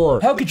you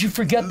anymore. How could you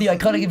forget the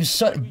iconic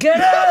son? Get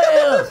out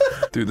of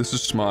here! Dude, this is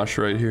Smosh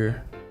right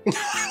here.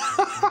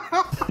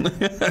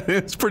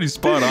 It's pretty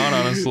spot on,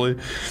 honestly.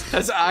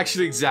 That's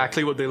actually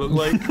exactly what they look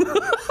like.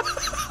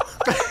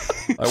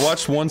 I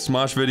watched one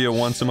Smosh video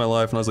once in my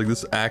life and I was like,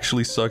 this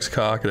actually sucks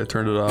cock, and I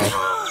turned it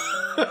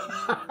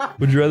off.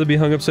 Would you rather be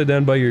hung upside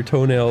down by your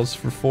toenails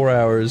for 4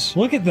 hours?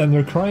 Look at them,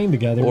 they're crying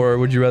together. Or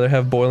would you rather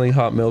have boiling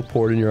hot milk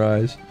poured in your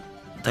eyes?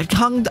 I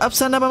hung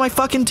upside down by my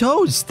fucking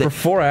toes. For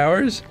 4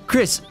 hours?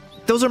 Chris,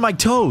 those are my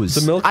toes.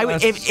 The milk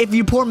if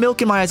you pour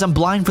milk in my eyes, I'm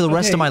blind for the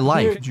rest of my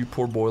life. Could you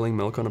pour boiling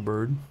milk on a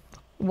bird?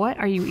 What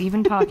are you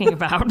even talking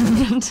about?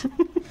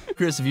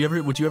 Chris, if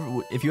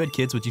you had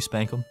kids, would you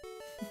spank them?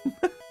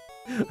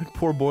 I'd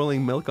pour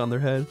boiling milk on their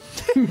head.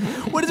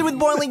 What is it with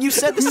boiling? You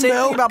said the same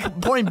thing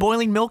about pouring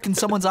boiling milk in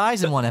someone's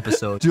eyes in one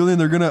episode. Julian,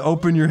 they're gonna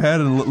open your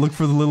head and look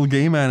for the little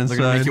gay man inside.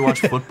 They're gonna make you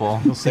watch football.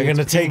 They're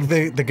gonna take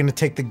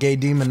the gay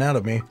demon out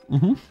of me.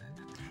 Mm-hmm. Where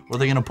are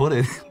they gonna put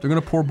it? They're gonna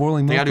pour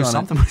boiling milk on They gotta do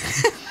something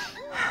with it.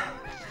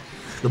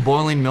 The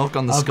boiling milk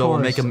on the skull will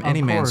make him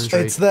any man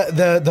straight. It's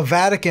the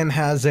Vatican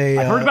has a.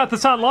 I heard about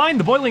this online.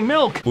 The boiling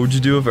milk. What would you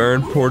do if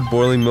Aaron poured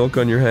boiling milk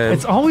on your head?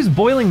 It's always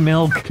boiling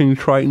milk. King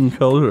Triton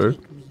kills her.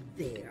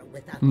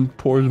 And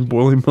pours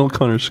boiling milk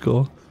on her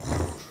skull.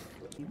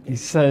 You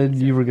said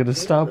you were gonna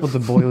stop with the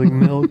boiling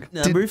milk.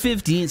 Number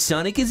 15,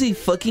 Sonic is a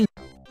fucking.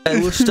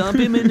 I will stomp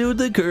him into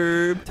the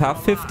curb.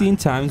 Top 15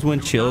 times when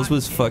Chills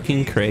was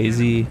fucking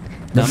crazy.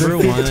 Number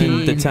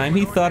 1, the time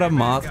he thought a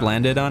moth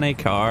landed on a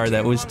car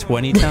that was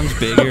 20 times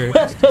bigger.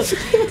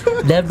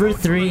 Number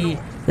 3,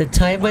 the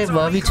time my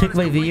mommy took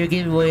my video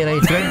game away and I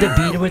threatened to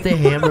beat her with a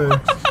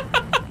hammer.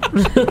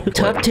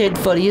 Top 10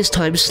 funniest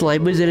times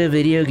slime was in a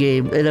video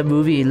game, in a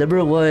movie.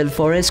 Number 1,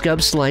 Forrest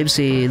Gump slime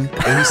scene.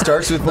 And he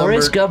starts with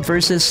Forrest Gump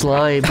versus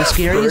slime. The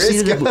scariest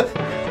scene of the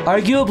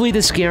arguably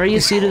the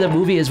scariest scene of the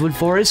movie is when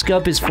Forrest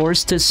Gump is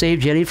forced to save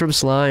Jenny from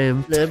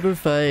slime. Number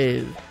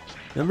 5.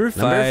 Number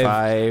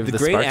 5, the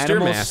Great Sparkster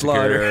Animal Massacre.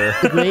 Slaughter.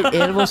 The Great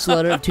Animal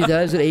Slaughter of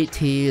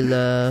 2018.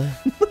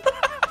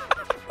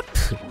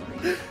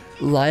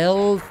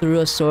 Lyle threw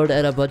a sword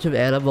at a bunch of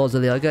animals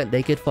and they all got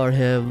naked for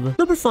him.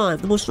 Number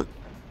 5,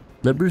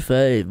 Number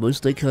 5,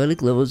 most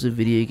iconic levels of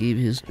video game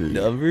history.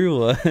 Number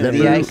 1, the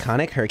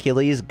iconic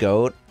Hercules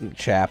goat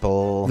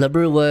chapel.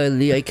 Number 1,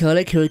 the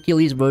iconic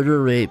Hercules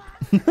murder rape.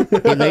 In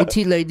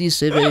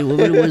 1997, a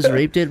woman was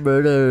raped and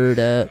murdered.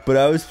 But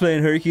I was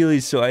playing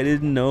Hercules, so I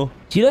didn't know.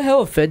 Do you know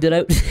how offended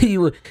I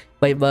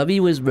my mommy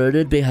was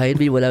murdered behind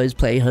me when I was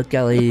playing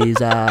Hercules?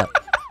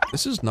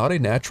 This is not a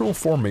natural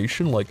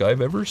formation like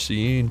I've ever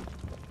seen.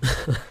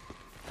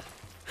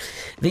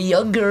 The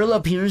young girl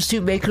appears to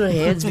make her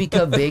hands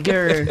become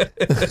bigger.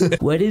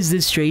 What is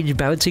this strange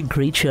bouncing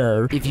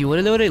creature? If you want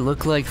to know what I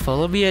look like,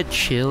 follow me at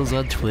Chills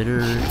on Twitter.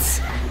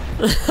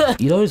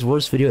 You know his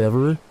worst video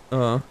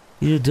ever?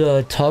 He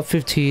did top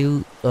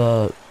 15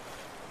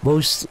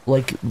 most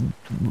like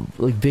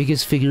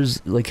biggest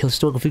figures, like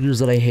historical figures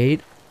that I hate.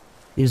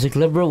 He was like,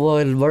 number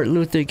 1, Martin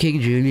Luther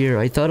King Jr.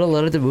 I thought a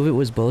lot of the movement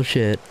was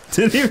bullshit.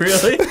 Did he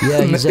really?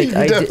 Yeah, he's like,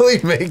 I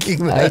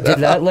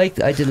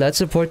did not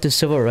support the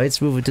civil rights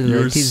movement in the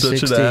 1960s.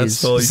 Such an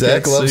asshole.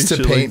 Zach loves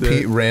to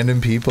paint random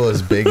people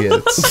as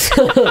bigots.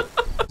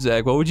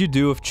 Zach, what would you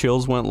do if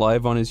Chills went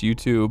live on his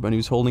YouTube and he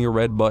was holding a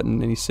red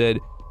button and he said,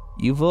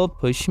 "You've all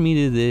pushed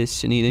me to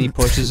this," and then he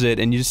pushes it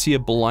and you just see a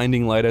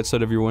blinding light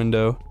outside of your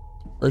window?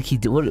 Like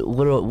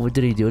what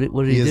did he do?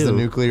 What did he do? He is the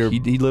nuclear.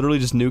 He literally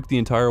just nuked the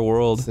entire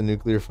world. It's the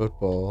nuclear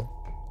football.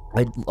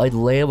 I'd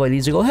lay on my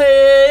knees and go,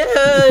 hey,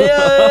 hey,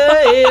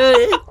 hey,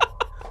 hey.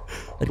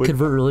 I'd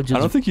convert religions. I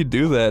don't think you'd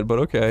do that, but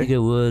okay. I think I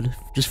would.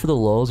 Just for the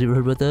lulz. You ever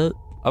heard about that?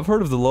 I've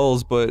heard of the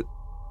lulz, but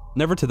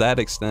never to that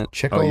extent.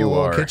 Check all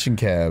the kitchen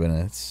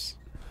cabinets.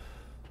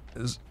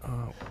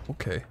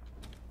 Okay.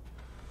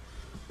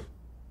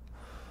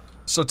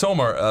 So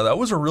Tomar, that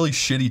was a really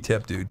shitty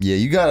tip, dude. Yeah,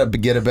 you gotta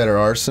get a better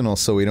arsenal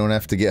so we don't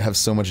have to have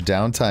so much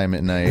downtime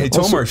at night. Hey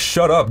Tomar,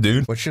 shut up,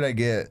 dude. What should I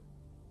get?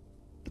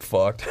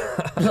 Fucked.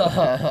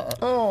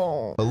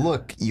 Oh. But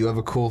look, you have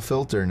a cool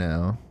filter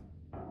now.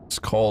 It's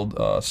called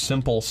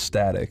Simple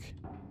Static.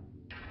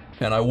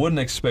 And I wouldn't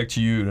expect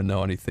you to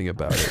know anything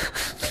about it.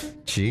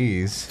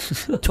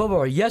 Jeez.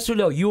 Tomar, yes or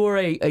no, you are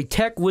a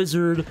tech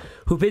wizard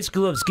who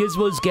basically loves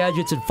gizmos,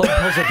 gadgets, and fun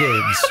puzzle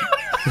games.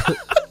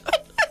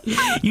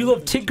 You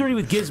love tinkering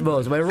with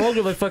gizmos. Am I wrong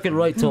or am I fucking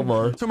right,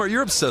 Tomar? Tomar,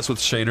 you're obsessed with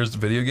shaders in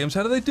video games.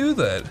 How do they do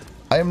that?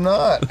 I am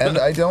not, and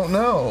I don't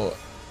know.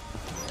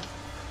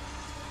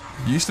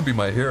 You used to be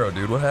my hero,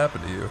 dude. What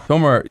happened to you?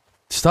 Tomar,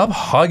 stop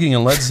hugging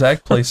and let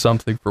Zach play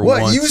something for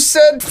once. What? You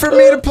said for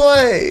me to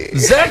play!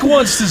 Zach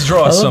wants to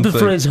draw something. I love the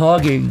phrase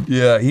hogging.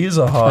 Yeah, he's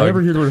a hog. I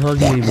never hear the word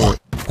hogging anymore.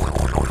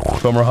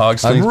 Tomar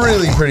hogs. I'm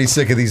really pretty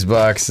sick of these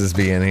boxes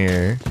being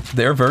here.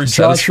 They're very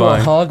Joshua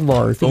satisfying.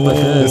 Hogmar. Think about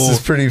that. This is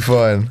pretty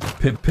fun.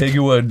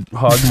 Pigwood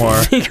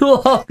Hogmar.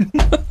 Pigwood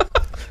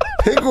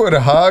Pigwood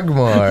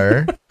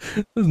Hogmar.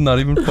 This is not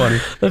even funny.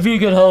 That'd be a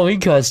good Halloween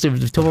costume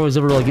if Tomar was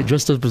ever like get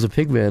dressed up as a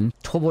pigman.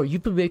 Tomar,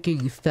 you've been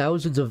making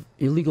thousands of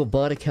illegal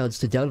bot accounts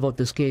to downvote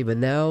this game, and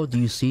now do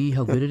you see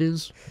how good it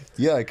is?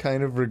 Yeah, I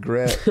kind of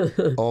regret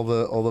all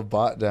the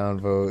bot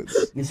downvotes.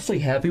 Is this like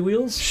Happy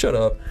Wheels? Shut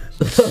up.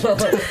 That's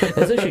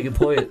actually a good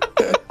point.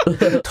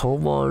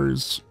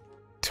 Tomar's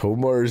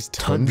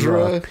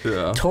tundra?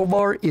 Yeah.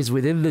 Tomar is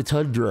within the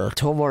tundra.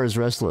 Tomar is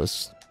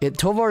restless.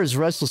 Tomar is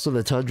restless in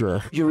the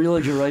tundra. You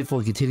reload your rifle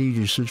and continue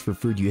your search for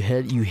food. You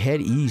head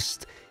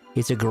east.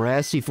 It's a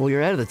grassy floor.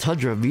 You're out of the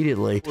tundra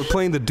immediately. We're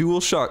playing the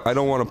DualShock. I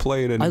don't want to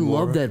play it anymore. I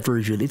love that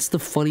version. It's the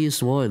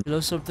funniest one. You know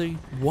something?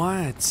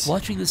 What?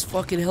 Watching this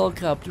fucking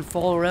helicopter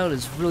fall around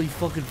is really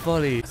fucking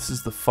funny. This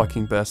is the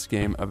fucking best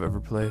game I've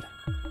ever played.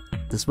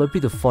 This might be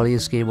the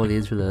funniest game on the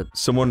internet.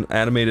 Someone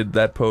animated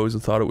that pose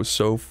and thought it was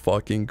so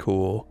fucking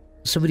cool.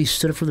 Somebody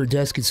stood up from their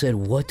desk and said,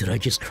 "What did I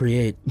just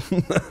create?"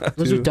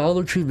 Those are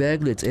Dollar Tree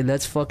magnets, and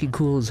that's fucking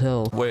cool as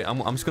hell. Wait, I'm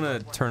just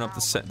gonna turn up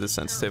the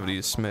sensitivity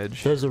a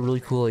smidge. That's a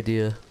really cool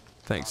idea.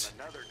 Thanks.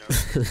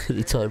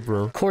 Anytime,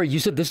 bro. Corey, you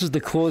said this is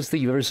the coolest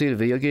thing you've ever seen in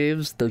video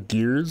games? The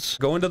gears?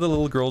 Go into the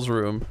little girl's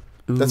room.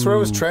 That's where I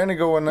was trying to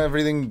go when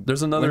everything.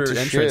 There's another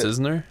entrance,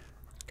 isn't there?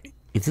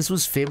 If this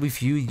was Family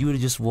Feud, you would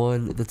have just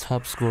won the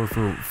top score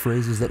for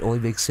phrases that only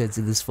make sense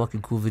in this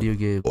fucking cool video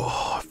game.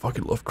 Oh, I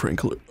fucking love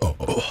Crinkler.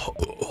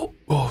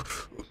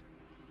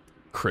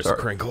 Chris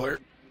Crinkler.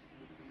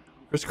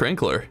 Chris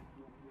Crinkler.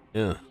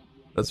 Yeah.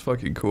 That's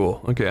fucking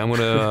cool. Okay, I'm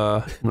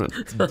gonna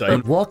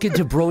walk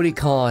into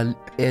BrodyCon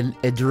and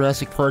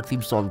Jurassic Park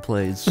theme song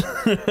plays.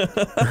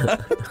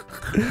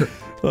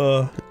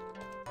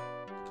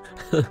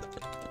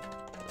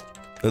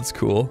 That's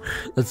cool.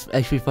 That's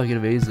actually fucking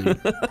amazing.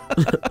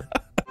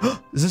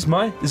 Is this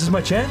my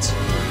chance?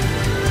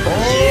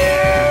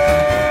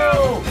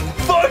 Oh!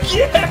 Fuck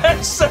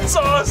yes! That's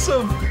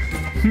awesome!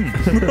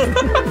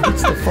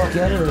 Gets the fuck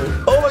out of it.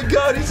 Oh my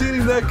god, he's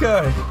eating that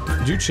guy!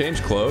 Did you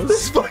change clothes?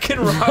 This fucking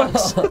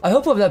rocks! I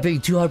hope I'm not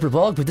being too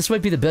hyperbolic, but this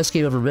might be the best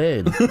game ever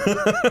made. I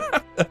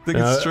think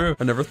it's true.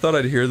 I never thought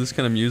I'd hear this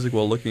kind of music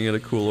while looking at a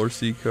cool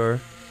RC car.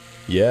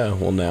 Yeah,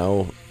 well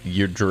now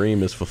your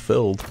dream is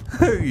fulfilled.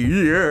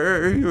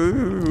 Yeah.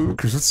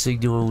 Chris, let's sing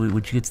to her when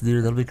you get to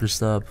there. That'll make her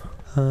stop.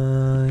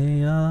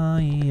 Today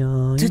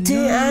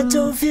I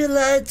don't feel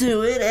like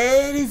doing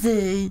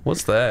anything.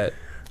 What's that?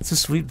 It's a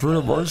sweet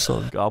Bruno Mars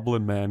song.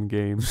 Goblin Man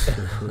game.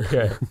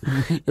 Okay.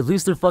 At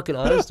least they're fucking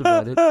honest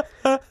about it.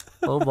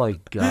 Oh my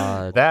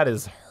god. That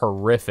is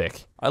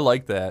horrific. I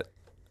like that.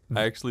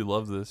 I actually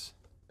love this.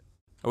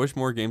 I wish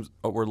more games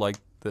were like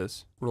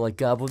this. We're like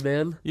Goblin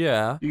Man?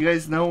 Yeah. You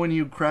guys know when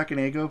you crack an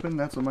egg open?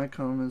 That's what my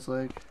cone is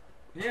like.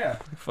 Yeah.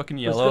 Fucking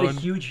It's yellow. got a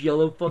huge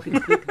yellow fucking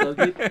thick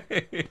nugget.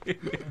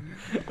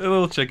 A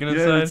little chicken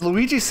inside.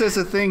 Luigi says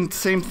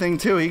same thing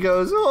too. He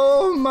goes,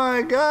 "Oh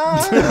my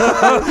god!"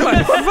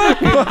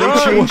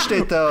 They changed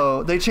it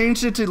though. They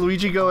changed it to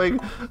Luigi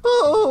going,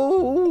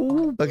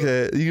 "Oh."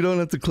 Okay, you don't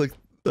have to click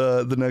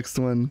the next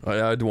one.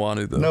 I'd want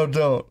to though. No,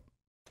 don't.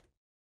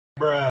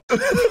 Bruh.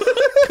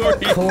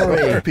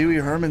 Corey. Pee Wee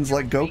Herman's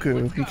like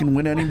Goku. He can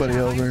win anybody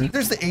over.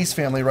 There's the Ace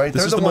family, right?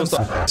 This They're is the most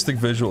artistic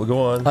visual. Go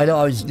on. I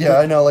know. Yeah,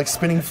 I know. Like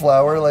spinning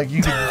flour. Like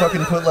you could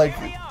fucking put like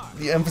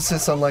the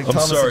emphasis on like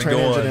Thomas the Train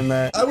Engine in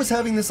that. I was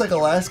having this like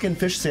Alaskan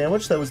fish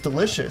sandwich that was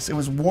delicious. It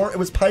was warm. It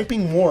was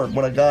piping warm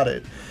when I got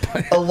it.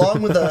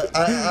 Along with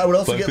I would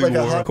also get like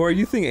a hot. Corey,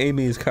 you think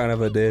Amy is kind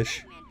of a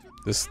dish?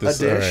 This a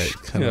dish.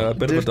 Right, yeah, a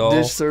bit of a doll.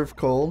 Dish served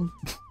cold.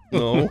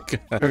 No.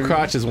 Her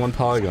crotch is one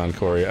polygon,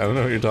 Corey. I don't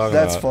know what you're talking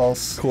That's about.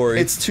 false. Corey.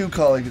 It's 2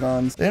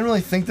 polygons. They didn't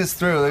really think this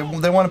through.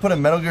 They want to put a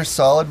Metal Gear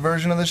Solid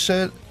version of this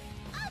shit.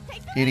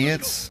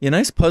 Idiots. Yeah,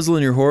 nice puzzle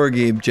in your horror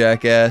game,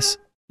 jackass.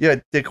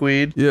 Yeah,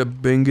 dickweed. Yeah,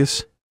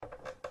 Bingus.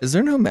 Is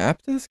there no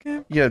map to this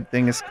game? Yeah,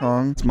 Dingus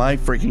Kong. It's my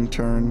freaking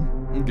turn.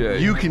 Okay.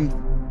 You can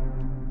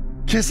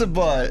kiss a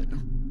butt.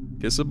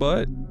 Kiss a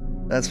butt?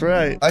 That's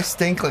right. I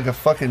stink like a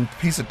fucking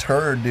piece of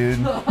turd, dude.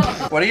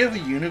 Why do you have a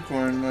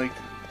unicorn, like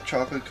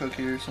chocolate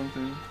cookie or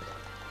something?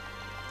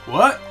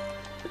 What?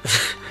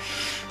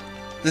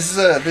 This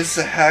is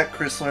a hack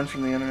Chris learned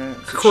from the internet.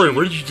 Corey,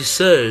 what did you just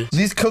say?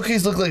 These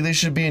cookies look like they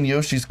should be in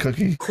Yoshi's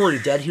cookie. Corey,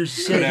 Dad, here's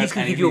the say he's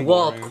gonna give you a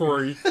wallop,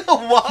 Corey. He's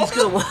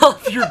gonna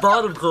wallop your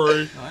bottom,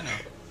 Corey. I know.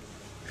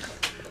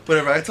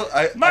 Whatever. I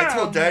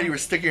told Dad you were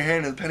sticking your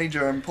hand in the penny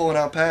jar and pulling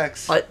out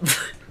packs.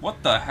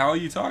 What the hell are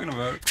you talking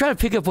about? Try to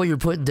pick up what you're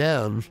putting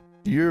down.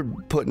 You're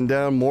putting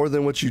down more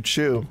than what you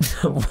chew.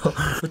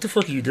 What the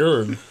fuck are you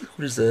doing?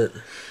 What is that?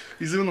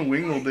 He's doing the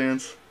Wingle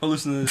dance. Oh,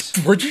 listen to this.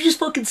 What'd you just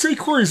fucking say,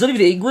 Corey? Is that even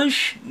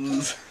English?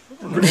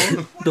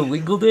 The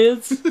Wingle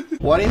dance?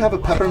 Why do you have a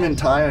peppermint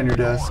tie on your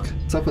desk?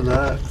 What's up with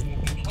that?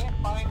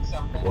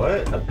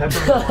 What? A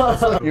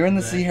peppermint? You're in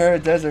the Sahara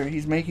Desert.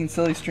 He's making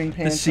silly string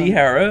pants. The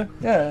Sahara?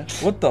 Yeah.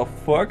 What the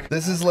fuck?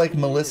 This is like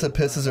Melissa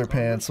pisses her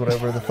pants,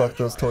 whatever the fuck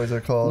those toys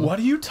are called. What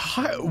are you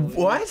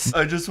what?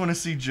 I just want to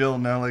see Jill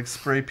now like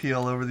spray pee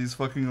all over these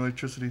fucking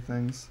electricity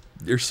things.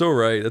 You're so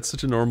right. That's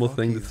such a normal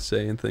thing to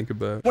say and think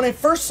about. When I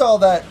first saw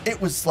that,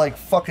 it was like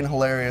fucking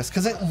hilarious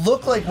because it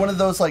looked like one of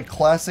those like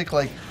classic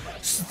like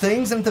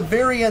things, and at the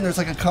very end there's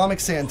like a Comic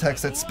Sans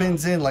text that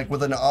spins in like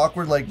with an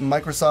awkward like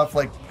Microsoft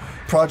like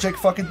project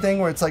fucking thing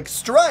where it's like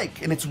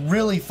strike, and it's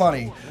really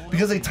funny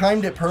because they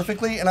timed it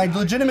perfectly, and I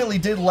legitimately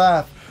did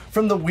laugh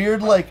from the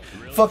weird like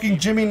fucking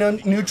Jimmy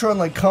Neutron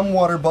like cum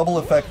water bubble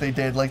effect they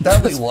did. Like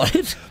that was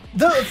what?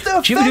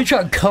 The Jimmy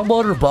Neutron cum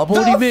water bubble?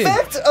 What do you mean? The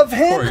effect of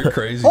him. Oh, you're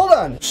crazy. Hold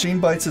on. Sheen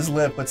bites his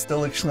lip, but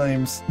still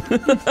exclaims,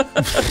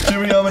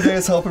 "Jimmy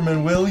Amadeus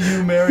Helperman, will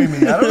you marry me?"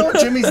 I don't know what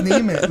Jimmy's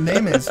name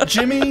is.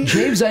 Jimmy.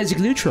 James Isaac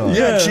Neutron.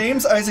 Yeah,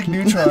 James Isaac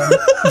Neutron.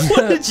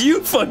 What did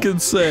you fucking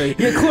say?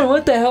 Yeah, Corey,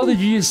 what the hell did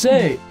you just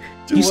say?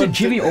 You said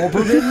Jimmy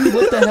Oberman?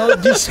 What the hell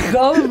just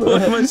come?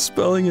 Why am I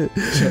spelling it?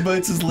 She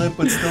bites his lip,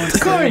 but still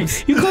Corey,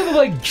 exclaims. you call him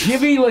like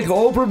Jimmy, like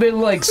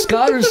Oberman, like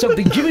Scott or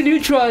something. Jimmy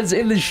Neutron's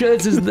in the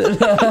sheds.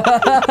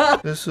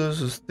 This is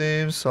his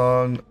theme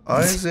song,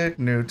 Isaac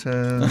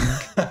Newton.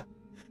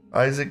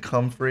 Isaac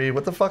Comfrey.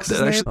 What the fuck's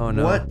his name? Oh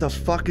no. What the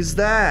fuck is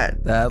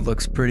that? That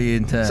looks pretty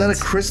intense. Is that a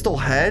crystal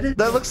head?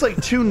 That looks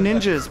like two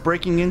ninjas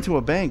breaking into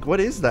a bank. What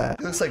is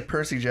that? It looks like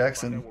Percy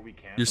Jackson.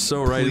 You're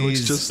so right. It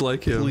looks just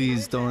like him.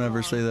 Please don't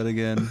ever say that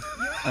again.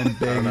 I'm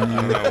begging I don't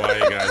you. know why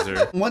you guys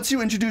are. Once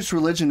you introduce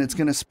religion, it's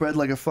gonna spread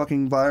like a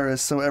fucking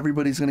virus, so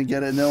everybody's gonna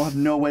get it, and they'll have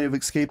no way of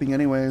escaping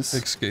anyways.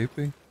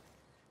 Escaping?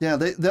 Yeah,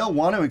 they'll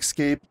want to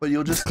escape, but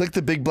you'll just click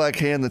the big black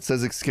hand that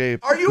says escape.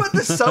 Are you at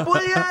the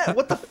subway yet?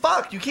 What the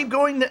fuck? You keep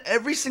going to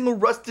every single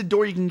rusted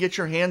door you can get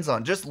your hands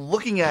on. Just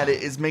looking at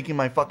it is making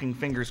my fucking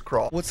fingers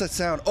crawl. What's that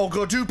sound? Oh,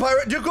 go do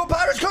Pirates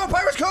Cove!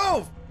 Pirates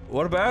Cove!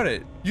 What about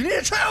it? You need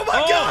to try. Oh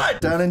my god!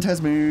 Down in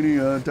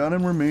Tasmania, down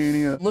in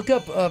Romania. Look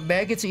up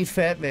maggots eat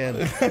fat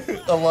man.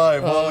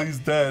 Alive while he's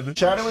dead.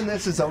 Shadow in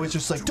this is always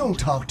just like, don't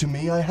talk to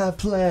me, I have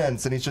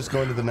plans. And he's just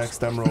going to the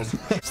next emerald.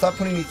 Stop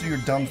putting me through your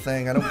dumb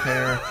thing, I don't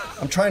care.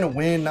 I'm trying to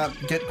win, not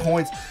get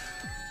coins.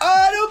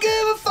 I don't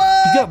give a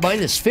fuck! You got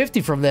minus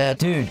 50 from that,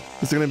 dude.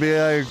 It's gonna be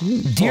like...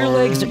 Deer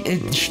legs,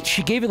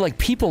 she gave it like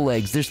people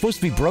legs. They're supposed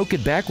to be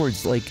broken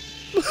backwards, like...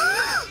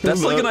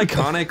 That's like an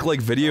iconic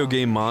like video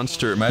game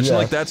monster. Imagine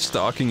like that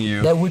stalking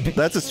you. That would be.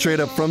 That's a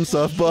straight up from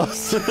Soft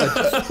Boss. Is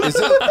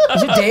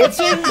it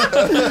dancing?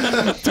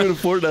 Doing a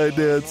Fortnite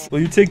dance. Will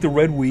you take the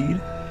red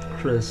weed?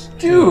 Chris.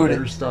 Dude,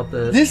 better stop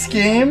that. This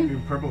game?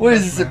 What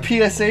is this,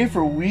 a PSA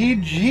for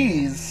weed?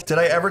 Jeez. Did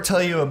I ever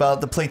tell you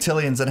about the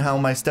Platillians and how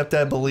my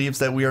stepdad believes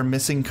that we are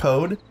missing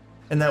code?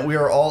 And that we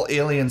are all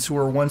aliens who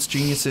were once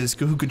geniuses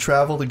who could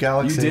travel the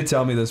galaxy. You did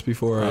tell me this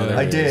before.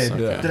 I did.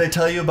 Yeah. Did I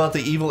tell you about the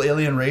evil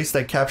alien race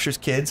that captures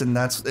kids and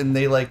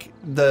they like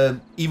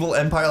the evil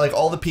empire, like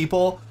all the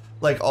people,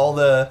 like all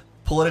the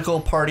political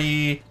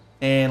party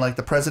and like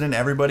the president,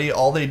 everybody,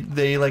 all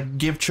they like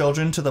give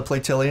children to the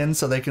Platillians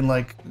so they can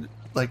like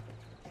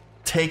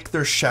take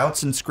their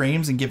shouts and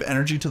screams and give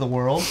energy to the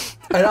world.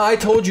 And I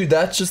told you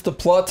that's just the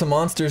plot to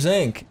Monsters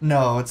Inc.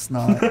 No, it's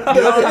not.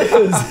 It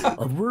is.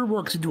 A bird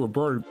walks into a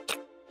bar.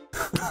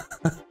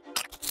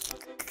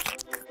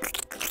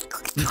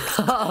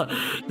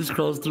 This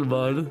crawls through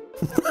mine.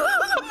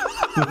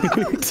 What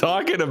are you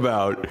talking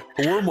about?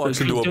 A worm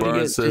walks into a bar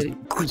and says,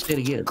 Please say it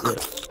again.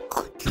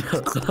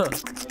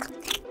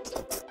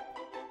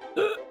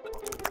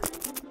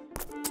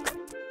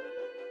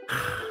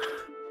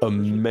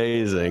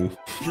 Amazing.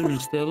 You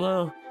stay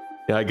low.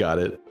 Yeah, I got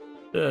it.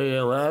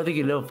 Yeah, well, I think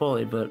you know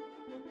fully, but...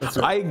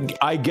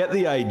 I get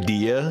the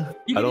idea.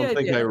 I don't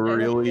think I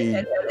really...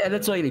 And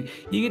that's all you need.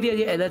 You get the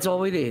idea, and that's all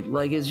we need.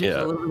 Like, it's just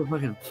a little bit of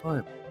fucking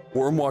fun.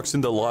 Worm walks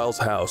into Lyle's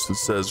house and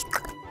says...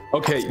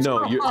 Okay,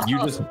 no, you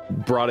just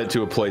brought it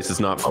to a place that's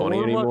not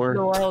funny anymore. Worm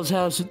walks into Lyle's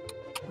house,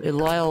 and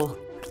Lyle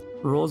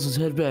rolls his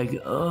head back.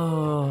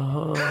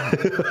 Oh,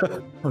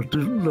 I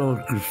didn't know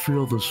I could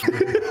feel this way.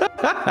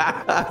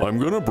 I'm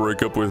gonna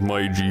break up with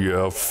my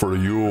GF for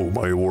you,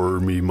 my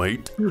wormy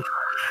mate.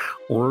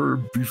 Or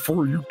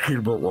before you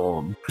came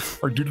along,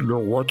 I didn't know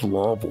what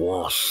love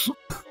was.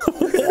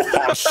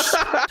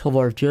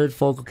 Tomar, if Jared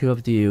Falco came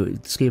up to you,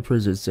 escape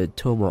prison, and said,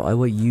 Tomar, I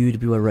want you to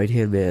be my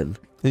right-hand man.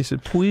 He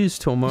said, please,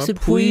 Tomar, He said,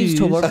 please,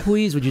 Tomar,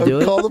 please, would you do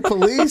it? Call the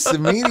police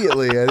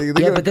immediately. I think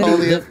they're going to call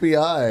the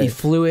FBI. He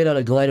flew in on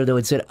a glider, though,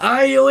 and said,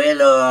 are you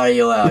in or are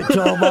you out,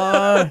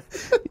 Tomar?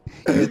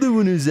 You're the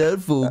one who's out,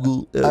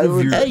 Fogel. I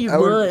would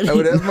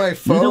have my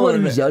phone. You're the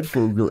one who's out,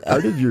 Fogel.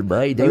 Out of your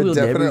mind. I will would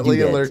never definitely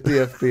do that. alert the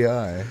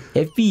FBI.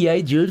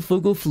 FBI, Jared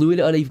Fogel flew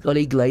in on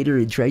a glider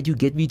and tried to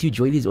get me to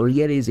join his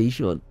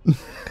organization.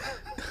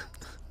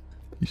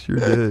 You sure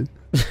did.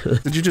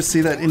 Did you just see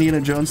that Indiana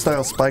Jones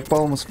style spike ball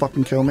almost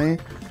fucking kill me?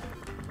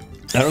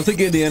 I don't think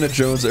Indiana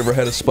Jones ever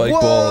had a spike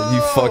ball,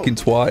 you fucking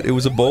twat. It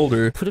was a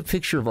boulder. Put a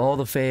picture of all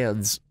the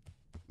fans.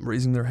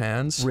 Raising their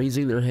hands?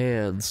 Raising their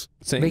hands.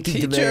 Saying, making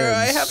teacher,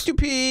 demands. I have to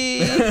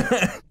pee.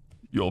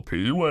 You'll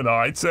pee when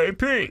I say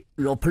pee.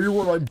 You'll pee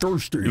when I'm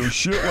thirsty. You'll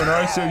shit when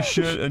I say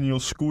shit, and you'll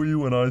squee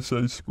when I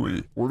say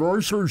squee. When I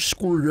say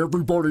squee,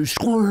 everybody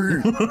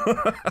squee.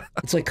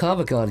 It's like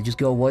Comic-Con. You just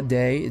go one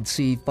day and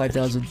see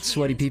 5,000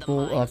 sweaty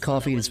people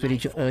coughing and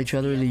spitting at each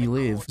other, and then you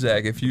leave.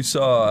 Zach, if you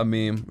saw a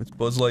meme with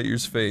Buzz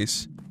Lightyear's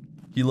face,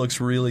 he looks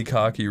really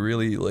cocky,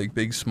 really, like,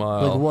 big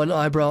smile. Like one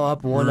eyebrow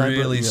up, one eyebrow...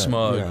 Really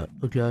smug. Yeah,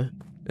 okay.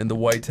 And the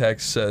white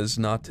text says,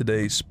 "Not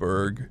today,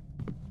 Spurg."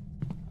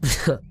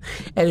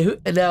 And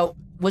now,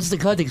 what's the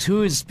context?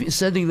 Who is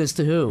sending this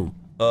to who?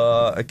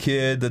 A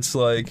kid that's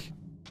like,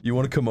 "You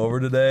want to come over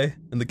today?"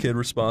 And the kid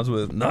responds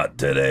with, "Not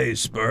today,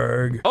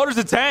 Spurg." Oh, there's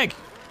a tank!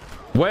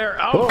 Where?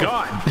 Oh,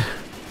 God.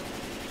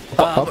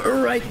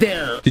 Right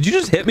there. Did you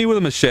just hit me with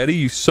a machete,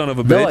 you son of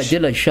a bitch? No, I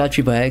didn't. I shot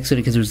you by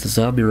accident because there's the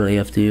zombie running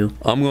after you.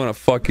 I'm gonna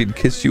fucking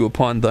kiss you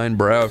upon thine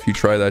brow if you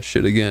try that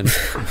shit again.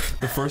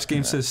 The first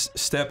game says,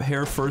 "Step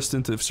hair first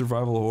into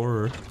survival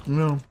horror."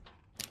 No.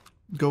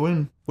 Go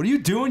in. What are you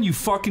doing, you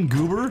fucking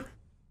goober?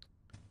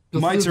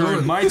 My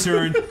turn, my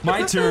turn,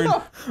 my turn.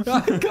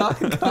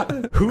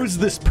 Who's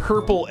this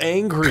purple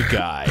angry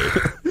guy?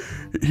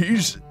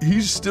 He's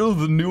still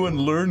the new and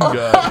learned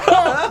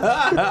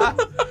guy.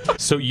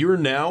 So you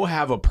now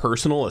have a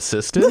personal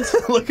assistant?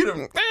 Look at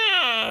him.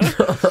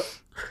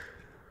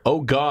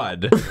 Oh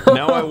God.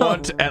 Now I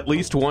want at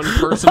least one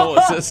personal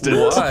assistant.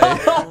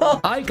 Why?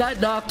 I got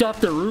knocked off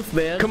the roof,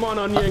 man. Come on,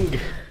 Onion.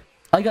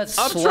 I got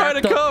slapped I'm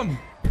trying to up. come.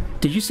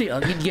 Did you say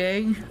Onion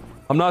Gang?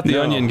 I'm not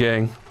the Onion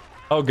Gang.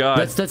 Oh God.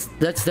 That's the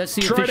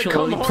Try to official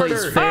come Oney Plays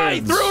harder.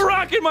 fans. I threw a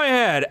rock in my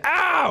head!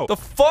 Ow! The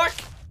fuck?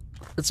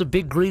 That's a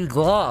big green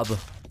glob.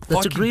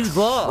 That's a green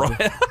glob.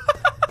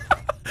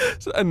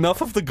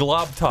 Enough of the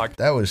glob talk.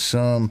 That was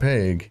some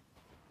pig.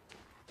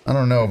 I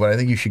don't know, but I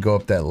think you should go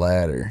up that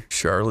ladder.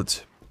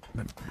 Charlotte's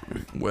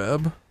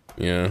Web?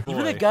 Yeah.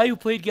 Even the guy who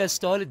played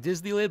Gaston at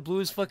Disneyland blew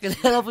his fucking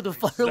head off with a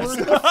firework.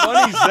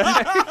 Funny,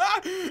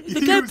 Zach.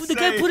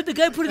 The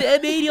guy put an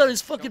M80 on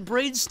his fucking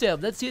brainstem.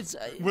 That's it.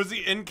 Was he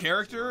in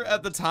character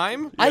at the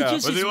time? I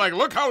Was he like,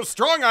 look how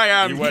strong I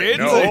am, kids?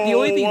 The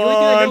only thing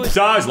I know is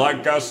dies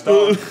like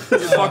Gaston.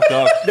 It's fucked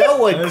up. No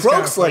one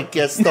croaks like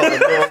Gaston.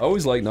 I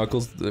always like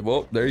Knuckles.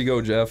 Well, there you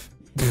go, Jeff.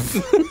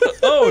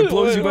 Oh, it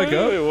blows you back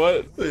up?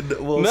 Wait,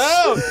 what?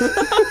 No!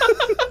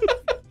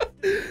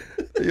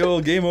 Yo,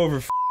 game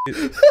over.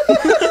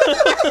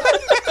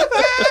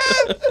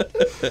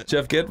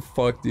 Jeff, get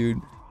fucked,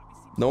 dude.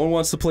 No one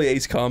wants to play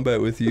Ace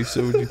Combat with you,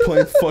 so you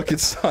play fucking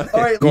Sonic.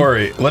 All right,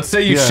 Corey, let's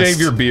say you shave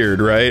your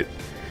beard, right?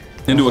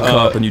 Into a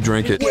cup and you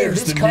drink it.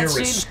 Where's the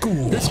nearest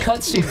school? This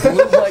cutscene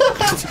blew like...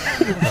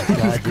 Oh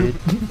god, dude.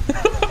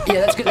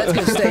 Yeah, that's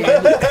gonna stay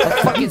in. A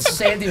fucking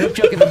Sandy Hook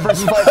joke in the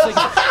first 5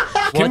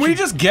 seconds. Can we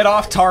just get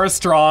off Tara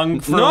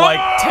Strong for like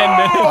 10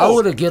 minutes? I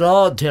want to get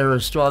on Tara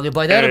Strong, and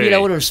by that I mean I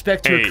want to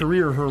respect her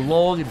career, her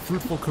long and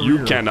fruitful career.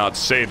 You cannot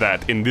say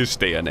that in this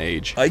day and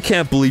age. I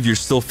can't believe you're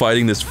still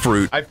fighting this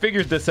fruit. I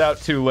figured this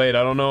out too late.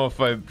 I don't know if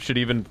I should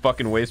even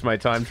fucking waste my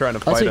time trying to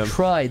I'll fight say him.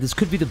 try. This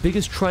could be the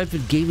biggest triumph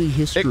in gaming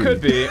history. It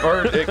could be,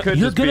 or it could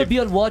You're just gonna be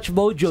on Watch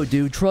Mojo,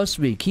 dude. Trust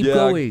me. Keep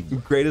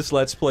going. Greatest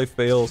Let's Play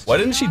fails. Why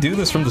didn't she do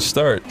this from the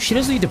start? She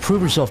doesn't need to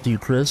prove herself to you,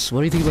 Chris.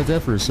 What do you think about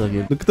that for a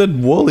second? Look at that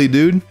Wooly,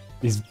 dude.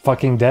 He's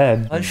fucking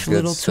dead. Hush,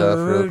 little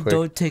turd.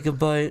 Don't take a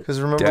bite. Because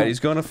remember, Daddy's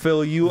gonna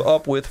fill you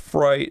up with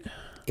fright.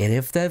 And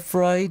if that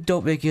fright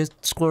don't make you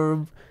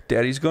squirm,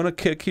 Daddy's gonna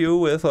kick you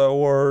with a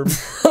worm.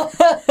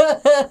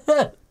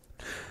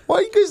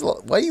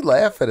 Why you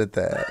laughing at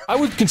that? I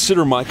would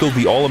consider Michael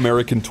the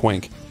all-American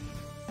twink.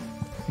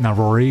 Now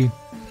Rory.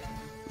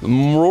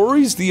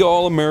 Rory's the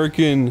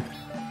all-American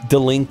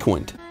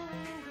delinquent.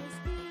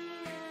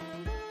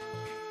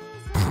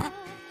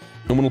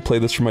 I'm gonna play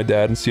this for my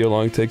dad and see how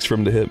long it takes for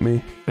him to hit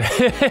me.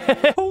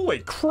 Holy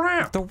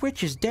crap! The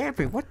witch is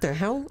dabbing. What the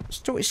hell?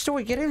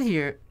 Story, get in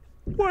here.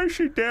 Why is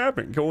she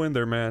dabbing? Go in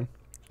there, man.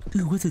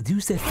 Dude, what the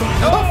deuce that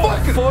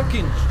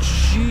Fucking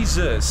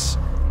Jesus.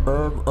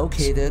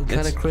 Okay then,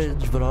 kind of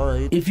cringe, but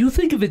alright. If you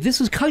think of it, this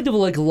is kind of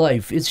like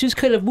life. It's just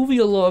kind of moving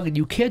along and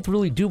you can't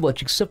really do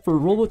much except for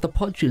roll with the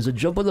punches and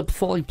jump on the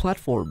falling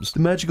platforms.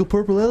 The magical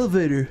purple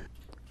elevator.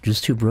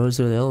 Just two bros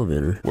in the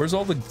elevator. Where's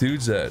all the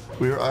dudes at?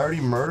 we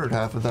already murdered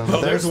half of them. Oh,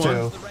 there's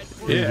there's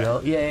two. Yeah.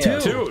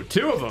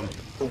 Two of them.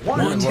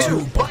 1,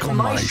 2, buckle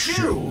my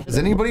shoe. Does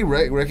anybody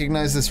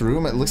recognize this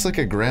room? It looks like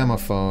a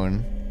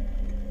gramophone.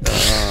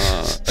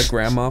 A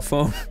grandma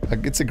phone?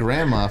 It's a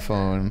grandma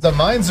phone. The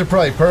mines are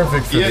probably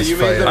perfect for this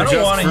fight. I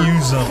don't want to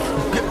use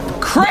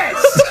them. Chris!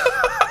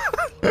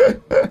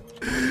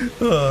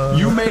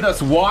 You made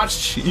us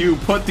watch you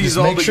put these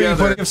all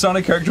together. If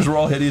Sonic characters were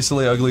all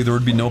hideously ugly, there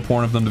would be no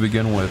porn of them to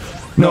begin with.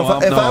 No,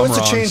 if I was I'm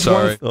to wrong. change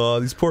Sorry. Oh,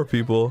 these poor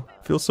people.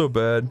 I feel so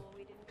bad.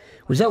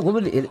 Was that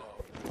woman in...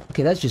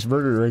 Okay, that's just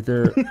murder right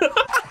there.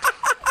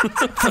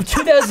 From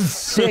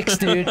 2006,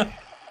 dude.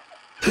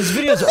 This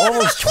video's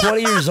almost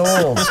 20 years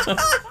old.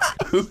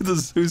 Who's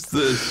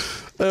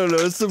this? I don't know,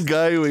 it's some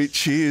guy who ate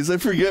cheese. I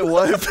forget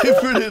why I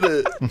favorited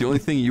it. The only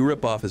thing you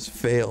rip off is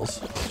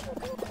fails.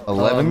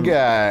 11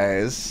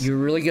 guys. You're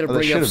really gonna Oh, that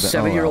bring should up have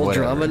been- 7-year-old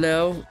whatever. drama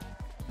now?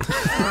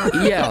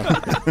 Yeah.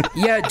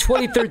 Yeah, in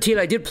 2013,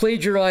 I did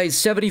plagiarize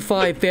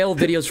 75 fail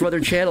videos for other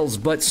channels,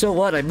 but so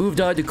what? I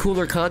moved on to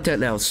cooler content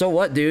now. So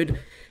what, dude?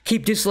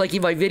 Keep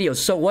disliking my videos.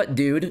 So what,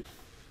 dude?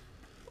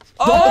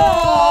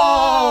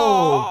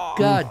 Oh!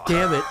 God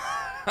damn it.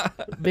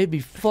 Made me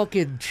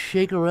fucking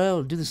shake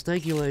around, do the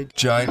stanky leg.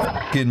 Giant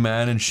fucking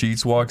man in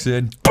sheets walks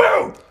in.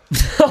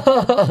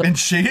 In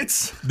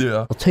sheets?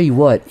 Yeah. I'll tell you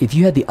what, if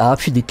you had the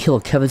option to kill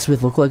a Kevin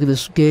Smith lookalike in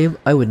this game,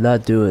 I would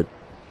not do it.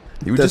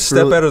 You would just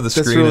step out of the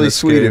screen. That's really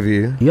sweet of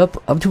you.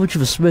 Yup, I'm too much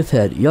of a Smith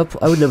head.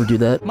 Yup, I would never do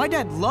that. My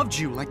dad loved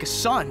you like a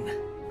son.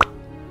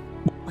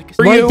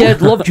 My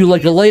dad loved you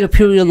like a light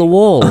appearing on the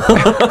wall.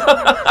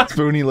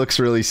 Spoonie looks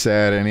really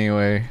sad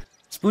anyway.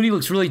 Spoonie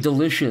looks really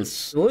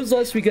delicious. When was the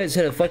last time you guys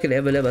had a fucking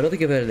M&M? I don't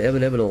think I've had an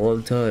M&M in a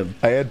long time.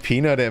 I had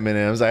peanut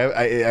M&Ms. I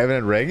haven't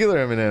had regular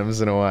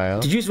M&Ms in a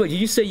while. Did you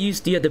say you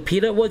had the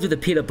peanut ones or the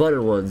peanut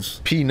butter ones?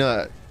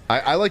 Peanut.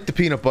 I like the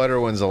peanut butter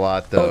ones a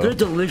lot, though. Oh, they're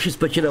delicious,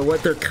 but you know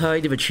what? They're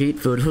kind of a cheat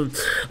food.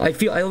 I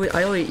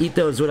only eat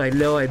those when I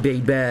know I'm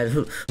being bad.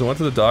 I went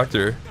to the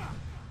doctor.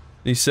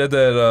 He said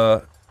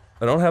that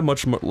I don't have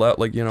much left,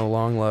 like, you know,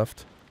 long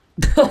left.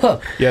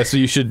 Yeah, so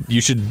you should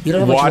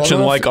watch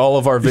and like all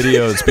of our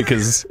videos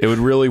because it would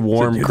really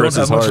warm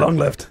Chris's heart. Long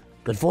left.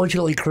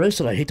 Unfortunately,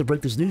 Chris, and I hate to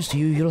break this news to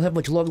you, you don't have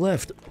much long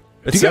left.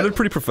 It sounded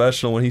pretty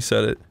professional when he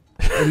said it.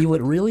 And he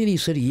went, really? And he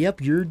said,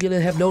 yep, you're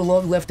gonna have no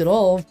long left at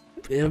all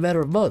in a matter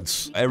of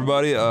months.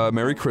 Everybody,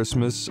 Merry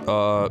Christmas.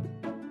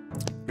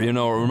 You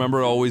know,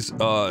 remember always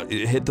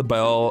hit the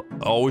bell,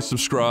 always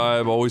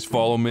subscribe, always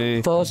follow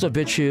me. Follow us on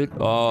BitChute.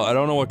 I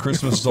don't know what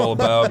Christmas is all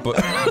about,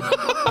 but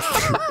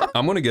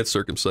I'm gonna get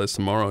circumcised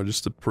tomorrow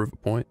just to prove a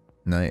point.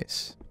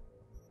 Nice.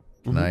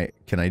 Can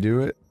I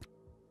do it?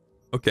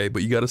 Okay,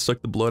 but you gotta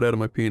suck the blood out of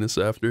my penis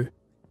after.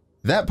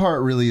 That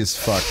part really is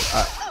fucked.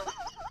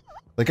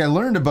 Like, I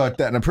learned about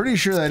that, and I'm pretty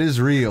sure that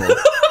is real.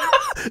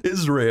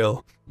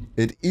 Israel.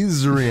 It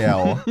is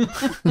real.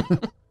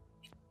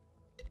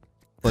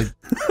 Like,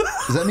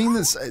 does that mean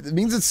this? It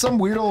means that some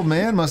weird old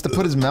man must have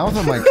put his mouth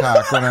on my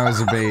cock when I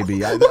was a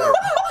baby. I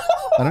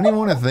don't even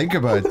want to think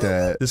about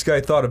that. This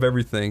guy thought of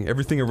everything.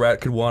 Everything a rat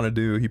could want to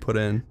do, he put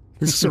in.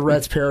 This is a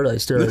rat's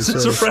paradise, there. This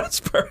is a rat's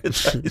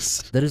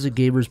paradise. That is a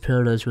gamer's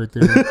paradise right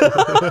there.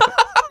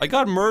 I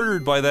got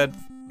murdered by that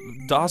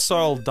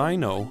docile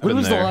dino. When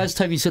was the last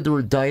time you said the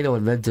word dino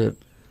and meant it?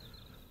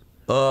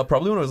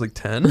 Probably when I was like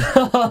 10.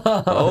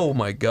 Oh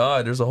my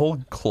god, there's a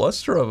whole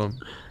cluster of them.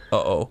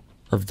 Uh-oh.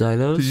 Of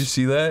dinos? Did you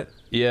see that?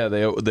 Yeah,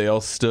 they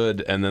all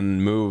stood and then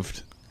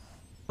moved.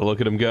 Look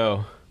at them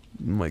go.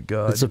 Oh my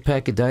god. It's a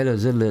pack of dinos,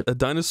 isn't it? A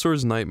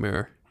dinosaur's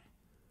nightmare.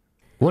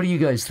 What do you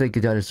guys think a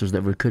dinosaur's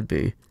nightmare could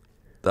be?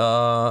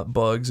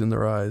 Bugs in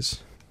their eyes.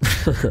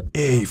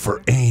 A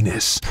for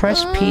anus.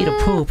 Press P to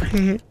poop.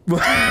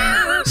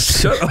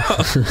 Shut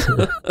up.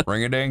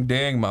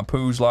 Ring-a-ding-ding, my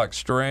poo's like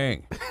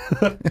string.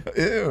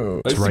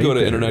 Ew. I used to go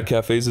to internet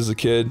cafes as a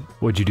kid.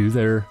 What'd you do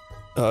there?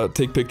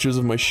 Take pictures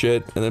of my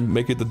shit and then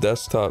make it the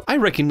desktop. I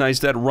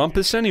recognize that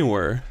rumpus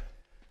anywhere.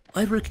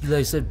 I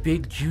recognize that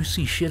big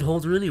juicy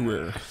shitholder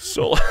anywhere.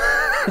 So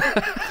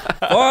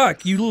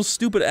fuck, you little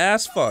stupid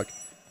ass fuck.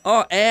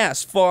 Oh,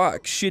 ass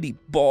fuck, shitty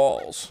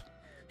balls.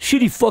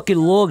 Shitty fucking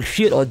long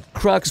shit on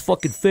Croc's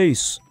fucking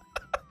face.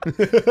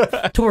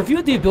 Tomar, if you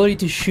had the ability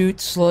to shoot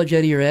sludge out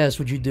of your ass,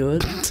 would you do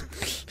it?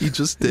 You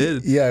just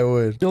did. Yeah, I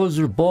would. Those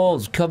are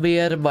balls coming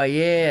out of my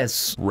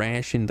ass.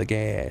 Ration the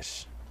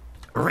gas.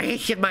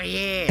 Ration my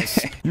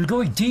ass. You're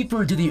going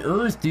deeper into the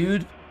earth,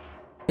 dude.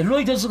 It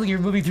really does look like you're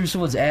moving through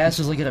someone's ass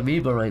as like an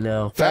amoeba right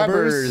now.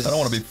 Fabbers. I don't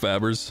want to be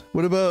Fabbers.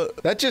 What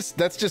about that's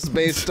just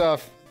based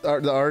off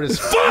the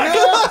artist. Fuck!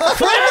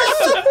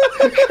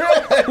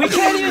 We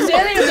can't use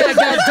any of that,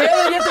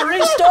 goddammit! You have to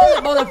restart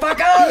it,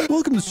 motherfucker!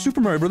 Welcome to Super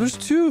Mario Brothers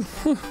 2.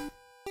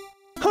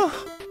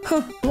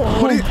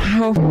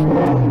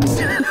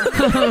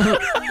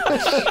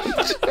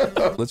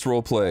 Let's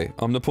role play.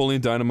 I'm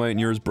Napoleon Dynamite and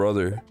you're his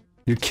brother.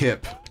 You're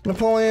Kip.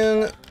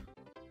 Napoleon.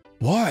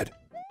 What?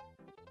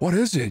 What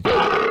is it?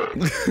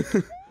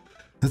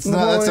 That's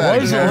not. That's Why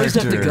does it always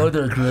have to character. go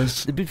there,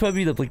 Chris? It'd be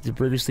probably the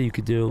British thing you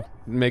could do.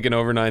 Make an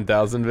over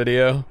 9,000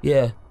 video.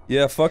 Yeah.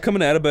 Yeah, fuck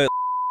coming out about.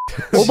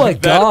 Oh my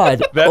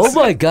god! Oh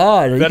my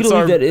god! Are you gonna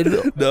leave that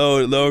in?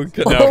 No, Oh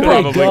probably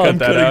my god! cut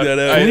that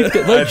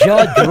out. My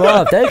jaw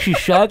dropped. That actually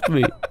shocked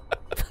me.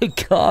 My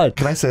god!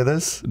 Can I say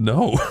this?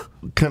 No.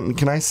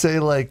 Can I say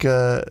like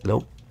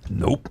Nope.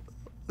 Nope.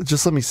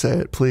 Just let me say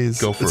it, please.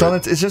 Go for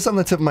it. It's just on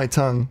the tip of my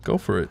tongue. Go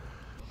for it.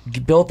 You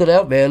belt it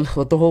out, man.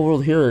 Let the whole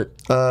world hear it.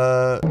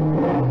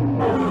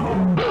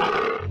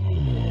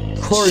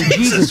 Corey,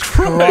 Jesus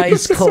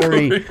Christ,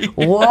 Corey.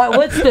 What?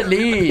 What's the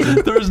need?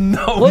 There's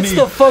no What's need.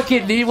 the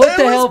fucking need? What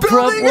the hell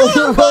prompted?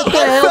 What the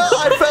hell?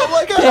 I felt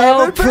like the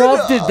hell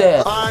prompted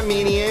that?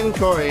 Armenian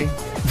Corey.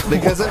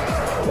 Because of...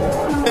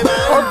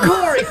 Oh,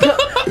 Corey!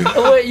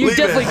 Oh, wait, you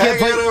definitely can't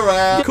play...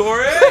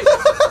 Corey!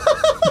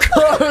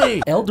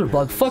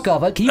 Elderbug, fuck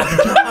off. Can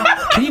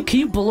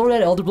you blow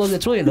that Elderbug?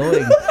 That's really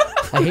annoying.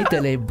 I hate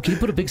that name. Can you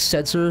put a big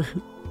sensor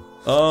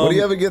What do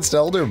you have against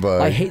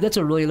Elderbug? I hate. That's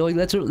a really annoying.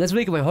 That's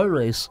making my heart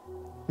race.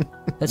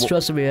 That's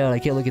stressing me out. I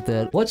can't look at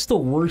that. What's the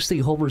worst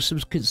thing Homer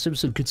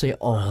Simpson could say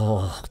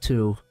 "oh"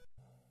 to?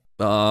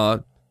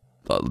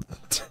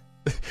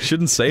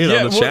 Shouldn't say it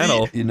on the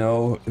channel. You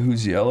know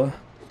who's yellow?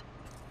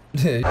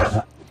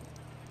 I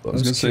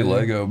was gonna say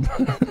Lego.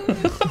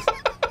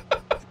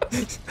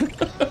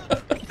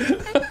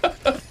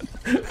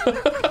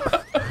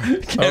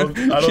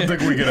 I don't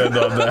think we can end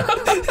on that.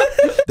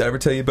 Did I ever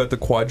tell you about the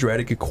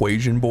quadratic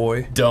equation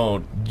boy?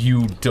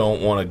 You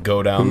don't want to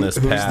go down this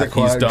path.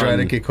 Who's the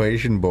quadratic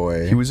equation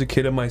boy? He was a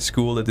kid at my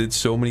school that did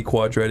so many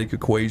quadratic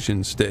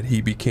equations that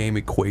he became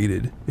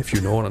equated, if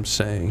you know what I'm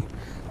saying.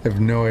 I have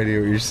no idea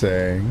what you're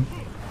saying.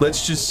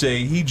 Let's just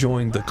say he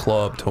joined the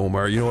club,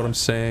 Tomar. You know what I'm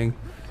saying?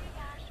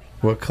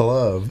 What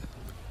club?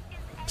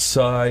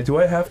 Sigh, do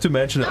I have to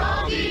mention it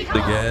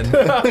again?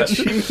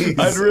 Jeez.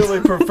 I'd really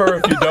prefer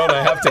if you don't.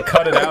 I have to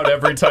cut it out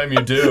every time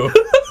you do.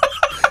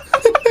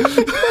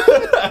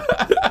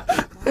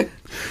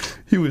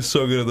 He was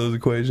so good at those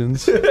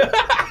equations.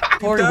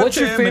 Corey, what's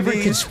your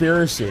favorite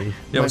conspiracy?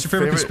 Yeah, what's your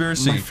favorite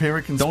conspiracy? My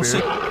favorite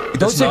conspiracy.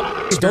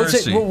 Don't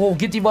say. We'll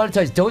get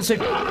demonetized. Don't say.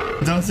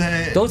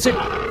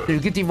 You'll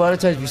get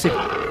demonetized if you say.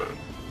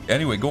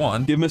 Anyway, go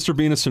on. Give Mr.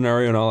 Bean a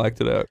scenario and I'll act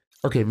it out.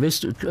 Okay,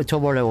 Mr.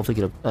 Tomar and I will think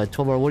it up.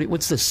 Tomar,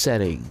 what's the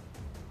setting?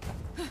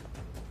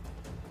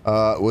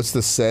 What's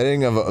the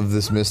setting of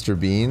this Mr.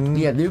 Bean?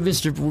 Yeah, new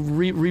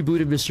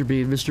rebooted Mr.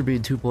 Bean, Mr.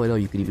 Bean 2.0.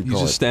 You could even call it.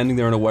 He's just standing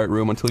there in a white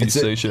room until you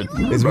say shit.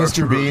 It's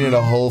Mr. Bean at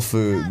a Whole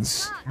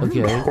Foods.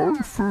 Okay. Whole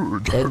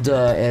Foods. And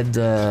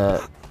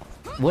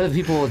one of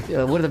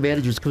the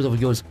managers comes up and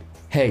goes,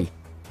 "Hey,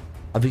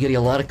 I've been getting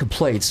a lot of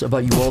complaints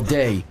about you all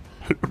day.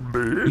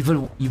 You've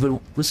been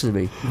listen to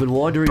me. You've been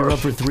wandering around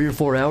for 3 or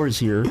 4 hours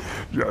here.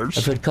 Yes.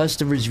 I've had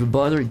customers. You've been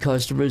bothering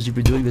customers. You've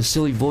been doing this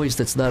silly voice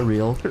that's not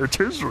real. It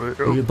is real.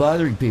 And you're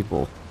bothering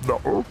people."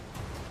 No.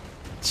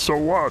 So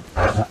what?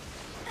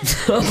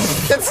 That's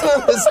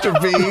not Mr.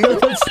 Bean.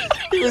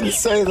 He didn't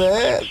say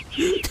that.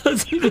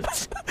 Doesn't even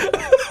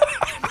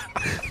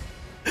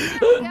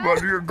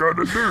What are you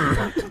gonna do?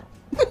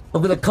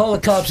 I'm gonna call the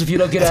cops if you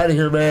don't get out of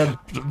here, man.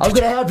 I'm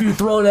gonna have you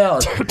thrown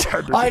out.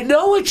 I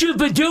know what you've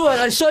been doing.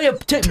 I saw you.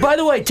 By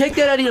the way, take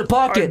that out of your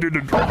pocket.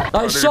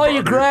 I saw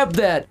you grab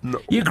that. No.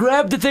 You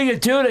grabbed the thing of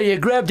tuna. You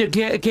grabbed a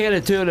can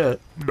of tuna.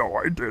 No,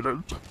 I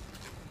didn't.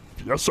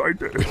 Yes, I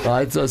did.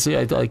 I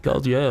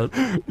called you out.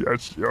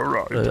 Yes, you're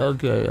right.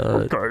 Okay, all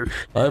right. Okay.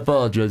 I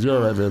apologize. You're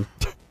all right, man.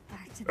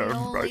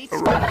 I'll you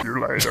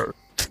later.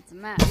 It's a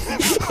mess.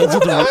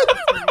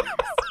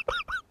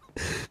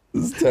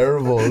 This is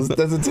terrible.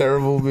 That's a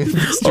terrible movie.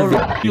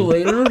 You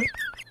later?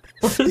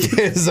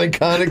 His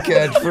iconic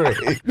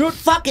catchphrase. Your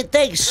fucking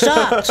thing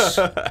sucks.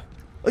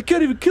 I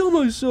can't even kill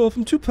myself.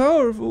 I'm too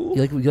powerful.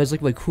 You guys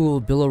like my cool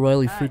Bill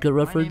O'Reilly freakout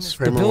reference?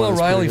 The Bill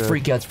O'Reilly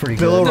freakout's pretty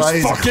good. Bill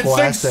O'Reilly's a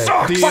classic.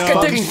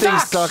 Fucking thing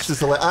sucks. Is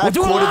hilarious. I've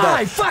quoted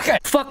that. Fuck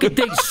it. Fucking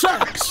thing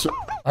sucks.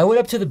 I went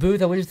up to the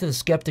booth. I went into the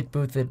skeptic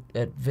booth at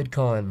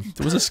VidCon.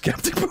 There was a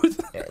skeptic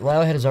booth.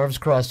 Lyle had his arms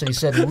crossed and he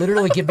said,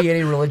 "Literally, give me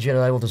any religion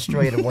and I will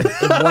destroy it in one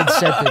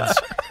sentence."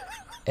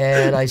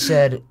 And I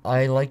said,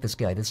 "I like this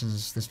guy. This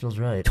feels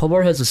right."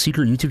 Tomar has a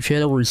secret YouTube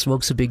channel where he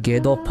smokes a big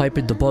Gandalf pipe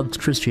and debunks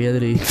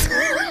Christianity.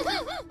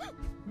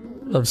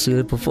 I've seen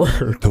it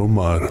before.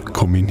 Tomar,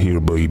 come in here,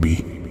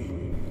 baby.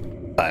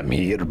 I'm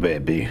here,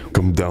 baby.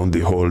 Come down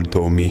the hall,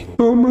 Tommy.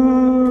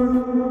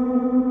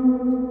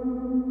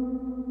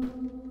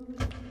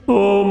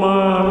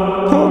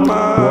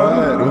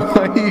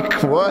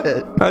 What?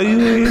 Are you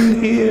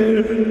in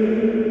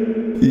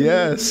here?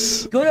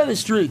 Yes. Go down the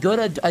street. Go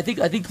down. I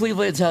think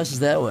Cleveland's house is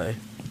that way.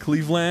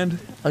 Cleveland?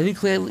 I think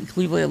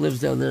Cleveland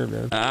lives down there,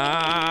 man.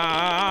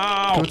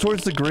 Go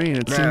towards the green.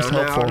 It seems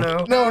helpful.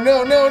 No.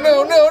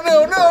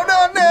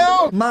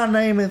 My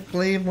name is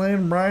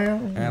Cleveland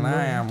Brown. And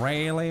I am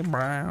really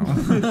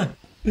brown.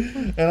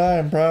 And I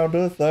am proud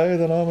to say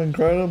that I'm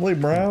incredibly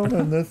brown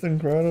in this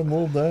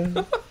incredible day.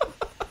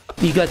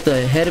 You got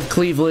the head of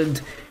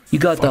Cleveland, you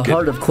got the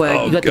heart of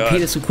Quag, you got the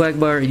penis of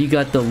Quagmire, and you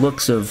got the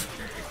looks of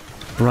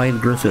Brian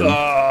Griffin.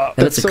 And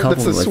that's a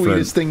compliment, That's the my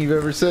sweetest friend. thing you've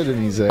ever said to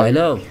me, Zach. I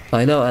know,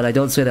 and I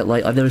don't say that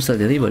like I've never said it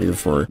to anybody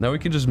before. Now we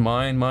can just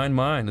mine.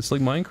 It's like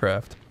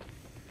Minecraft.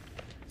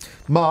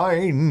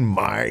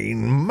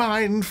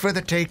 Mine for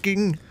the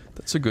taking.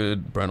 That's a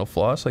good Brental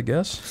floss, I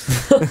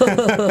guess.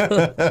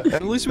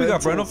 At least we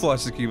got Brental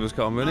floss to keep us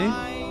company.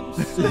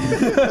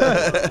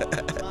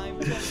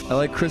 I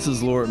like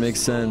Chris's lore, it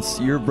makes sense.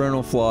 You're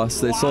Brental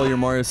Floss, they saw your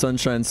Mario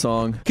Sunshine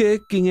song.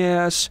 Kicking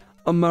ass,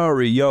 a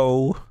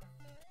Mario.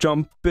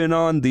 Jumping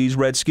on these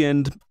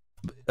red-skinned...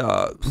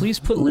 Please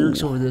put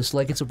lyrics over this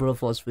like it's a Bro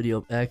Floss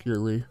video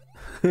accurately.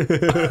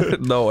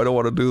 No, I don't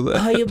want to do that.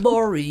 I am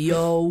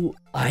Mario.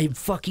 I'm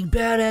fucking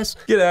badass.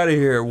 Get out of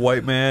here,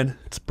 white man.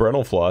 It's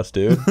Brental floss,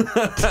 dude.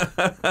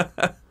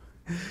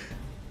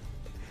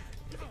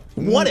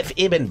 What if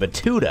Ibn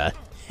Battuta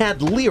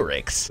had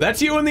lyrics.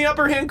 That's you in the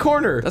upper hand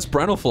corner. That's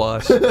Brental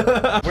Floss.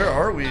 Where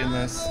are we in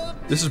this?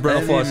 This is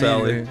Brental Floss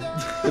Alley.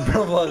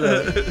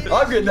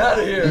 I'm getting out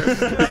of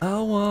here. I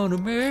wanna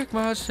make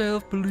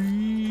myself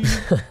believe.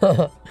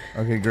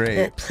 Okay,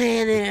 great.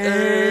 Planet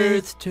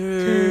Earth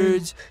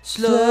turns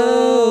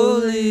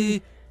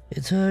slowly.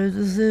 It's hard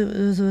to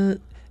see.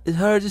 It's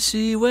hard to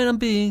see when I'm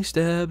being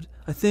stabbed.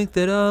 I think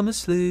that I'm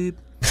asleep.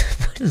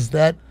 What is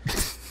that?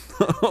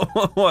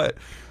 What?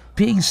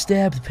 Being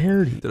stabbed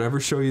parody. Did I ever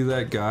show you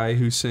that guy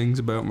who sings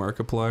about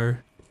Markiplier?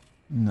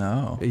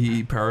 No.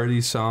 He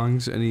parodies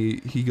songs and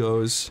he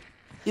goes,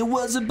 It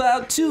was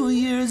about 2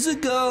 years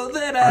ago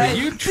that Are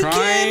you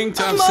trying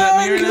to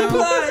upset me right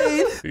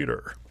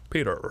now?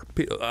 Peter,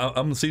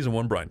 I'm season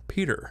 1, Brian.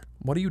 Peter,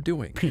 what are you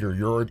doing? Peter,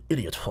 you're an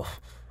idiot.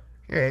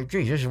 Yeah,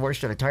 geez, this is worse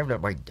than the time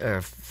that my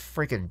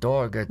freaking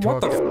dog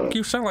What talked. the f?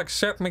 You sound like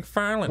Seth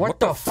MacFarlane. What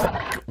the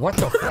fuck? What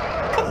the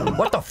fuck?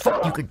 What the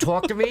fuck? You can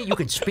talk to me? You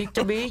can speak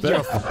to me?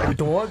 You're a fucking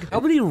dog? How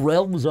many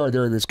realms are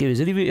there in this game?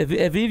 Have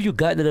any of you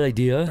gotten an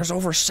idea? There's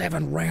over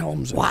 7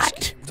 realms.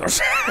 What?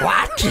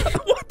 What?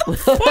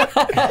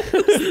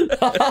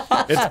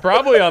 It's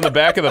probably on the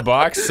back of the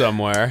box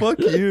somewhere. Fuck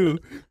you.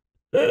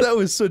 That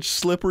was such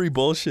slippery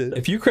bullshit.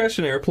 If you crashed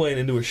an airplane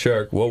into a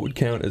shark, what would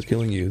count as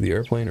killing you, the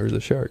airplane or the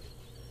shark?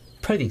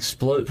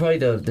 Probably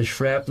the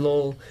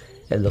shrapnel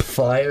and the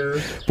fire.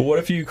 But what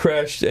if you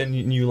crashed and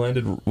you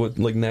landed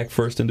like neck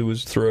first into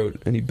his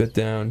throat and he bit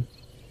down?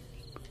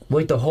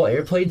 Wait, the whole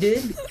airplane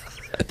did?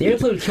 The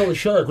airplane would kill the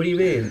shark. What do you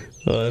mean?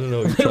 I don't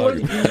know what you're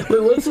talking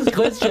Wait, what's this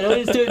question? I don't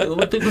understand.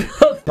 What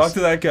the Talk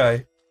to that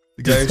guy.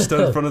 The guy who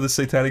stood in front of the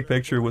satanic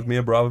picture with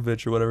Mia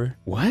Brovovich or whatever.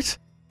 What?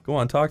 Go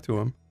on, talk to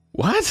him.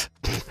 What?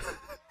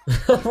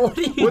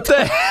 What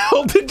the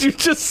hell did you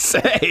just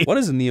say? What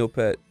is a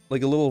Neopet?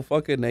 Like a little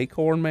fucking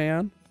acorn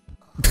man?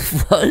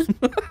 What?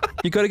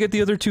 You gotta get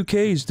the other 2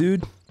 Ks,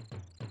 dude.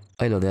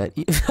 I know that.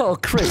 Oh,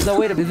 Chris, no,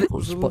 wait a minute.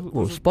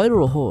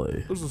 Spider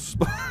ahoy.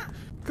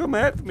 Come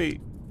at me.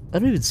 I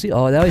don't even see.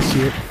 Oh, now I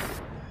see it.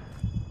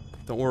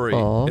 Don't worry.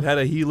 Aw. It had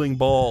a healing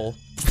ball.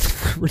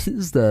 What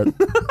is that?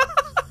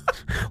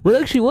 What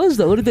actually was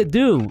that? What did that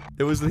do?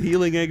 It was the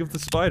healing egg of the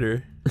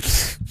spider.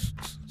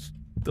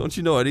 Don't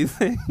you know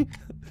anything?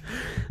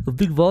 A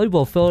big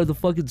volleyball fell out of the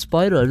fucking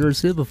spider. I've never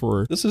seen it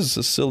before. This is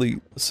a silly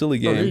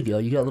game. Oh, there you go.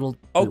 You got a little.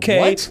 Okay,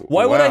 What?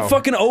 why would I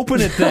fucking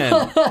open it then?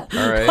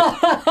 Alright.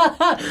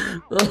 What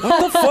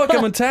the fuck?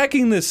 I'm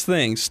attacking this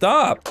thing.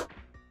 Stop.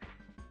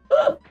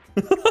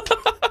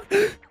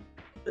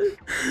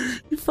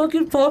 You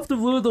fucking popped the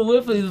blue with the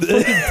whip and the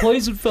fucking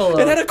poison fell out.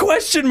 It had a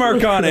question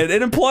mark on it.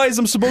 It implies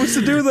I'm supposed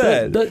to do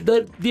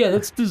that. Yeah,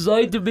 that's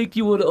designed to make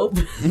you want to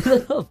open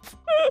it up.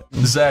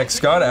 Zach,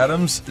 Scott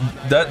Adams,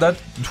 that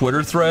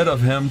Twitter thread of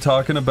him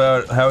talking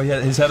about how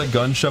he's had a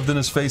gun shoved in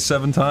his face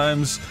 7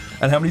 times,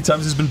 and how many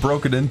times he's been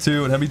broken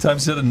into, and how many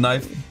times he's had a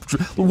knife.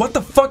 What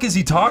the fuck is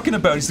he talking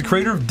about? He's the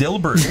creator of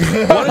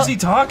Dilbert. What is he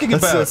talking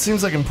about? That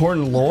seems like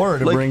important lore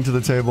to bring to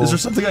the table. Is there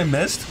something I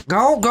missed?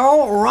 Go,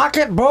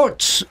 rocket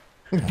boots.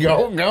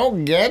 Go,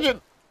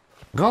 Gadget.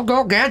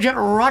 Go, Gadget,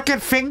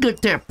 rocket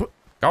fingertip.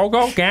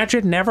 Go,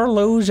 Gadget, never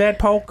lose at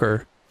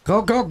poker.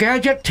 Go,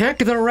 Gadget, take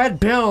the red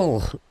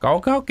pill.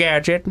 Go,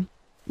 Gadget,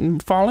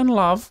 fall in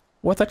love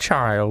with a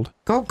child.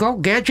 Go,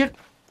 Gadget.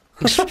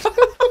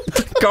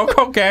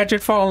 Go,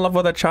 Gadget, fall in love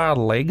with a child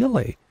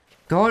legally.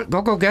 Go,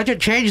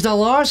 Gadget, change the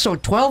law so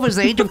 12 is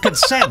the age of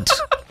consent.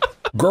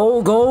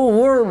 Go,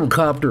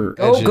 Wormcopter.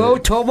 Go,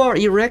 Tomar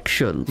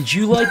erection. Did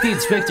you like the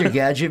Inspector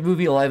Gadget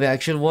movie, live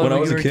action one? When I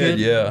was a kid,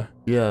 yeah.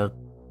 Yeah.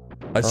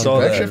 I saw I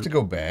that. actually have to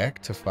go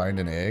back to find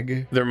an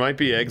egg. There might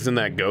be eggs in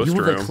that ghost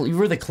You room.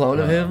 were the clone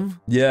of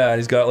him? Yeah,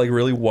 he's got like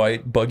really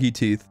white, buggy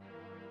teeth.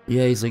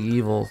 Yeah, he's like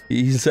evil.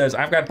 He says,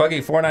 I've got buggy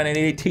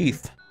 4988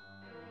 teeth.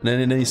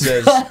 And then he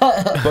says,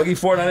 buggy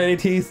 4988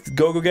 teeth,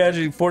 go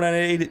Gadget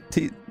 4988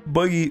 teeth,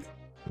 buggy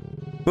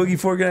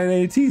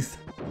 4988 teeth.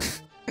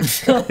 He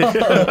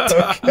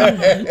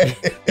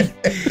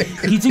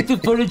took the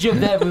footage of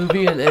that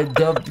movie and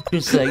dubbed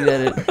Chris saying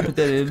that and put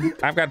that in.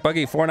 I've got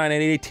buggy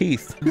 4988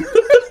 teeth.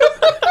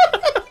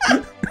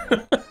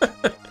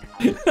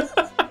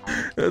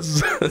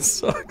 That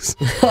sucks.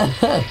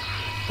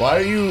 Why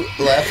are you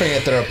laughing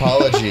at their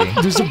apology?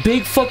 There's a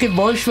big fucking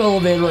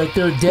marshmallow man right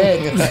there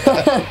dead.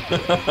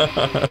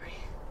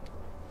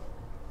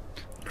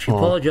 She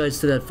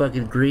apologized to that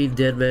fucking green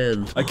dead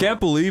man. I can't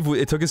believe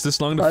it took us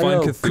this long to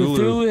find Cthulhu.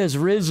 Cthulhu has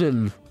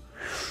risen.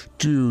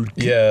 Dude.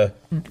 Yeah.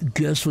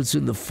 Guess what's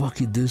in the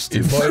fucking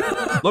distance?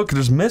 Look,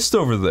 there's mist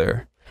over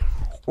there.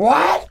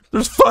 What?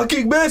 There's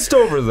fucking mist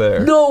over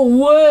there. No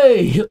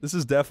way! This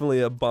is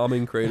definitely a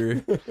bombing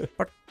crater.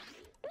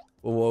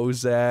 Whoa,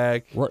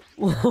 Zach. What?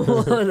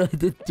 I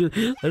didn't do.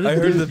 I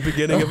heard the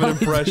beginning of an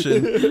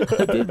impression.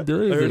 I didn't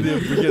do anything. I heard the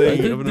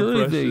beginning of an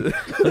impression.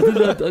 I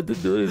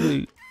didn't do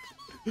anything.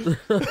 Wait,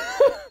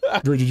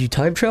 did you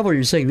time travel, or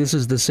you're saying this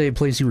is the same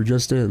place you were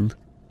just in?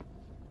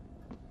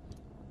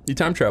 You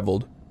time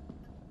traveled.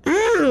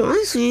 Oh,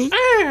 I see.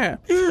 Oh,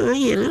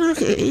 yeah,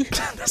 okay.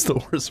 That's the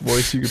worst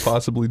voice you could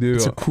possibly do.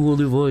 It's a cool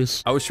new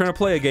voice. I was trying to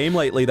play a game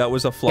lately that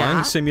was a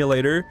flying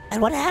simulator.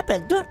 And what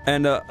happened?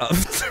 And I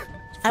want to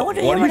hear what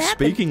are you what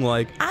happened. speaking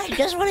like? I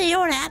just want to hear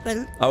what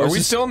happened. Are we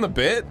still in the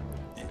bit?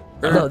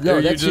 No,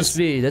 that's just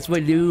me. That's my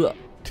new.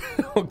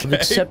 Okay. I'm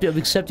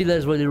accepting that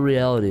as my new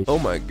reality. Oh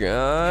my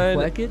god.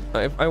 Whack it?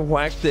 I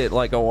whacked it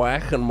like a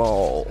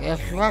whack-a-mole.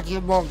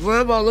 Whack-a-mole,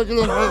 Grandma, look at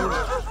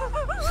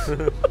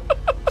it.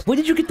 When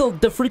did you get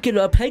the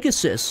freaking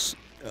Pegasus?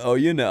 Oh,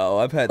 you know,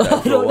 I've had that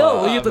I for a don't know.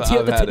 while. You have to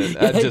I've had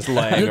it just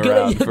laying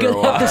around for a while. You're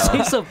gonna have to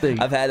say something.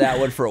 I've had that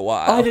one for a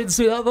while. I didn't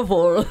see that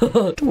before.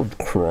 Don't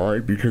cry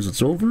because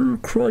it's over.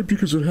 Cry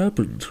because it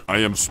happened. I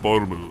am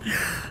Spider-Man.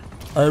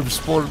 I am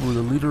Spider-Man,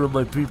 the leader of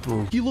my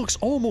people. He looks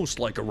almost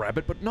like a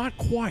rabbit, but not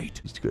quite.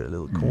 He's got a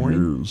little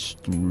coin. Yes,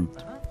 do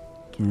it.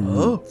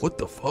 Oh, what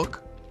the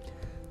fuck?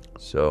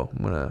 So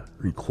I'm gonna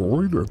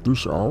record at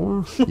this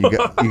hour. You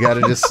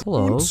gotta just.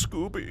 Hello.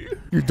 Scooby.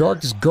 Your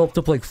dog just gulped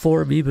up like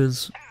 4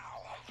 amoebas.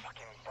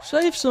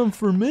 Save some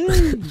for me.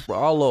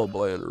 I love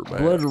Blender,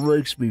 man. Blender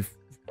makes me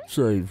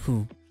save.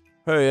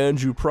 Hey,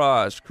 Andrew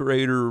Price,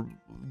 creator,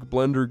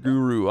 Blender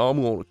guru,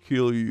 I'm gonna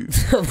kill you.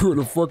 I'm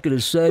gonna fucking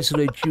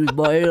assassinate you with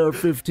my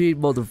AR-15,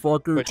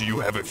 motherfucker. Do you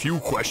have a few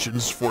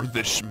questions for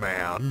this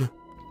man?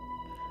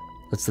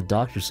 That's the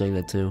doctor saying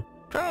that too.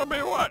 Tell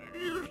me what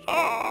you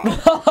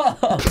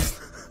saw.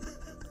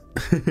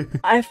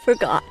 I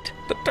forgot.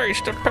 The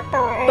taste of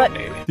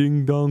pepperoni.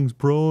 Ding dong's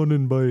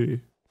prawning, boy.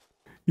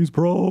 He's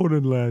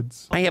prawning,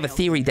 lads. I have a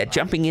theory that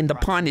jumping in the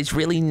pond is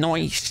really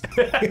nice.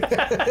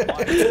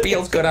 It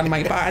feels good on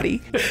my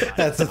body.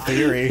 That's a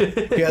theory.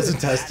 He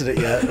hasn't tested it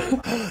yet.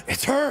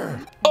 It's her.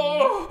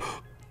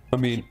 Oh! I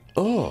mean,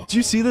 oh. Do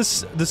you see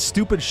this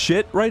stupid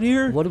shit right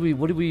here? What do we...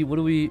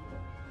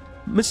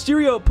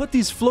 Mysterio, put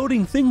these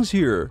floating things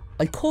here.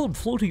 I call them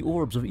floating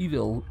orbs of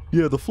evil.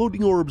 Yeah, the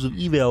floating orbs of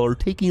evil are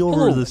taking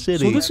over the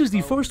city. So this is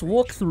the first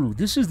walkthrough.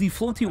 This is the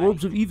floating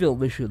orbs of evil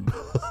mission.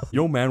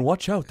 Yo, man,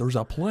 watch out. There's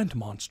a plant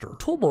monster.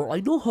 Tomar,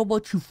 I know how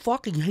much you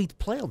fucking hate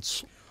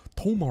plants.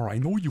 Tomar, I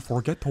know you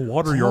forget to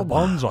water your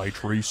bonsai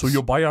tree, so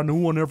you buy a new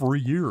one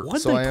every year. One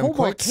So day I am Tomar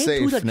quite came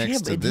to the safe next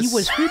gym to and he this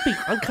was sleeping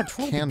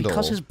uncontrollably candle.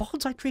 because his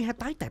bonsai tree had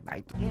died that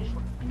night.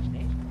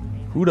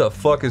 Who the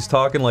fuck is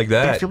talking like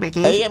that?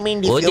 He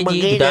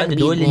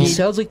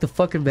sounds like the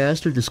fucking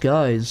master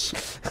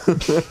disguise.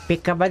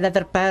 Become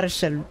another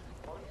person.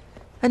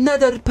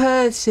 Another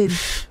person.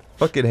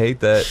 Fucking hate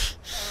that.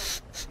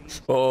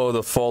 Oh,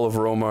 the fall of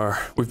Romar.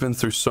 We've been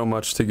through so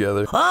much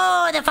together.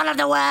 Oh, the fall of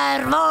the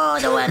world. Oh,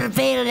 the world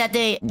failed that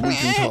day. We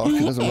can talk.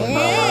 It doesn't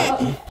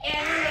matter.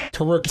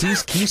 Tomar, can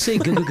you say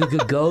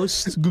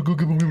ghost?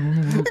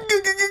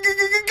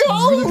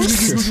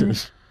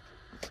 Ghost?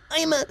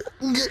 I'm a...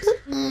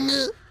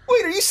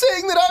 Wait, are you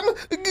saying that I'm...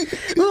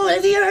 Oh,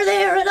 if you're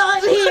there and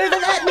I'm here,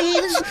 then that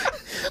means...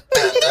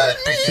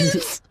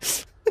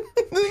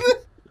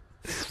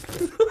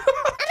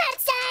 I'm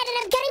outside and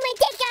I'm cutting my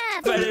dick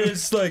off! But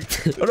it's like...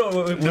 Oh,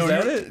 no, was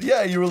that it?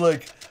 Yeah, you were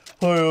like...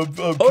 Hi, I'm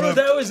Oh, no,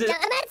 that was it. No,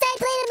 I'm outside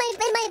playing in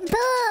my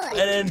pool!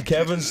 And then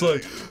Kevin's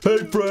like, hey,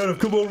 Fred, I've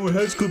come over with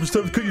head clip. It's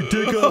time to cut your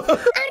dick off. Oh no,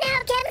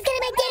 Kevin's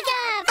cutting my dick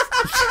off!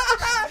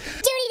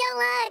 Judy, don't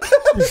lie!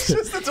 It's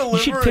just the You delivery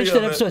should pitch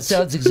that episode. It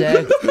sounds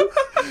exact.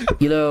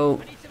 You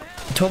know,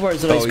 Tomar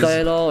is a nice guy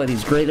and all, and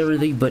he's great and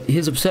everything, but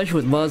his obsession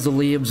with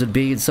mausoleums and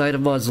being inside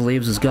of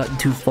mausoleums has gotten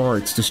too far.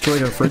 It's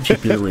destroyed our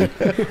friendship nearly.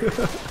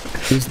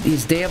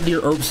 He's damn near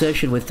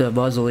obsession with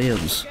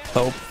mausoleums.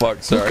 Oh,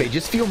 fuck, sorry. Okay,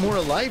 just feel more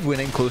alive when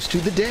I'm close to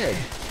the dead.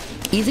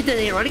 Isn't it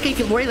ironic I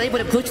feel more alive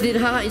when I'm close to the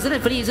dead? Huh? Isn't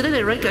that funny? Isn't it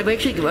ironic? I'm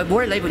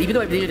more alive, even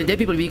though I'm near the dead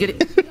people. You get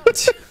it?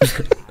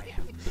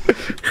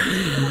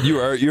 You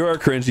are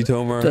cringy,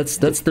 Tomar. That's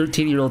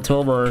 13-year-old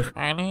Tomar.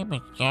 My name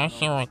is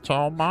Joshua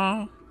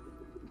Tomar.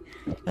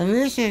 And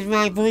this is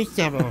my voice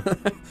demo.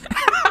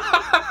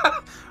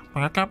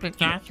 Welcome to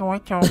Joshua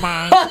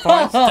Tomar's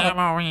voice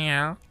demo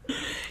here.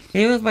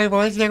 Here is my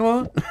voice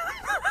demo.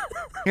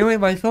 Here is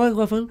my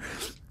story.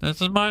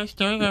 This is my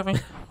story.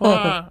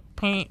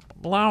 Pink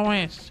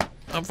Lois.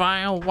 A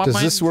vile woman.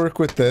 Does this work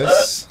with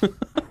this?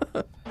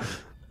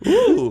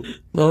 Ooh.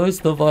 Lois,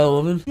 the vile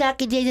woman.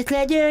 Lucky there's a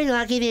slender,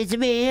 lucky there's a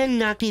man,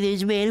 lucky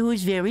there's a man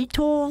who's very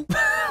tall.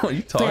 What are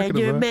you talking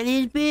Slender about? man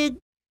is big.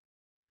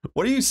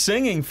 What are you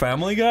singing,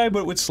 Family Guy,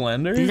 but with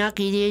Slender?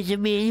 Lucky there's a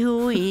man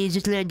who is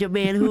a slender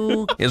man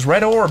who... His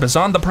red orb is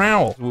on the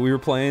prowl. When we were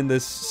playing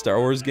this Star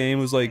Wars game,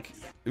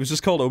 it was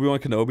just called Obi-Wan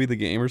Kenobi, the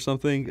game or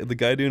something. The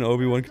guy doing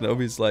Obi-Wan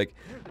Kenobi's like,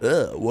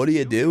 what are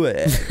you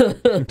doing?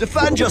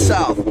 Defend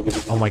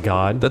yourself! Oh my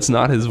god. That's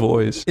not his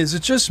voice. Is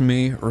it just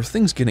me, or are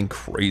things getting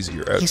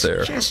crazier out there? Is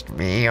it just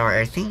me, or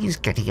are things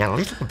getting a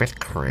little bit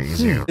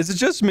crazier? Is it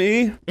just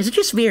me? Is it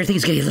just me, or are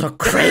things getting a little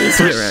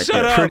crazier?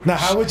 Shut up! Now,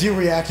 how would you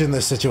react in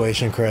this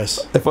situation,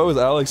 Chris? If I was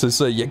Alex, I'd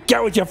say, you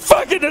get what you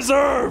fucking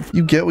deserve!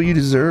 You get what you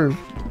deserve.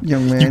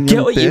 Young man, You get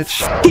young what you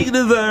bitch. fucking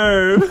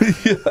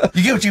deserve.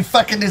 You get what you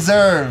fucking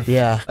deserve.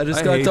 Yeah. I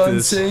just got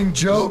done saying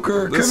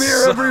Joker. Come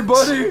here,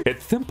 everybody.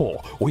 It's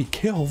simple. We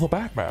kill the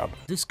Batman.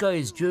 This guy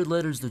is Jared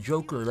Leto's the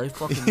Joker, and I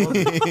fucking love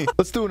him.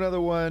 Let's do another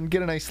one.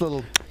 Get a nice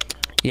little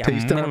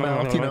taste in our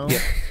mouth, you know?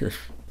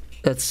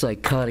 That's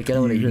psychotic. I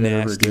don't want to hear that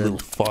ever Nasty again. little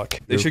fuck.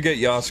 They should get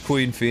Yas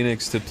Queen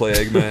Phoenix to play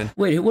Eggman.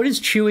 Wait, what does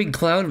chewing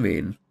clown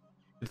mean?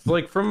 It's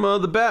like from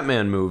the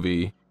Batman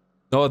movie.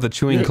 Oh, the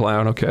chewing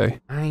clown.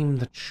 Okay. I'm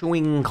the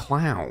chewing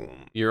clown.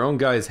 Your own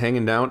guy's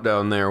hanging out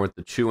down there with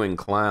the chewing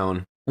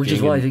clown. Which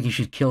is why I think you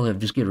should kill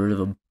him. Just get rid of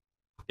him.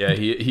 Yeah,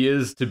 he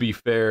is, to be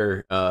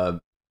fair,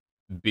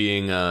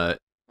 being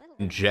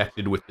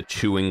injected with the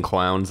chewing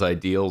clown's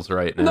ideals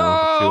right now.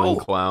 The chewing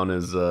clown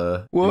is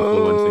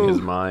influencing his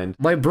mind.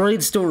 My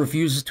brain still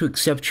refuses to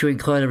accept chewing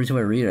clown every time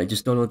I read it. I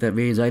just don't know what that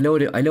means. I know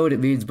what it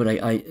means, but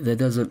I that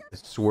doesn't. I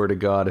swear to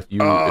God, if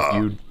you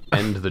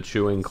end the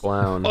chewing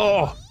clown,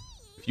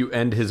 if you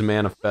end his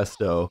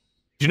manifesto.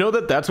 Do you know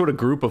that that's what a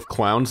group of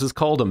clowns is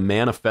called? A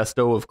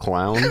manifesto of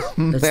clowns?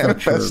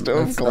 Manifesto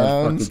of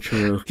clowns.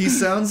 True. He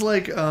sounds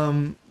like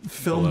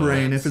Film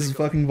Brain if his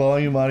fucking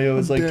volume audio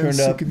is like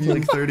turned up to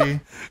like 30.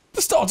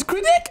 The Starter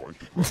Critic.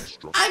 I'm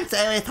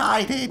so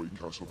excited.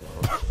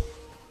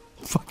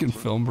 Fucking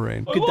Film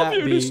Brain. I love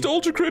you,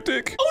 Nostalgia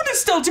Critic. Oh,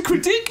 Nostalgia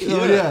Critic.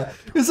 Oh yeah.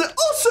 He's like,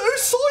 oh, so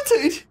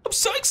excited. I'm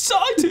so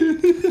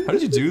excited. How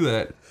did you do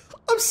that?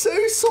 I'm so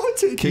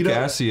excited.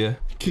 Kick-assia.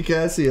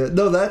 Kick-assia.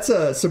 No, that's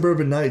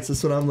Suburban Nights.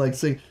 That's what I'm like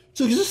saying.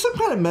 So is there some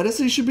kind of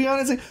medicine you should be on?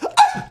 It's like,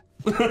 ah!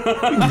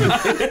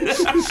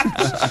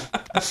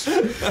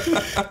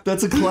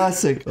 That's a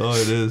classic. Oh,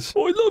 it is. I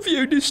love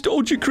you,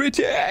 Nostalgia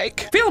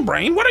Critic. Film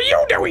Brain, what are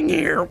you doing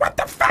here? What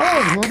the fuck?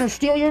 I want to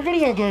steal your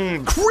video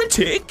game.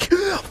 Critic,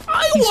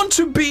 I want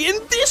to be in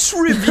this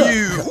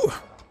review.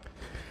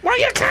 Well,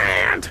 you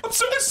can't. I'm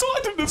so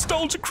excited,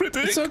 Nostalgia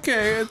Critic. It's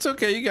okay. It's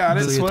okay. You got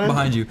it. It's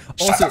behind you.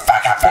 Shut the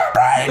fuck up, Film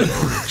Brain.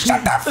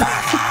 Shut the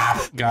fuck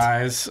up.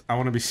 Guys, I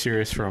want to be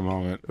serious for a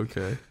moment.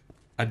 Okay.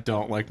 I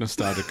don't like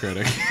Nostalgia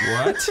Critic.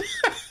 What?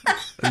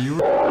 Are you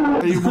more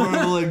of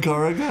a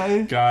Linkara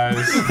guy?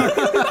 Guys.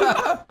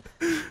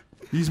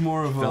 He's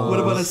more of a... What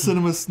about a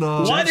cinema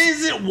snob? What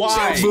is it?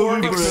 Why?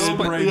 Movie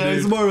brain. Yeah,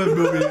 he's more of a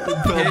movie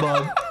film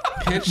mob.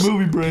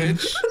 Movie brain.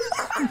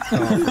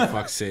 Oh, for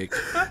fuck's sake.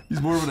 He's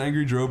more of an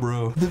angry Joe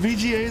bro. The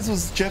VGAs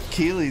was Jeff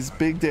Keighley's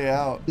big day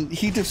out.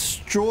 He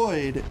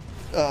destroyed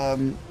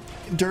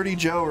Dirty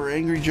Joe or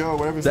Angry Joe,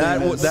 whatever his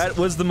name is. That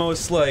was the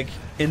most, like,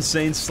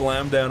 insane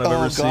slam down I've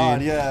ever seen. Oh,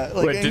 God, yeah.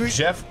 Like, wait, did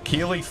Jeff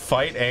Keighley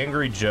fight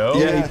Angry Joe?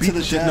 Yeah, he beat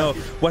the shit. No,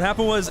 what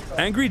happened was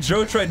Angry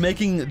Joe tried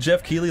making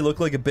Jeff Keighley look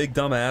like a big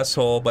dumb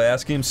asshole by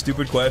asking him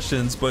stupid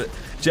questions, but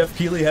Jeff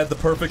Keighley had the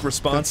perfect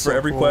response for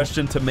every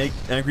question to make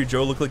Angry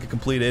Joe look like a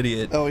complete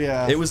idiot. Oh,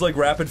 yeah. It was like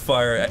rapid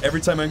fire.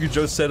 Every time Angry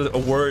Joe said a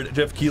word,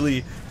 Jeff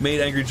Keighley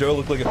made Angry Joe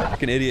look like a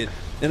fucking idiot.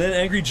 And then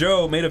Angry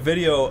Joe made a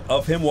video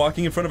of him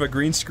walking in front of a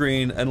green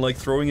screen and like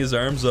throwing his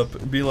arms up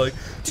and being like,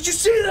 "Did you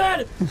see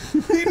that?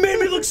 He made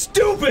me look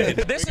stupid."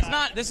 This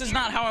is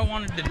not how I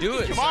wanted to do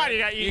it. Come on,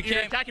 you're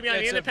attacking me on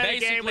the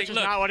independent game, which is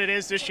not what it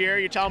is this year.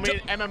 You're telling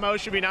me MMO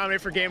should be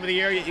nominated for Game of the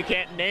Year, yet you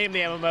can't name the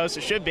MMOs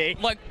it should be.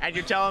 Look, and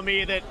you're telling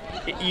me that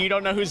you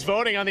don't know who's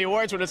voting on the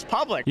awards when it's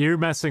public. You're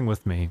messing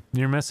with me.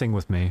 You're messing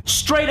with me.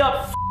 Straight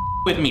up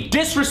with me,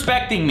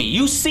 disrespecting me.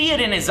 You see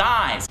it in his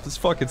eyes. This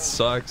fucking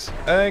sucks.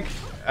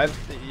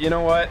 You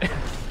know what?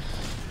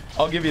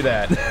 I'll give you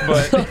that,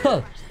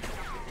 but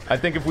I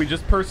think if we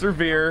just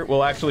persevere,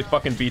 we'll actually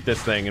fucking beat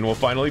this thing, and we'll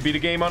finally beat a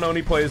game on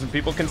Oney Plays, and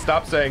people can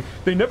stop saying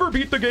they never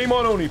beat the game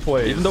on Oney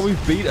Plays. Even though we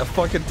beat a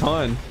fucking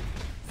ton.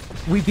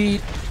 We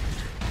beat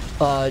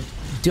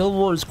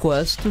Dilwar's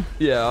Quest.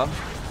 Yeah.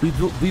 We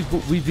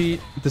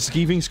beat the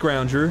Skeeving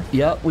Scrounger.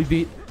 Yeah, we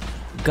beat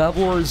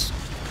Gobbler's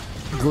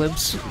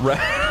Glimpse.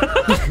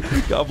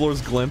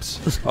 Gobbler's Glimpse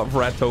of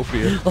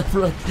Ratopia.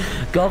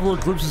 Gobbler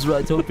Glimpse's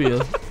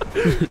Ratopia.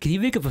 Can you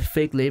make up a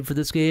fake name for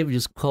this game and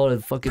just call it a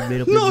fucking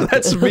made up? No,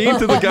 that's mean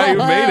to the guy who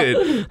made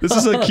it. This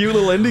is a cute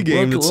little indie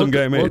game that some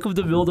guy made. Welcome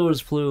to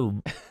Mildor's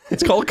Plume.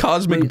 It's called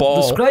Cosmic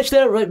Ball. Scratch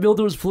that, right?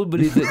 Mildor's Plume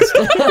beneath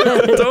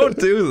it. Don't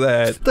do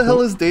that. What the hell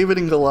is David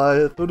and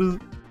Goliath? What is?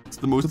 It's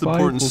the most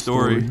important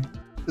story.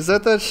 Is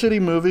that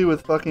shitty movie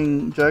with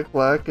fucking Jack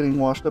Black getting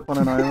washed up on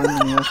an island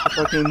and he has to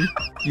fucking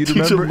teach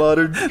him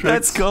modern tricks?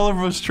 That's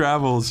Gulliver's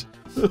Travels.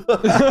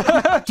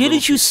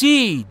 Didn't you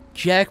see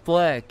Jack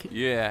Black?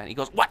 Yeah, and he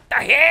goes, "What the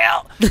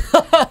hell?"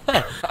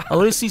 I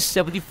want to see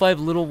 75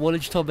 little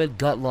 1-inch tall men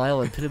gut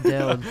Lyle and pin him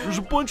down. There's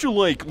a bunch of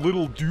like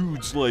little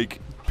dudes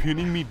like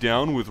pinning me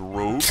down with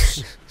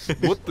ropes.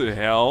 What the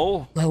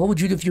hell? What would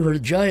you do if you heard a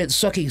giant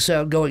sucking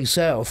sound going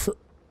south?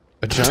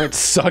 A giant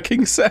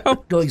sucking sound?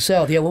 Going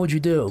south, yeah, what would you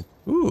do?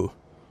 Ooh.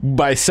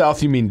 By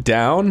south, you mean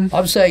down?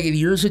 I'm saying in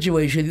your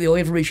situation, the only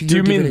information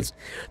you're given is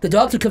the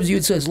doctor comes to you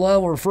and says,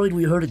 "Lyle, we're afraid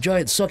we heard a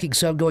giant sucking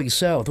sound going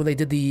south," when they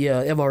did the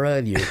MRI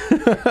on you.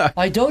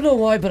 I don't know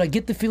why, but I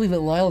get the feeling that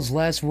Lyle's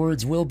last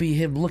words will be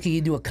him looking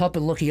into a cup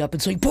and looking up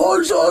and saying,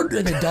 "Poison!"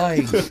 and then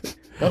dying.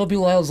 That'll be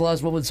Lyle's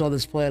last moments on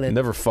this planet.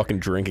 Never fucking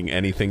drinking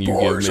anything you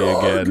give me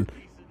again.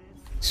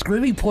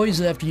 Screaming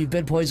poison after you've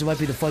been poisoned might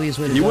be the funniest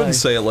way to die. You wouldn't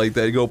say it like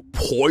that. You go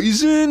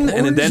poison,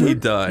 and then he'd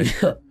die.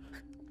 Yeah.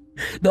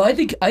 No, I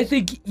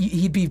think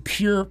he'd be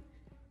pure.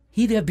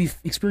 He'd be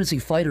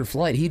experiencing fight or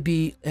flight.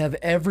 He'd have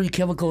every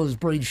chemical in his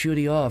brain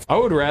shooting off. I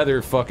would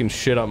rather fucking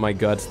shit up my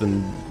guts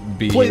than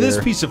be Play here.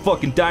 this piece of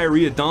fucking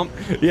diarrhea dump.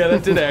 Yeah,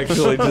 that did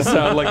actually just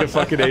sound like a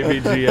fucking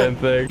AVGN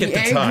thing. The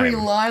angry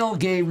Lyle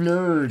game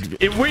nerd.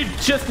 If we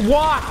just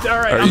walked, all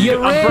right.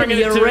 You I'm bringing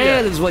it to you.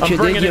 is what I'm you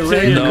bringing did. it You to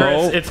ran. you,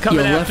 No, Chris. It's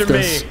coming after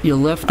me. You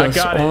left us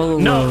I got all it.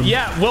 alone. No,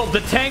 yeah. Well,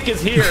 the tank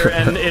is here,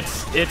 and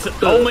it's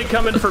only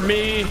coming for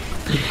me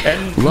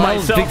and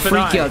Lyle's myself big and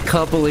freak out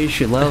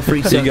compilation. Lyle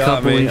freaks out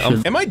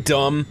compilation. Am I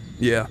dumb?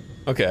 Yeah.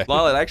 Okay.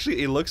 Lyle, it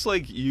actually looks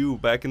like you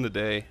back in the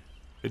day.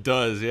 It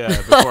does, yeah.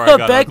 Before I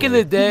got Back in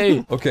the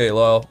day. Okay,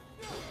 Lyle.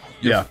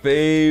 Your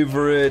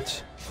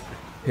favorite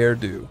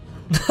hairdo.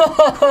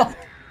 What are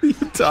you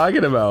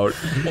talking about?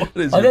 What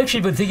is I've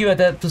actually been thinking about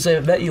that since I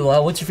met you,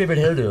 Lyle. What's your favorite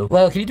hairdo?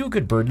 Lyle, can you do a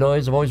good bird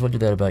noise? I've always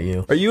wondered that about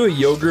you. Are you a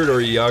yogurt or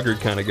a yogurt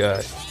kind of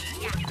guy?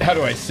 How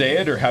do I say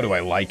it or how do I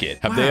like it?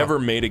 Have they ever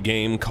made a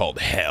game called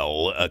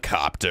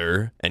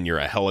Helicopter and you're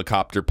a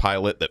helicopter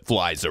pilot that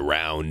flies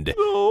around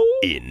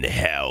in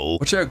hell?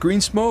 Watch out, green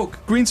smoke!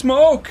 Green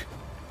smoke!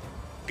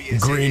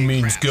 Green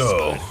means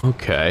go.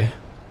 Okay.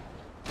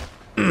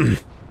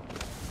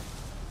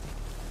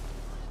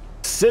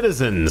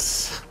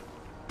 Citizens,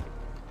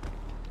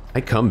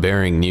 I come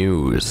bearing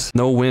news.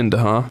 No wind,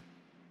 huh?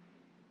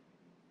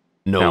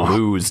 No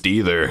moosed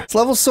either. This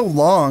level's so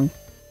long.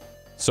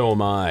 So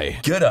am I.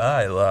 Good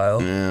eye,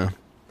 Lyle. Yeah.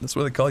 That's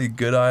why they call you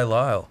Good Eye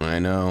Lyle. I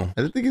know.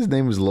 I didn't think his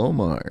name was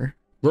Lomar.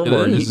 It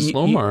is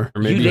Lomar.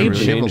 Or maybe he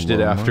changed it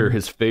after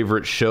his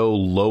favorite show,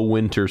 Low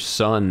Winter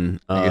Sun,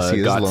 got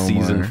Lomar.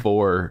 season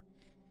 4.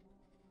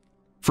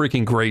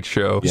 Freaking great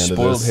show.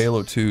 Spoiled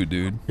Halo 2,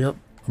 dude. Yep.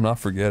 I'm not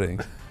forgetting.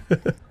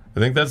 I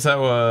think that's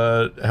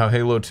how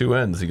Halo 2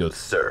 ends. He goes,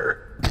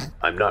 "Sir,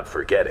 I'm not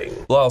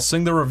forgetting." Lyle,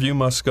 sing The Review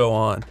Must Go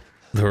On.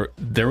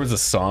 There was a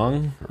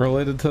song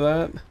related to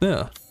that?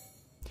 Yeah.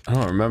 I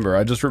don't remember.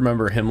 I just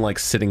remember him like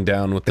sitting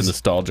down with the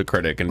nostalgia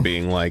critic and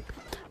being like,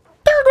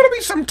 "There are gonna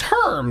be some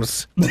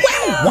terms."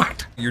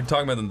 What? You're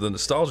talking about the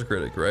nostalgia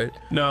critic, right?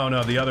 No,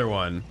 the other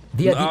one.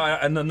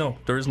 No,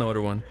 there is no other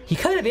one. He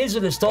kind of is a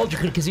nostalgia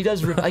critic because he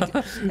does.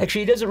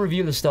 Actually, he doesn't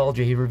review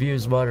nostalgia. He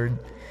reviews modern.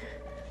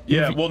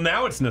 Yeah, well,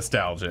 now it's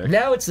nostalgic.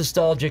 Now it's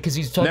nostalgia because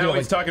he's talking. Now about,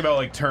 he's talking about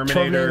like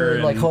Terminator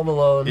and like Home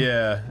Alone.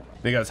 Yeah.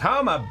 And he goes,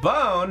 "How my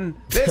bone?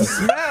 This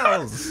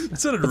smells."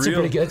 That's a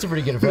pretty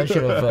good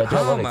impression of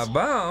John Oh, Lennox. my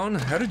bone.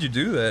 How did you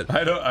do that?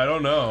 I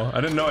don't know.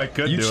 I didn't know I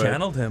could do it. You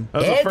channeled him. That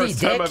was the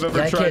first time I've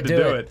ever tried to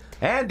do it.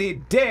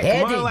 Andy Dick,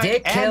 Andy more like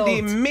Dick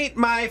Andy killed. meet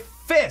my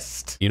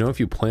fist. You know, if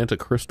you plant a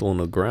crystal in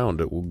the ground,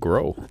 it will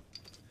grow.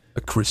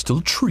 A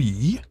crystal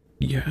tree?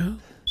 Yeah.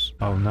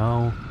 Oh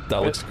no.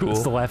 That looks cool.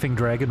 It's the Laughing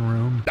Dragon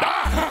room.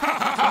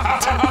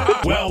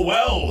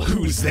 Well,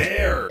 who's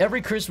there?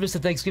 Every Christmas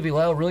and Thanksgiving,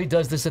 Lyle really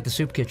does this at the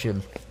soup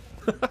kitchen.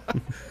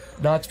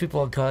 Knocks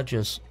people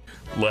unconscious.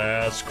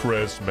 Last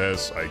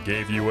Christmas, I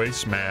gave you a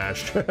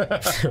smash. I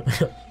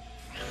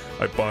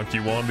bonked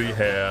you on the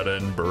head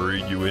and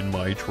buried you in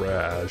my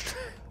trash.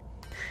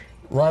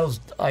 Lyle's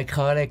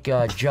iconic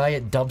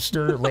giant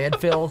dumpster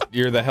landfill.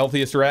 You're the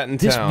healthiest rat in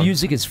This town.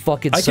 music is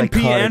fucking I can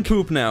psychotic. pee and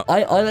poop now.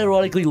 I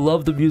unironically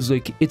love the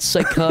music. It's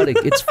psychotic.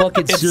 It's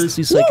fucking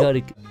seriously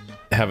psychotic.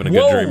 Having a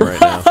good dream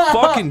right now.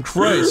 Fucking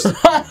Christ.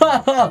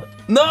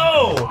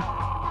 No!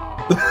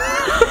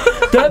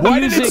 Why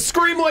did it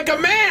scream like a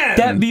man?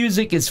 That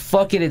music is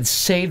fucking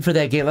insane for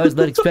that game. I was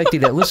not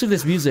expecting that. Listen to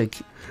this music.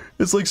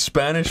 It's like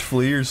Spanish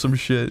Flea or some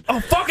shit. Oh,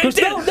 fuck it!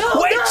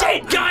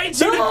 It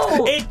guides you.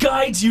 It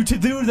guides you to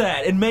do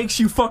that. It makes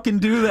you fucking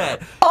do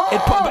that.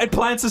 It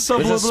plants a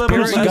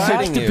subliminal. You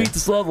have to beat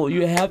this level.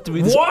 You have to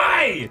beat this.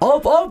 Why? I'll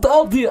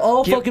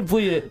fucking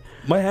play it.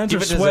 My hands are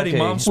sweaty,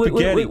 Mom.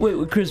 Spaghetti.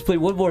 Wait, Chris, play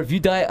one more. If you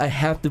die, I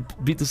have to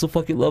beat this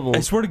fucking level.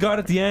 I swear to God,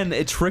 at the end,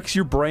 it tricks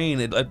your brain.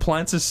 It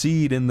plants a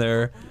seed in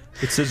there.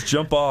 It says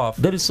jump off.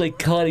 That is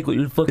psychotic what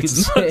you're fucking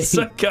It's saying. not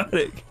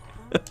psychotic.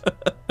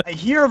 I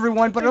hear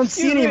everyone, but I don't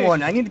see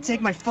anyone. I need to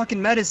take my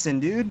fucking medicine,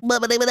 dude. This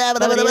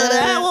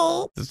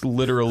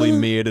literally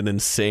me at an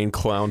insane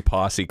clown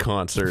posse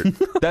concert.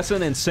 That's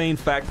an insane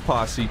fact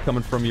posse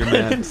coming from your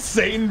man.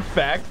 Insane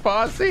fact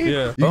posse?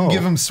 Yeah. You can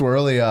give him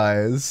swirly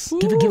eyes.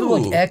 Give him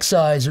like X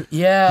eyes.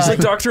 Yeah. He's like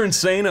Dr.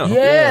 Insano.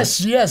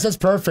 Yes, yes, that's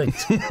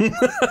perfect.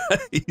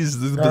 He's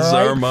the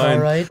bizarre mind.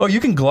 All right. Oh,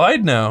 you can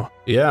glide now.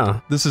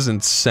 Yeah. This is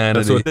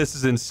insanity. This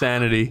is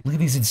insanity. Look at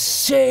these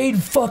insane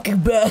fucking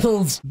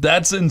battles.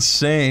 That's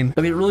insane.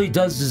 I mean, it really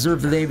does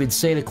deserve the name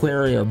Insane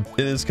Aquarium.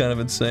 It is kind of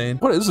insane.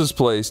 What is this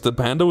place? The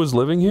panda was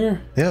living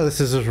here? Yeah,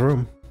 this is his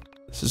room.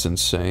 This is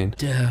insane.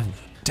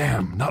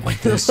 Damn, not like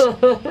this.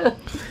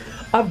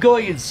 I'm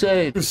going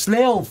insane. The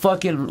snail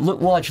fucking,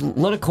 watch,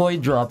 let a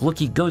coin drop. Look,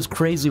 he goes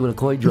crazy when a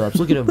coin drops.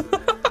 Look at him.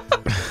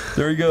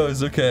 There he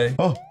goes, okay.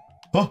 Oh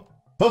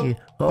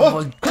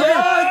my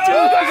God,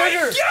 dude!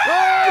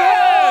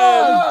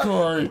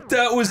 Dogecoin.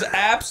 That was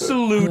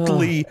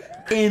absolutely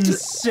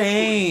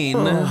insane.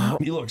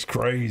 He looks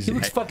crazy. He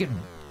looks fucking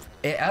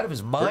out of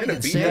his mind.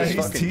 Yeah,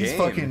 he's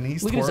fucking.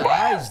 Look at his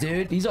eyes,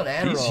 dude. He's on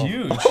Adderall. He's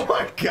huge. Oh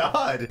my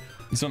god.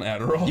 He's on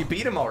Adderall. You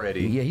beat him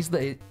already. Yeah, he's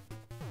the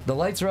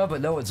lights are up,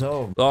 but no one's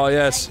home. Oh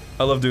yes,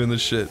 I love doing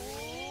this shit.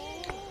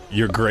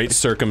 Your great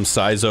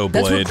circumciso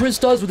blade. That's what Chris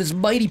does with his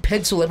mighty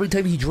pencil every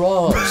time he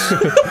draws.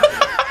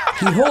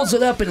 He holds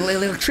it up and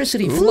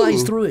electricity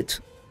flies through it.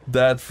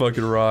 That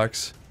fucking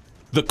rocks.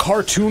 The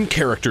cartoon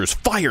characters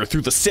fire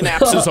through the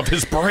synapses of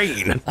his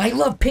brain. I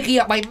love picking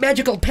up my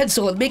magical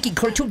pencil and making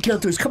cartoon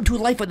characters come to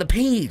life on the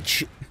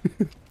page.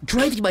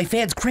 Driving my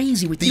fans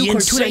crazy with new cartoon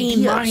ideas. The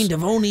insane mind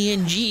of Oney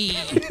and G.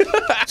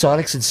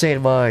 Sonic's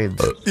Insane Mind.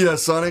 Yeah,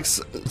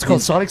 Sonic's. It's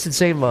called Sonic's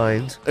Insane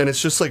Mind. And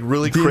it's just like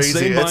really The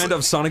crazy. insane mind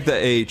of Sonic the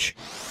H.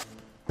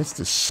 That's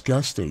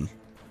disgusting.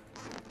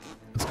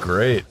 It's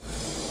great.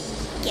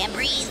 Can't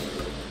breathe.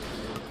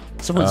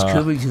 Someone's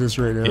coming to this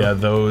right now. Yeah,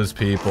 those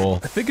people.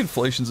 I think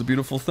inflation's a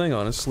beautiful thing,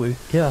 honestly.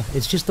 Yeah,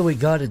 it's just the way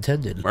God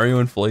intended. Mario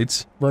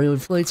inflates. Mario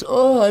inflates.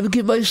 Oh,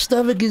 my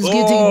stomach is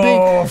getting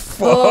big.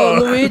 Fuck. Oh,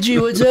 Luigi,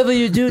 whatever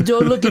you do,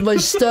 don't look at my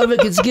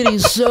stomach. It's getting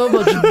so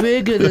much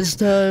bigger this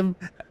time.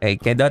 I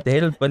cannot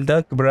help but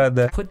look,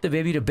 brother. Put the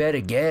baby to bed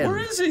again. Where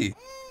is he?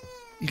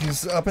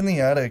 He's up in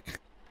the attic.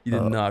 He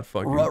did not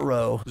fucking.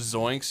 Ruh-roh.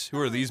 Zoinks. Who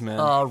are these men?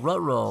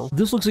 Ruh-roh.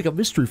 This looks like a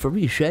mystery for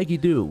me, Shaggy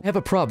Doo. I have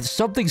a problem.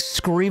 Something's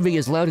screaming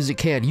as loud as it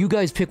can. You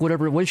guys pick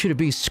whatever. What should it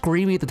be?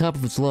 Screaming at the top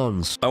of its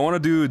lungs. I want to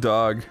do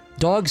dog.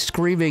 Dog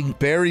screaming.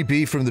 Barry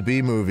B from the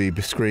B movie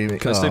screaming.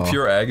 Can I say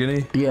pure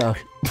agony? Yeah.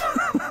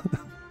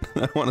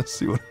 I want to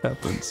see what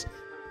happens.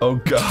 Oh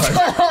god.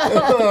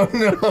 Oh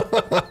no.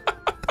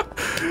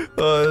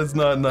 Oh, that's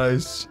not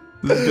nice.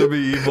 This is gonna be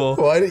evil.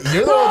 Why did,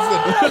 you're the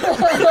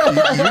ones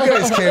that you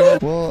guys came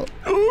up. Well,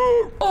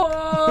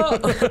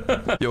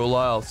 Yo,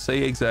 Lyle, say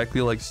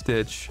exactly like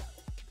Stitch.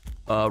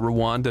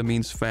 Rwanda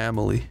means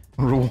family.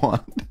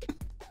 Rwanda.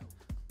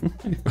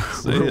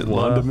 Say it,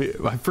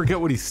 Lyle. I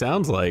forget what he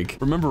sounds like.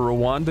 Remember,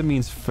 Rwanda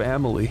means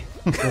family.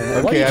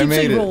 Okay, I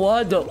made it.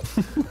 Rwanda?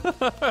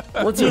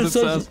 What's your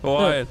sounds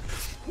Hawaiian.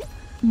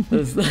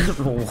 Is that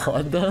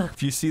Rwanda?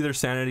 If you see their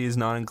sanity is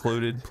not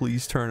included,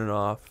 please turn it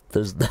off.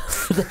 There's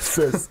nothing that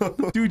says.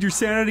 Dude, your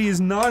sanity is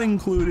not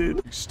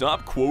included.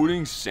 Stop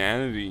quoting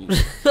sanity.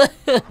 My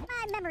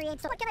memory ain't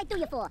so. What can I do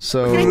you for?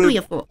 So. What can I do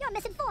you for? You're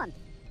misinformed.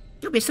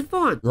 You're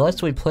misinformed. The last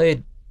time we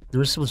played, there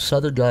was some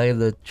southern guy in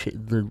the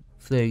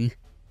thing.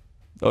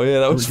 Oh yeah,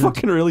 that was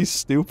fucking really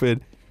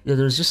stupid. Yeah,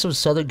 there was just some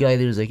southern guy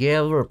that was like,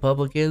 yeah, I'm a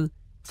Republican.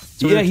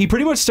 So yeah, he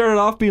pretty much started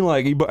off being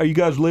like, are you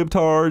guys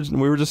libtards?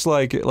 And we were just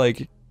like,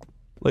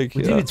 we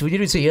didn't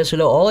even say yes or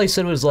no. All I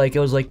said was like, I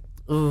was like,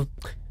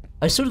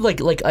 I sort of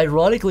like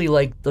ironically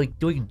like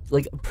doing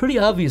like pretty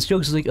obvious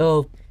jokes like,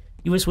 oh,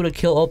 you just want to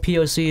kill all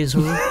POCs,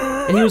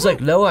 and he was like,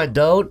 no, I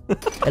don't,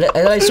 and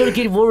I started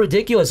getting more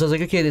ridiculous. I was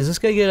like, okay, is this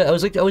guy gonna? I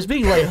was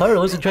being lighthearted. I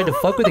wasn't trying to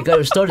fuck with the guy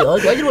who started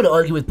arguing. I didn't want to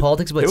argue with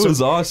politics, but it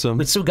was awesome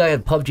with some guy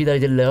on PUBG that I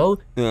didn't know.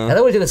 Yeah. And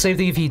I would do the same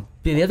thing if he'd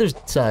be the other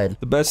side.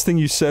 The best thing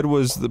you said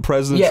was that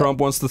President Trump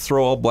wants to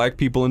throw all black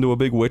people into a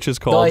big witch's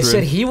cauldron. No, I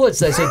said he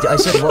wants. I said,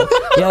 well,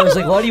 yeah, I was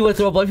like, why do you want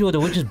to throw black people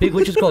into big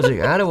witch's cauldron?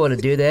 Like, I don't want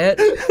to do that.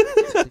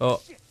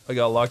 Oh, I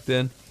got locked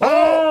in.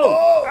 Oh!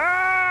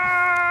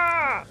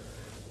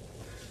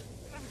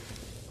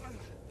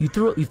 You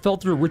fell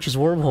through a witch's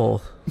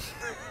wormhole.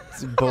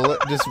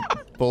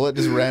 Bullet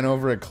just ran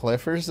over a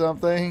cliff or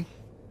something.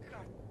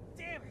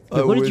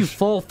 Wait, what did you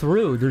fall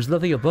through? There's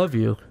nothing above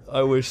you.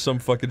 I wish some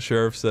fucking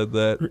sheriff said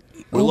that.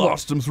 We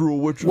lost him through a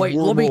witch's wormhole. Wait,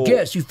 let me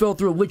guess. You fell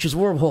through a witch's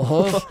wormhole,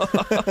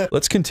 huh?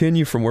 Let's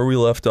continue from where we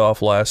left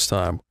off last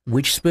time.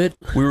 Witch spit?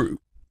 We were.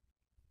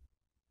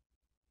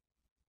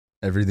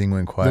 Everything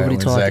went quiet when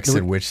Zach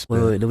said witch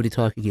spit. Wait, nobody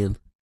talk again.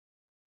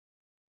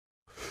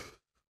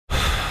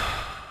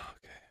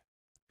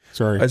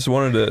 Sorry. I just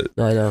wanted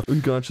to. I know.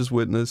 Unconscious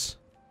witness.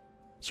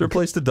 Is there a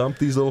place to dump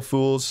these little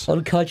fools?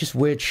 Unconscious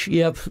witch,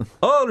 yep.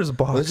 Oh, there's a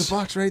box. There's a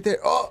box right there.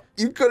 Oh,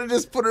 you could have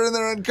just put her in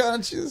there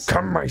unconscious.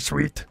 Come, my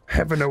sweet.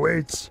 Heaven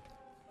awaits.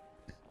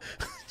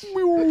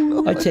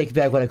 I take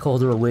back when I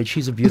called her a witch.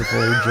 She's a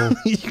beautiful angel.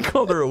 You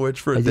called her a witch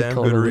for a damn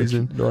good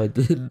reason. No, I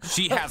didn't.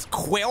 She has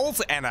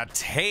quills and a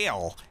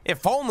tail.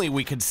 If only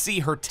we could see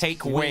her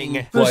take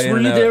wing. Were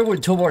you there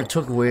when Tomar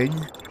took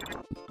wing?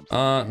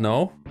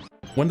 No.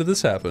 When did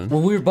this happen?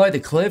 When we were by the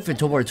cliff and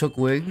Tomar took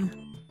wing.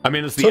 I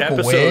mean, it's the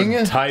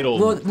episode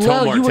titled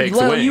Tomar Takes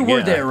Wing. You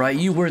were there, right?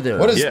 You were there.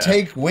 What does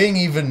take wing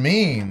even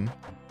mean?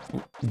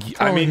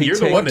 I mean, you're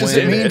the one What does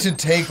it mean to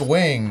take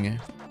wing?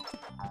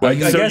 I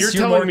so guess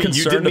you're more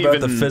concerned about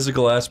the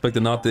physical aspect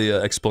and not the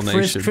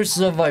explanation. Chris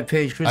is on my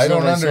page. Chris I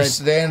don't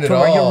understand at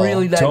all. Tomar, you're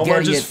really not Tomar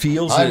getting just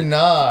feels it. I'm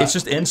not. It's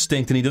just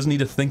instinct, and he doesn't need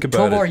to think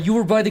about Tomar, it. you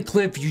were by the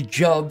cliff. You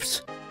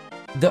jumped.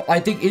 I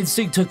think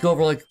instinct took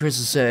over, like Chris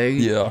is saying.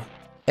 Yeah.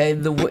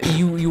 And the way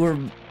you were,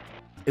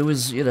 it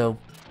was, you know,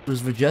 it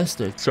was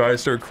majestic. So I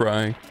started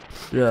crying.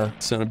 Yeah.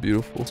 It sounded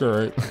beautiful. It's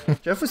alright.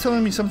 Jeff was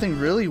telling me something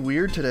really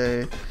weird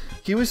today.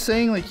 He was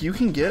saying, like, you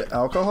can get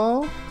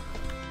alcohol,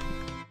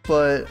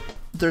 but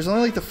there's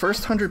only like the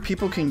first 100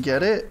 people can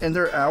get it, and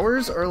their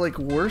hours are like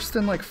worse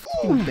than like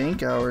fucking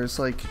bank hours.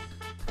 Like,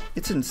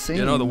 it's insane.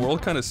 You know, the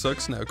world kind of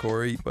sucks now,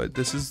 Corey. But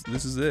this is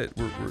it.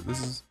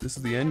 This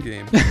is the end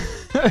game.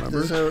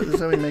 This is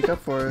how we make up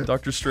for it.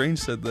 Doctor Strange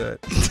said that.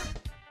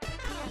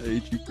 I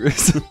hate you,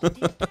 Chris.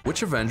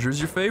 Which Avenger is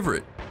your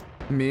favorite?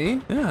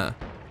 Me? Yeah.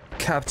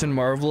 Captain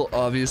Marvel,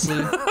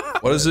 obviously.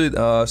 What is it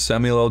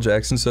Samuel L.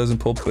 Jackson says in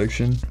Pulp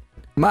Fiction?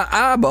 My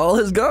eyeball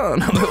is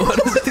gone.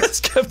 What is it? It's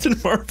Captain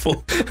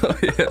Marvel. Oh,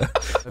 yeah.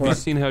 Have you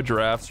seen how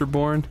giraffes are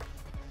born?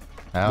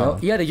 How? Well,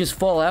 yeah, they just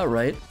fall out,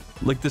 right?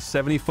 Like the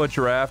 70-foot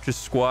giraffe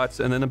just squats,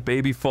 and then a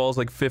baby falls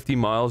like 50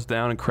 miles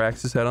down and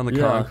cracks his head on the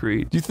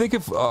concrete. Do you think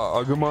if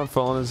Agumon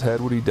fell on his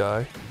head, would he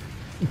die?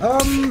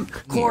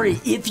 Corey,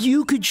 if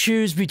you could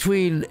choose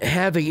between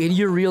having in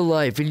your real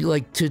life and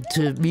like to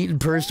meet in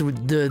person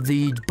with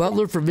the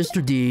butler from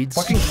Mr. Deeds,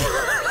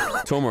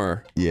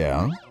 Tomar.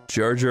 Yeah.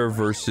 Jar Jar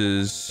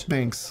versus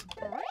Binks.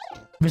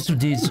 Mr.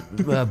 Deeds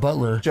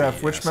butler.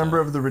 Jeff, which member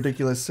of the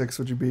Ridiculous Six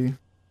would you be?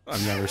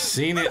 I've never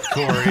seen it,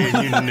 Corey,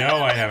 and you know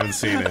I haven't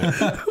seen it.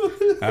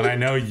 And I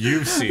know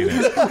you've seen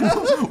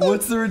it.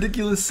 What's the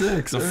Ridiculous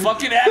Six? The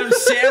fucking Adam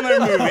Sandler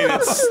movie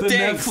that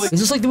stinks. Is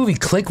this like the movie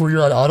Click where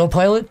you're on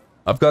autopilot?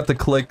 I've got the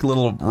Click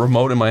little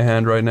remote in my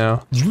hand right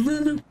now.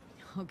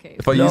 Okay.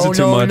 If I use it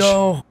too much.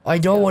 No, I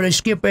don't want to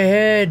skip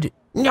ahead.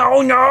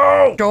 No,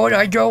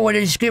 I don't want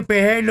to skip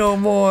ahead no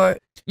more.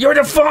 You're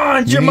the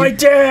Fonz, you're my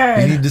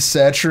dad! You need to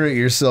saturate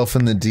yourself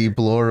in the deep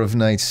lore of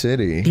Night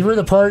City. Do you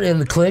remember the part in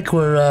the Click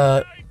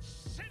where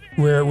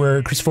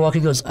Christopher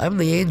Walken goes, I'm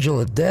the angel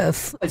of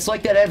death? It's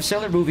like that Adam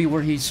Sandler movie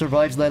where he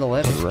survives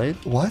 9/11, right?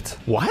 What?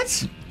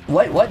 What?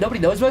 What? Nobody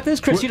knows about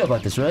this? Chris, you know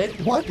about this, right?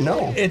 What?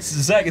 No. It's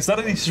Zach, it's not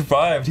that he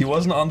survived, he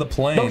wasn't on the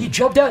plane. No, he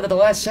jumped out at the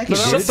last second.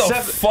 Shut the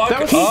fuck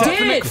up. He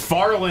did!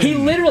 He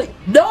literally...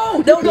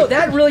 No,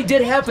 that really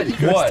did happen.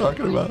 What?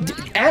 Talking about?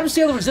 Adam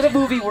Sandler was in a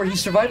movie where he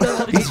survived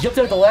 9/11 because he jumped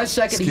out at the last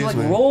second and he like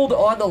rolled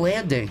on the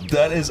landing.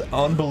 That is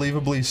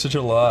unbelievably such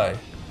a lie.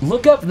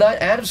 Look up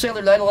Adam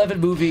Sandler 9/11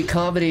 movie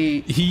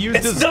comedy. He used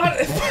It's his... not...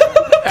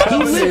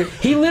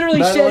 he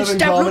literally said,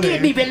 "Stop looking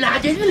at me, Bin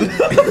Laden."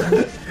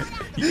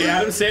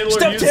 Adam Sandler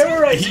Stop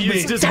terrorizing me.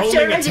 used his Stop homing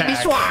terrorizing me,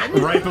 attack Swan.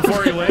 right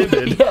before he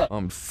landed. Yeah.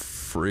 I'm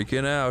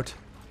freaking out.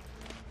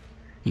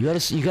 You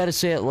gotta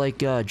say it like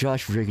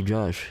Josh from Drake and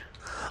Josh.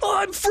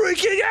 I'm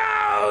freaking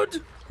out,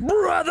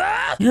 brother.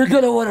 You're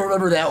gonna want to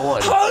remember that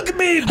one. Hug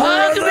me, brother.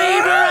 Hug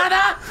me,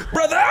 brother.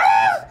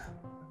 Brother.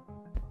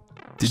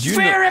 Did you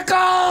Spherical!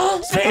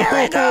 What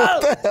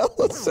the hell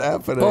is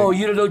happening? Oh,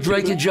 you don't know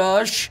Drake and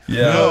Josh?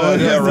 Yeah, No,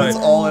 yeah, right. that's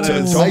all it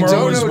is. Tomar I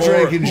don't was know more-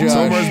 Drake and Josh.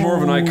 Tomar's more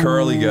of an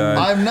iCarly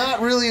guy. I'm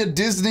not really a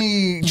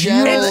Disney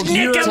Channel It's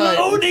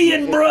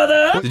Nickelodeon,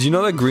 brother. Did you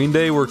know that Green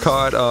Day were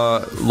caught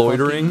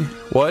loitering?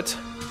 What?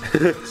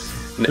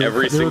 And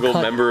every single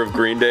member of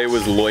Green Day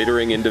was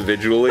loitering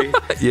individually.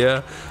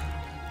 Yeah.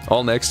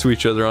 All next to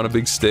each other on a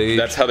big stage.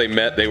 That's how they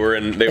met. They were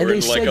in like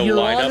a said, Your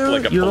lineup, Honor,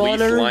 like a Your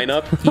police Honor,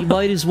 lineup. You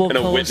might as well And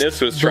a call us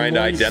witness was the trying to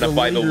loiter-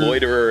 identify the loiter.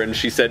 loiterer, and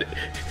she said,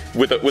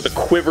 with a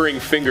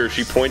quivering finger,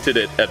 she pointed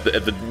it at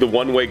the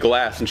one-way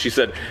glass, and she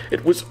said,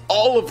 "It was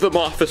all of them,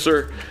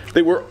 officer.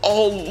 They were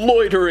all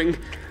loitering."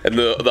 And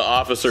the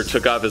officer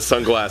took off his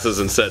sunglasses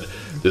and said,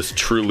 "This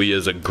truly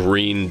is a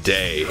green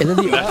day." And then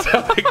the, That's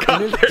how they got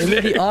their and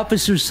then the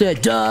officer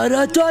said, da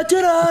da da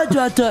da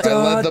da da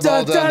I led the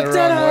ball down the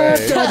wrong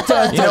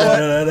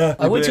way.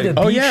 I went to the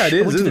beach. Oh, yeah, it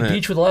is, I went to the isn't it?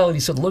 beach with Lyle, and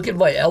he said, "Look at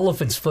my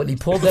elephant's foot." And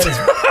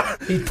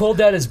he pulled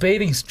down his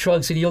bathing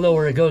trunks, and you'll know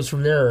where it goes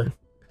from there.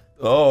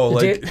 Oh,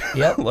 like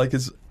Yep. like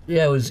it's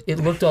Yeah, it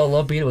looked all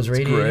lumpy. And it was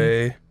radiating.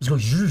 gray. It was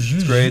going.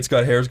 It's gray. It's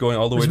got hairs going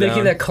all the It was way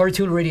making down. that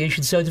cartoon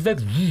radiation sound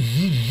effect.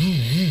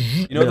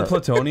 You know the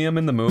plutonium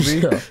in the movie?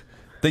 Yeah.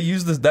 They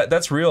use this.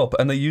 That's real,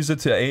 and they use it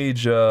to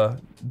age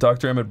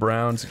Dr. Emmett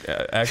Brown's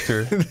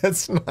actor.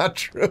 That's not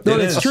true. No,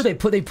 It it's is. true. They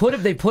put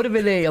him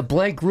in a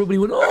blank room, and he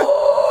went,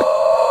 "Oh!"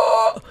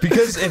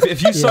 Because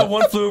if you saw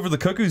One Flew Over the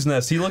Cuckoo's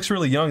Nest, he looks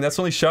really young. That's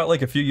only shot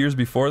like a few years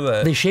before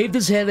that. They shaved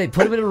his head. They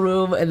put him in a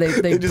room, and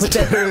they Just put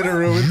that. put her in a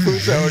room with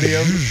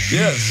plutonium.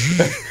 Yes.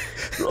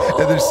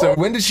 And there's so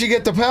when did she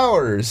get the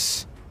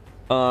powers?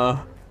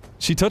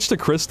 She touched a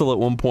crystal at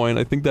one point.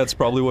 I think that's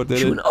probably what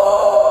did it.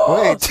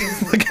 Wait,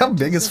 look how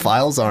big his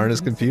files are on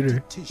his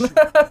computer.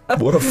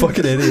 What a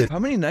fucking idiot. How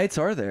many nights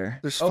are there?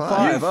 There's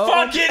five.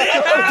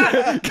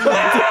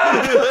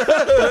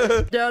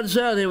 Down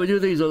south, here we do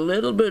things a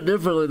little bit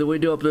differently than we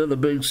do up there in the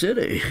big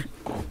city.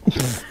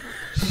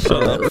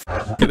 Shut up,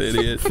 fucking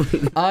idiot.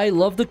 I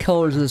love the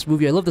colors of this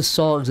movie. I love the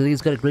songs. I think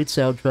it's got a great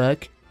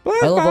soundtrack.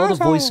 I love all the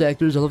voice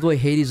actors. I love the way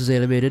Hades is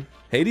animated.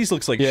 Hades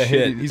looks like Yeah,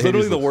 shit. He's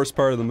literally the worst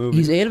part of the movie.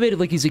 He's animated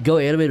like he's a Go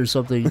Animate or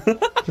something.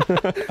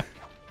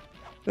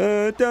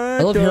 I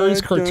love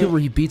Harry's cartoon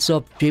where he beats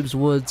up James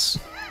Woods.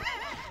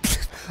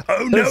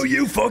 Oh no,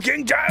 you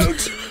fucking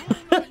don't!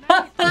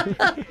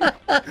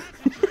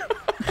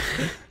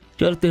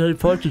 Got the Harry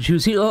Potter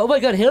shoes. Oh my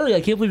God, Harry!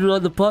 I can't believe you're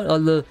on the pot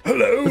on the.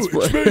 Hello, it's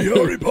me,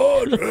 Harry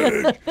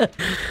Potter.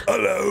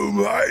 Hello,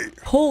 mate.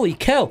 Holy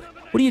cow!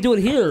 What are you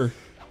doing here?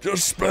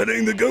 Just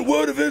spreading the good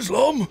word of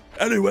Islam.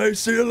 Anyway,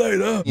 see you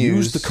later.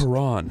 Use the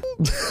Quran.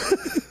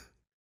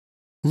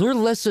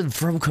 Learn lesson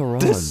from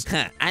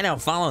Quran. I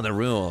don't follow the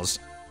rules.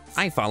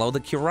 I follow the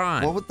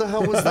Quran. What the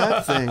hell was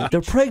that thing? They're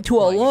praying to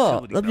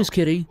Allah. I'm just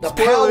kidding. The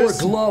power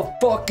glove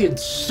fucking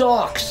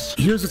sucks.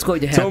 Here's what's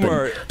going to happen.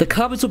 Tomar. The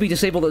comments will be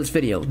disabled on this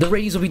video. The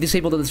ratings will be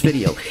disabled on this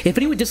video. If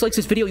anyone dislikes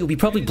this video, you'll be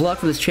probably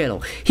blocked from this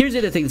channel. Here's the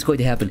other thing that's going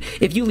to happen.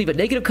 If you leave a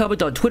negative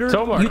comment on Twitter,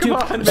 Tomar, YouTube,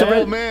 come on,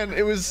 oh man,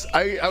 it was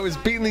I was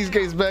beating these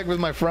guys back with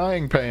my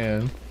frying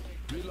pan.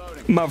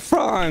 My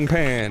frying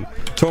pan.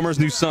 Tomar's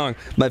new song.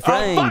 My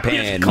frying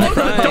pan. My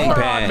frying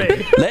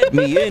pan. Let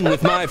me in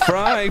with my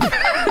frying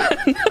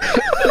pan.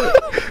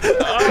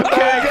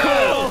 Okay,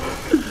 cool.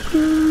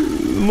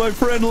 My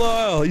friend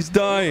Lyle, he's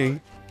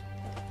dying.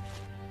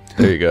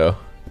 There you go.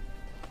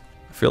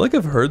 I feel like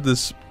I've heard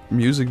this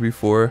music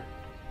before.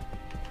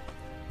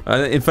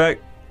 In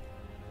fact,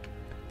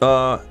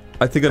 I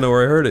think I know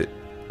where I heard it.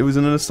 It was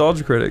in a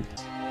Nostalgia Critic.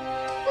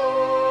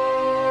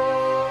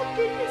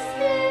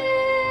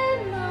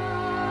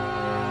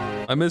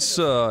 I miss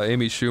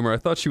Amy Schumer. I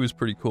thought she was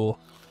pretty cool.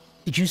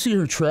 Did you see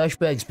her trash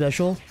bag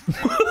special?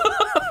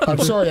 I'm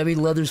sorry, I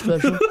mean leather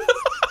special.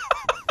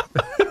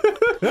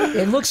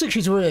 It looks like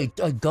she's wearing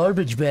a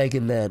garbage bag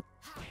in that.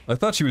 I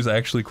thought she was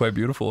actually quite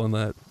beautiful in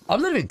that.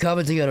 I'm not even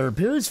commenting on her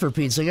appearance for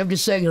Pete's sake. I'm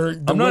just saying her.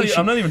 I'm not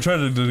even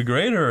trying to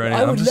degrade her or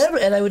anything.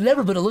 I would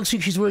never, but it looks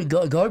like she's wearing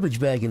a garbage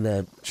bag in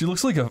that. She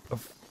looks like a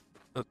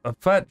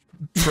fat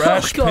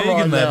trash pig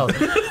in that.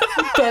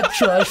 Fat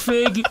trash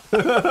pig.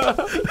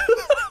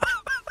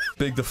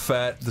 Big the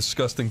fat,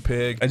 disgusting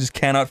pig. I just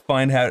cannot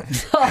find how.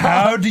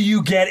 How do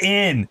you get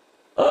in?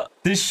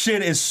 This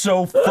shit is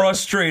so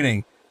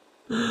frustrating.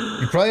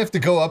 You probably have to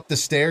go up the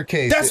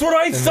staircase. That's what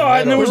I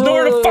thought, and there was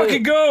nowhere to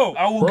fucking go.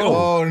 I will go.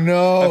 Oh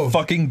no! A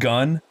fucking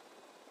gun.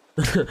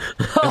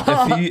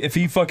 if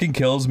he fucking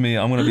kills me,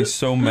 I'm gonna be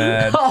so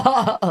mad.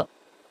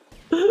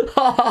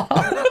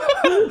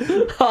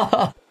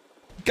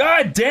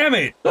 God damn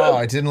it! Oh,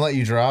 I didn't let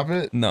you drop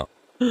it? No.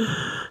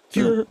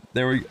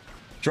 There we go.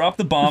 Drop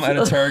the bomb at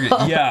a target.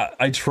 Yeah,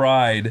 I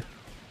tried.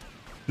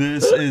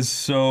 This is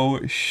so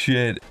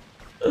shit.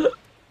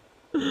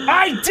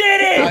 I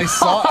did it! I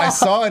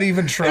saw it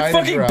even try it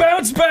fucking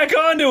bounced back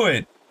onto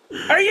it!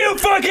 Are you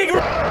fucking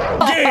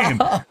game?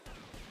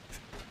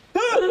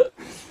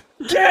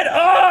 Get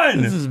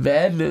on! This is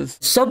madness.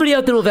 Somebody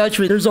out there will vouch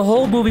for me. There's a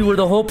whole movie where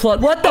the whole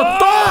plot. What the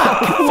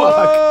fuck?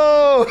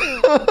 Whoa!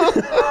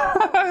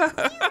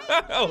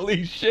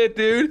 Holy shit,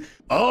 dude.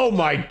 Oh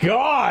my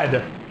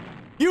god!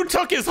 You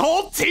took his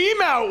whole team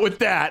out with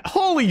that!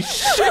 Holy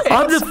shit!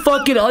 I'm the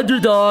fucking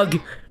underdog.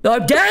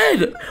 I'm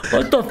dead!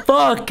 What the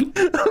fuck?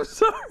 I'm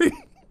sorry.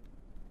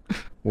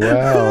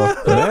 Wow,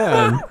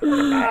 man.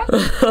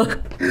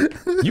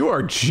 You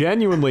are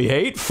genuinely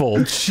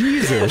hateful.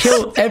 Jesus.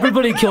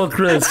 Everybody kill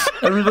Chris.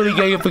 Everybody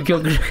gang up and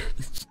kill Chris.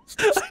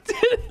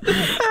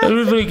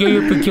 Everybody gang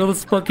up and kill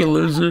this fucking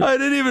loser. I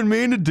didn't even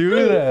mean to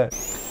do that.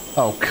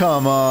 Oh,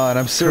 come on.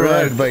 I'm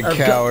surrounded by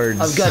cowards.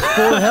 I've got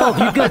 4 health.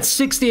 You've got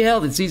 60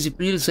 health. It's easy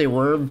for you to say,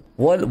 Worm.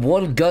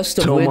 One gust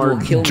of wind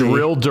will kill me.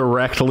 Drill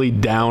directly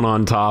down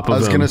on top of him. I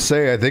was gonna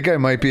say, I think I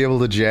might be able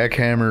to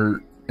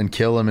jackhammer and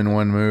kill him in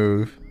one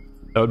move.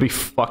 That would be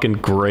fucking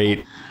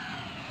great.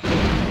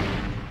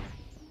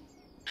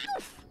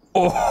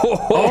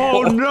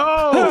 Oh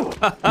no!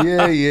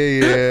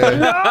 Yeah.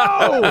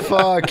 No!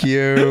 Fuck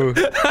you.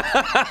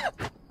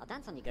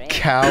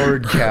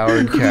 Coward.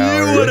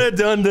 You would have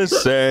done the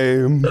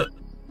same.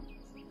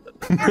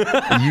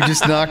 You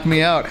just knocked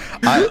me out.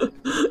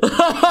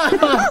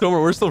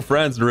 Tomar, we're still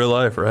friends in real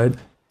life, right?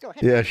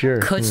 Yeah, sure.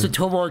 Cuts to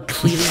Tomar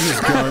cleaning his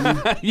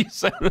gun. You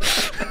said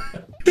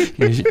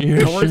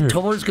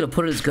Tomar's gonna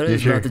put his gun in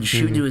his mouth and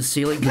shoot into his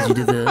ceiling because you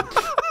did that.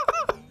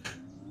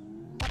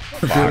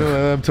 Yeah,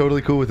 no, I'm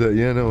totally cool with it.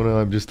 Yeah, no,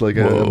 I'm just like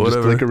I'm just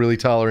like a really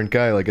tolerant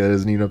guy. Like that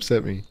doesn't even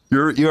upset me.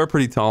 You are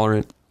pretty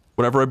tolerant.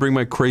 Whenever I bring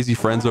my crazy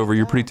friends over,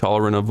 you're pretty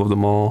tolerant of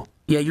them all.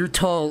 Yeah, you're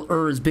tall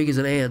or as big as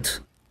an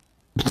ant.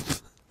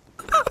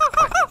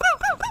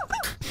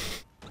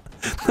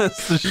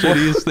 That's the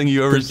shittiest thing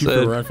you ever said. Thank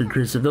you for laughing,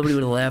 Chris. If nobody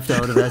would have laughed, I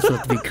would have asked for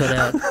it to be cut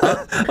out.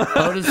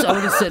 I would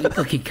have said,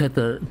 okay, cut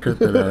that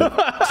out.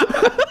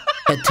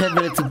 At 10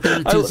 minutes and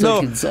 32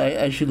 seconds,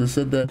 I should have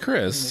said that.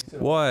 Chris.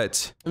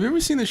 What? Have you ever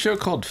seen the show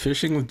called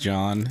Fishing with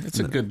John? It's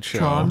a good show.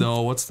 John?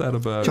 No, what's that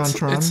about?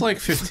 It's like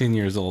 15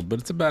 years old, but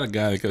it's about a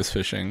guy that goes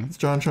fishing. It's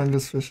John Tron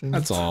Goes Fishing.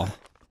 That's all.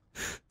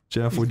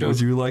 Jeff, would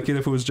you like it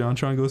if it was John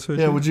Tron Goes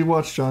Fishing? Yeah, would you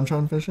watch John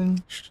Tron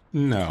Fishing?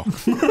 No.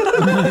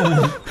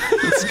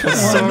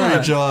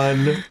 Sorry,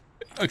 John.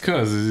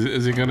 Because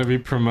is he going to be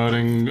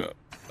promoting...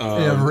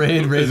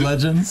 Raid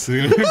Legends.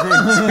 He's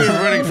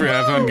running for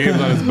F1 games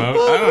on his boat.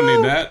 I don't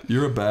need that.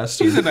 You're a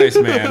bastard. He's a nice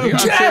man. I'm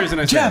sure he's a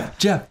nice man.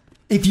 Jeff,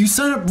 if you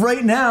sign up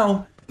right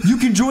now, you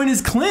can join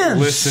his clan.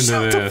 Listen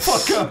to this.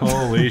 Shut the fuck up.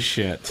 Holy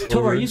shit.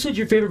 Tomar, you said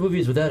your favorite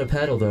movie is Without a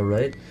Paddle, though,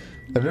 right?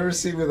 I've never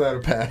seen Without a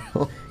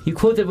Paddle. You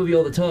quote that movie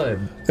all the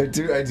time. I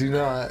do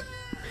not.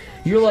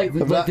 You're like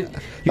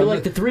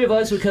the three of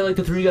us were kind of like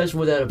the three guys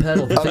from Without a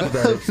Paddle.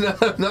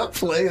 I'm not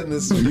playing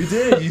this. You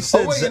did. You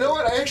said. Oh wait, you know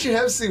what? I actually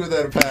have seen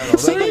Without a Paddle.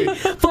 See?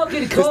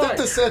 Fucking caught. Is that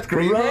the Seth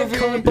Green movie?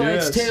 Caught by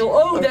its tail.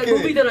 Oh, that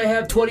movie that I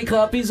have 20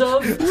 copies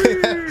of.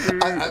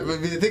 I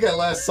think I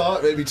last saw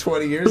it maybe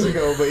 20 years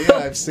ago, but yeah,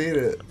 I've seen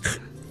it.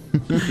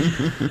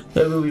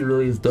 That movie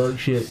really is dog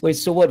shit. Wait,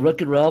 so what?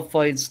 Wreck-It Ralph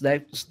finds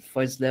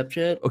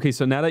Snapchat? Okay,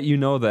 so now that you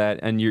know that,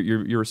 and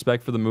your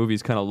respect for the movie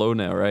is kind of low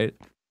now, right?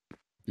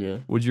 Yeah.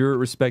 Would your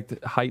respect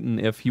heighten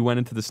if he went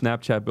into the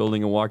Snapchat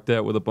building and walked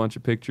out with a bunch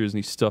of pictures and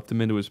he stuffed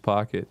them into his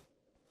pocket?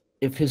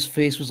 If his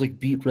face was like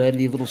beat red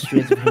and he had little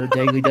strands of hair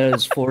dangling down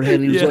his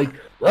forehead, and he was like,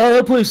 "Oh,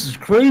 that place is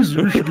crazy.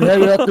 We should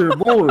hang out there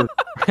more.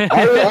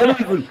 I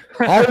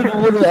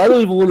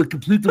don't even want to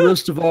complete the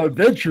rest of our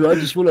adventure. I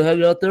just want to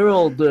hang out there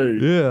all day."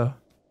 Yeah.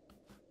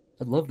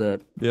 I'd love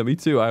that. Yeah, me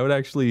too. I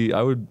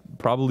would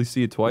probably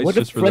see it twice What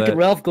just if for Wreck-It that.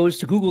 Ralph goes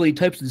to Google and he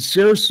types in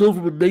Sarah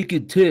Silverman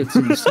naked tits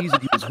and he sees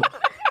it?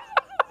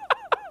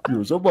 He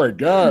goes, "Oh my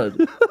god."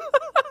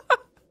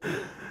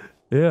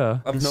 Yeah.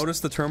 I've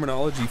noticed the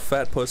terminology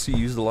 "fat pussy"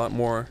 used a lot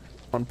more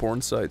on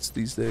porn sites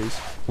these days.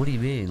 What do you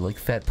mean? Like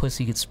fat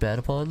pussy gets spat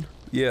upon?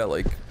 Yeah,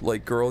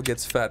 like girl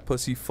gets fat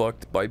pussy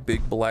fucked by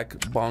big black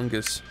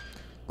bongus.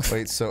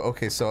 Wait, so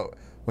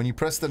when you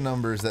press the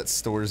numbers, that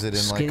stores it in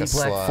Skinny like a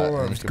black slot,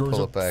 forearms and you can goes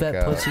pull up it back fat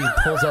out. pussy and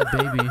pulls out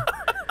baby.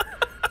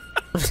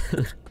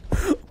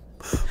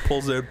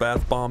 Pulls out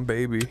bath bomb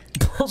baby.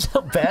 Pulls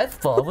out bath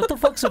bomb? What the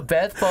fuck's a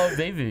bath bomb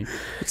baby?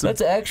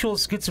 That's actual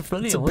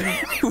schizophrenia. It's a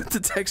baby with the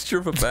texture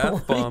of a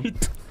bath bomb.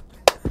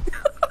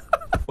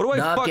 What do I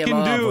Knock fucking him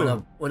off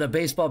do? with a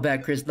baseball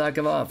bat, Chris. Knock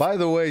him off. By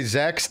the way,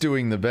 Zach's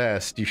doing the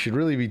best. You should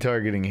really be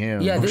targeting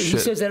him. Yeah, he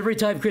says that every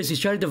time, Chris. He's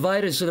trying to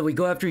divide us so that we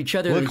go after each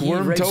other. Look,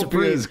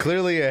 Wormtopia is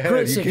clearly ahead.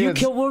 Chris, if you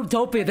kill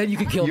Wormtopia, then you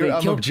can kill me.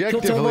 I'm Kill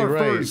objectively Tomar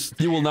right.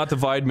 first. You will not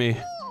divide me.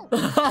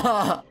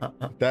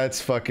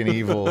 That's fucking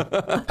evil.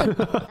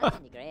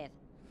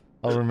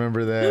 I'll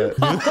remember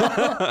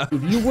that.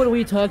 If you want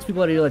to talk to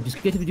people in your life,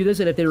 just get them to do this,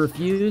 and if they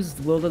refuse,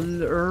 well, then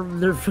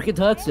they're freaking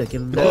toxic.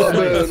 And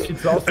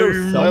it's also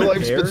my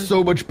life's been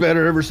so much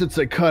better ever since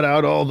I cut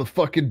out all the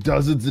fucking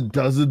dozens and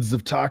dozens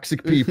of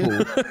toxic people.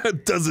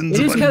 It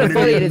is kind of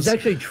funny, and it's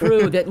actually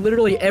true that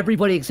literally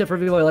everybody except for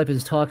me in my life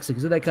is toxic.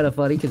 Isn't that kind of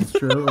funny? Because it's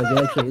true. Like, it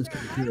actually is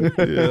kind of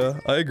true. Yeah,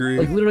 I agree.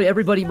 Like, literally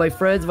everybody, my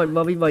friends, my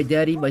mommy, my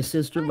daddy, my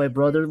sister, my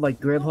brother, my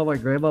grandpa, my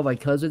grandma, my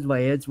cousins, my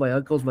aunts, my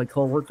uncles, my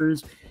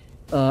co-workers,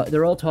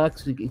 they're all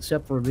toxic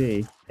except for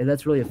me, and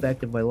that's really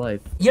affected my life.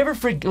 You ever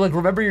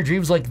remember your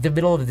dreams like the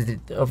middle of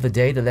the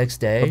day, the next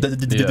day?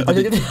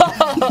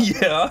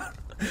 Yeah.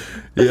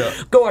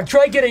 Yeah. Go on,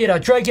 try getting it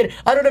out. Try getting.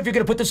 I don't know if you're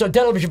gonna put this on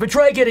television, but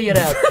try getting it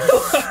out.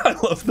 I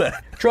love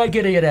that. Try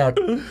getting it out.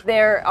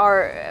 There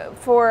are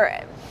for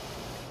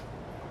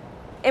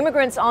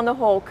immigrants on the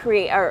whole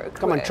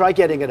Come on, try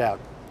getting it out.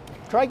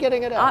 Try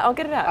getting it out. I'll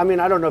get it out. I mean,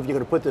 I don't know if you're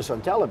going to put this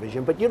on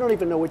television, but you don't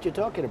even know what you're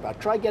talking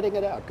about. Try getting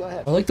it out. Go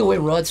ahead. I like the way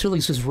Rod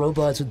Serling says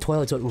robots in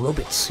Twilight Zone.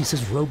 Robots. He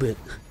says robot.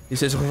 He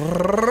says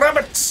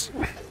rabbits.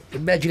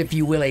 Imagine, if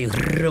you will, a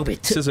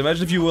robot. He says,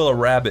 imagine, if you will, a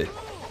rabbit.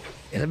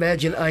 And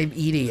imagine I'm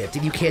eating it,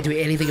 and you can't do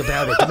anything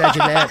about it.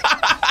 Imagine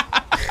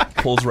that.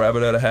 Pulls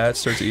rabbit out of hat,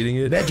 starts eating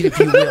it. Imagine, if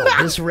you will,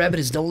 this rabbit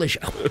is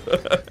delicious.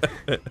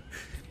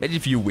 Imagine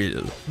if you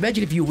will.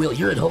 Imagine, if you will,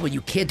 you're at home and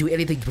you can't do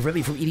anything to prevent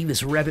me from eating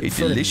this rabbit. A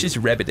delicious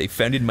rabbit I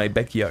found in my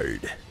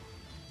backyard.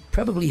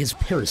 Probably has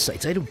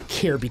parasites. I don't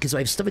care because I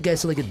have stomach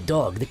acid like a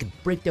dog that can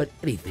break down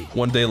anything.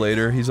 One day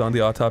later, he's on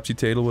the autopsy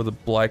table with a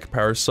black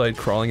parasite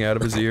crawling out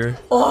of his ear.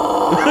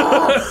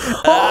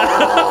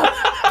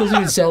 Doesn't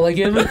even sound like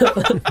him.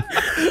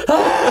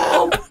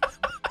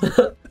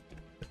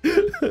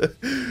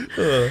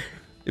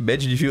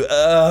 Imagine if you.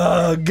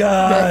 Oh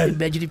God!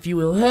 Imagine, if you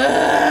will.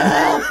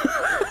 Help!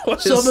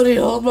 Somebody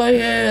hold my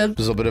hand.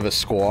 There's a bit of a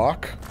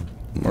squawk,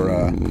 or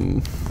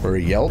a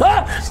yelp.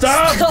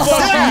 Stop!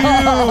 Fuck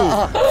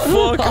you!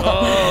 Fuck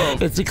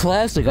off! It's a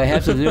classic. I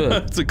have to do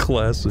it. It's a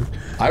classic.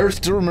 I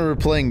still remember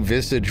playing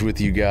Visage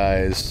with you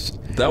guys.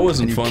 That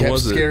wasn't fun,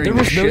 was it? Scaring There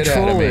was the no shit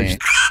out of me. trolling.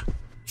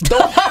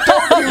 Don't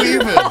you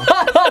even.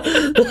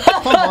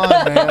 Come on,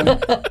 man.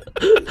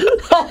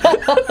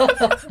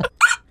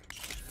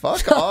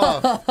 Fuck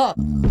off.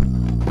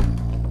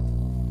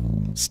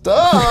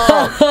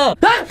 Stop.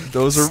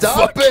 Those are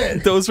Stop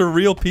it. Those are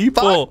real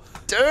people.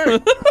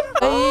 Dirt.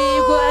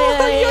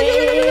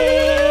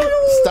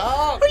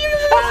 Stop.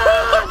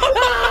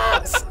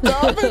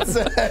 Stop it,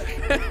 Zach.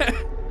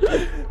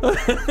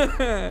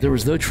 There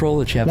was no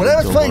trollage happening. When I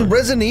was playing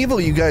Resident Evil,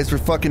 you guys were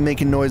fucking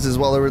making noises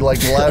while there were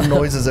like loud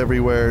noises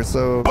everywhere,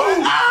 so...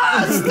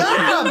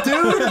 Stop,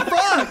 dude!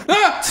 Fuck!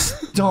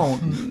 Don't.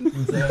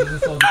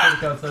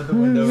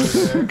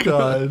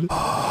 God.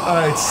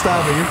 Alright,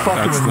 stop it. You're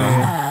fucking with me.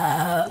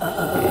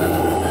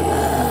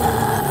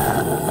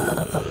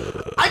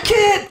 I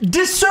can't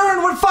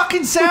discern what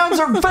fucking sounds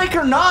are fake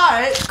or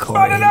not.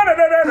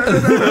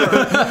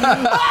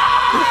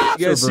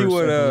 You guys see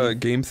what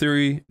Game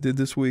Theory did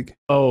this week?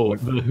 Oh,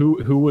 the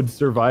who would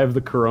survive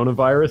the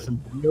coronavirus in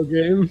video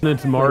games? And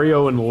it's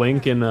Mario and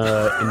Link in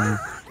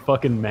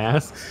fucking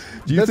masks.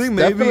 Do you think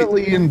maybe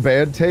definitely in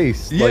bad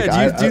taste? Yeah,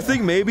 Like, do you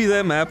think maybe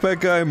that map pack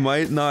guy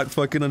might not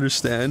fucking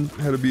understand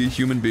how to be a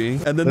human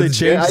being? And then they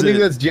changed it. I think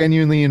that's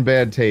genuinely in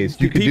bad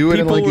taste. You could do it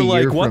in like a year from now. People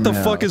were like, what the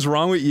fuck is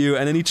wrong with you?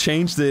 And then he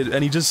changed it,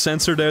 and he just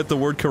censored out the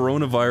word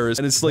coronavirus.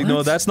 And it's like,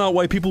 no, that's not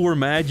why people were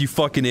mad, you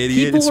fucking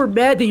idiot. People were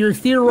mad that you're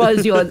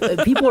theorizing on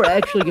people are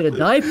actually gonna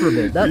die from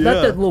it. Not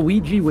that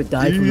Luigi would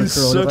die from the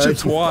coronavirus. Such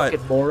a twat. You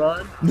fucking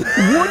moron.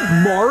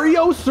 Would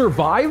Mario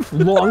survive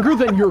longer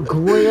than your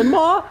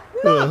grandma?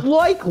 Not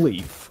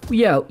likely.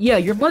 Yeah,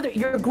 your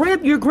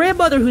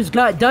grandmother who's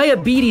got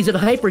diabetes and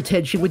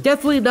hypertension would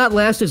definitely not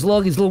last as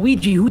long as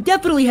Luigi, who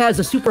definitely has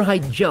a super high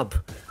jump.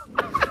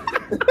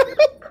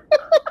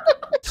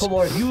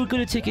 Tomar, if you were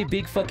gonna take a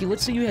big fucking,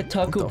 let's say you had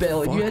Taco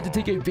Bell and you had to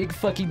take a big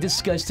fucking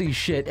disgusting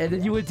shit, and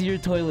then you went to your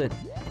toilet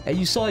and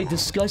you saw a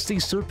disgusting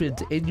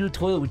serpent in your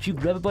toilet, would you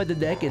grab it by the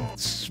neck and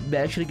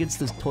smash it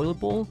against this toilet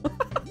bowl?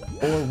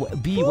 Or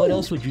B, what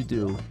else would you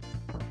do?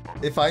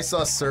 If I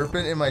saw a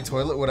serpent in my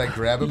toilet, would I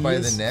grab it by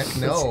the neck?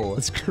 No.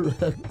 That's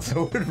correct. I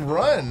would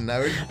run. I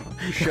would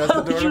shut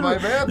the door to my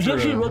bathroom. Would you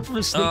actually run from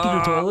a snake in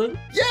your toilet?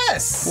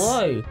 Yes!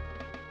 Why?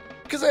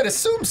 Because I'd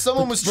assume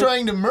someone was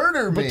trying to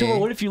murder me. But Tomar,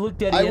 what if you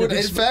looked at it? I would,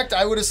 in fact,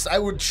 I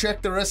would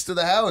check the rest of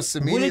the house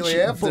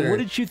immediately after. But what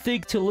did you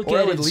think to look or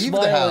at I would and leave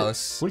smile? the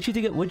house. What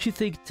did you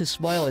think to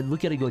smile and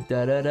look at it and go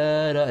da da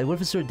da da? And what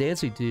if it started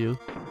dancing to you?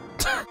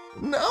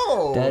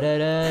 No. Da da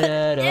da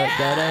da da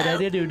da da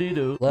da do do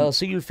do. Well,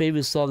 sing your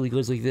famous song that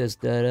goes like this.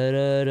 Da da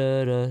da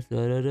da da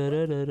da da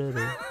da da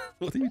da.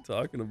 What are you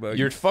talking about?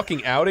 You're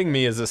fucking outing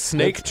me as a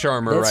snake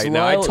charmer that's right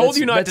now. I told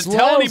you not to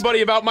tell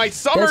anybody about my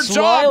summer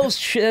job.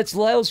 That's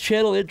Lyle's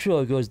channel intro.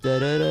 It goes da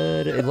da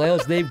da da, and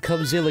Lyle's name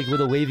comes in like with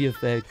a wavy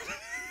effect.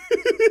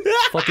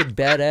 Fucking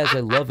badass. I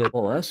love it.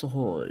 Oh, that's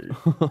ahoy.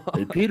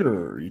 Hey,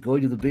 Peter, you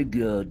going to the big,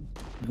 you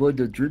going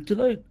to drink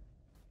tonight?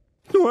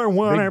 No, I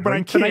want to, but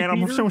I can't.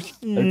 I'm so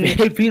scared.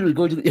 Hey, Peter, are you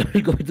going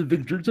to the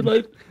big drink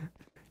tonight?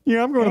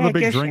 Yeah, I'm going to the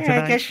big drink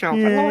tonight. I guess so.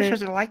 But Lois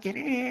doesn't like it.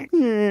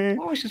 Yeah.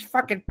 Lois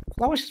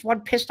is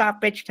one pissed off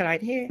bitch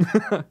tonight.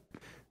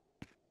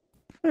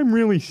 I'm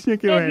really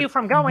sick of it. Save you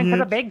from going to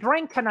the big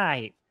drink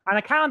tonight. On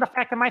account of the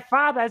fact that my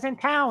father is in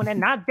town and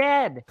not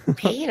dead.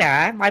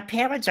 Peter, my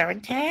parents are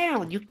in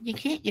town. You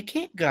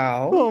can't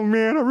go. Oh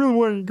man, I really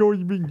want to go to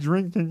the big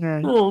drink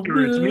tonight. Oh,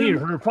 it's me,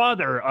 her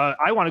father.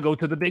 I want to go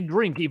to the big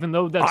drink, even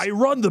though that's I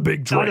run the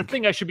big not drink. a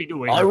thing I should be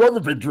doing. I run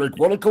the big drink.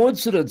 What a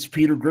coincidence,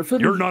 Peter Griffin.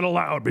 You're not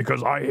allowed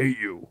because I hate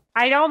you.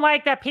 I don't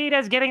like that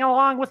Peter's getting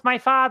along with my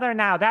father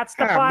now. That's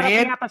the plot of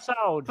the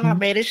episode. Oh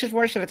man, this is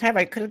worse than the time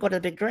I couldn't go to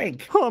the big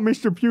drink. Oh,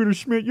 Mr. Peter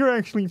Schmidt, you're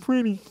actually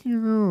pretty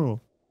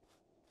cute.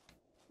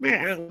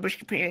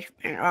 Mr.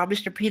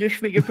 Peter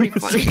Schmidt, you're pretty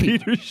funny.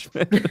 Peter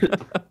Schmidt.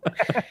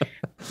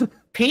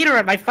 Peter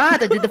and my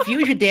father did the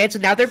fusion dance,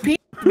 and now they're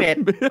Peter Schmidt.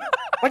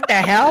 What the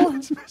hell?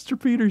 It's Mr.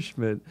 Peter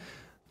Schmidt.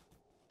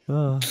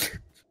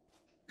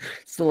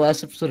 It's the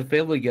last episode of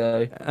Family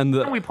Guy.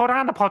 And we put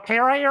on the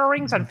Potera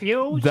earrings and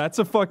fuse. That's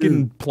a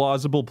fucking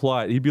plausible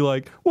plot. He'd be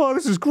like, well,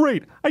 this is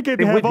great. I get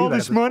to have all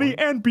this money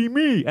and be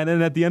me. And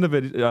then at the end of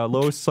it,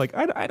 Lois is like,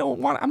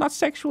 I'm not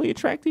sexually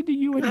attracted to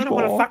you anymore. I don't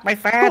want to fuck my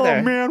father.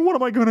 Oh, man, what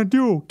am I going to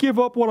do? Give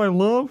up what I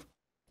love?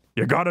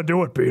 You got to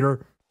do it,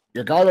 Peter.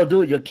 You gotta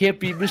do it. You can't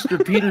be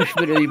Mr. Peter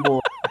Schmidt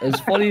anymore. As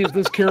funny as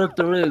this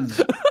character is.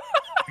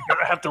 You're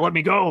gonna have to let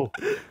me go.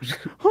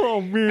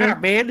 Oh, man. Ah,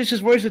 man, this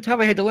is worse than the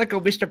time I had to let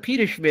go Mr.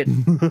 Peter Schmidt.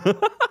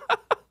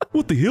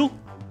 What the hell?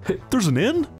 There's an end?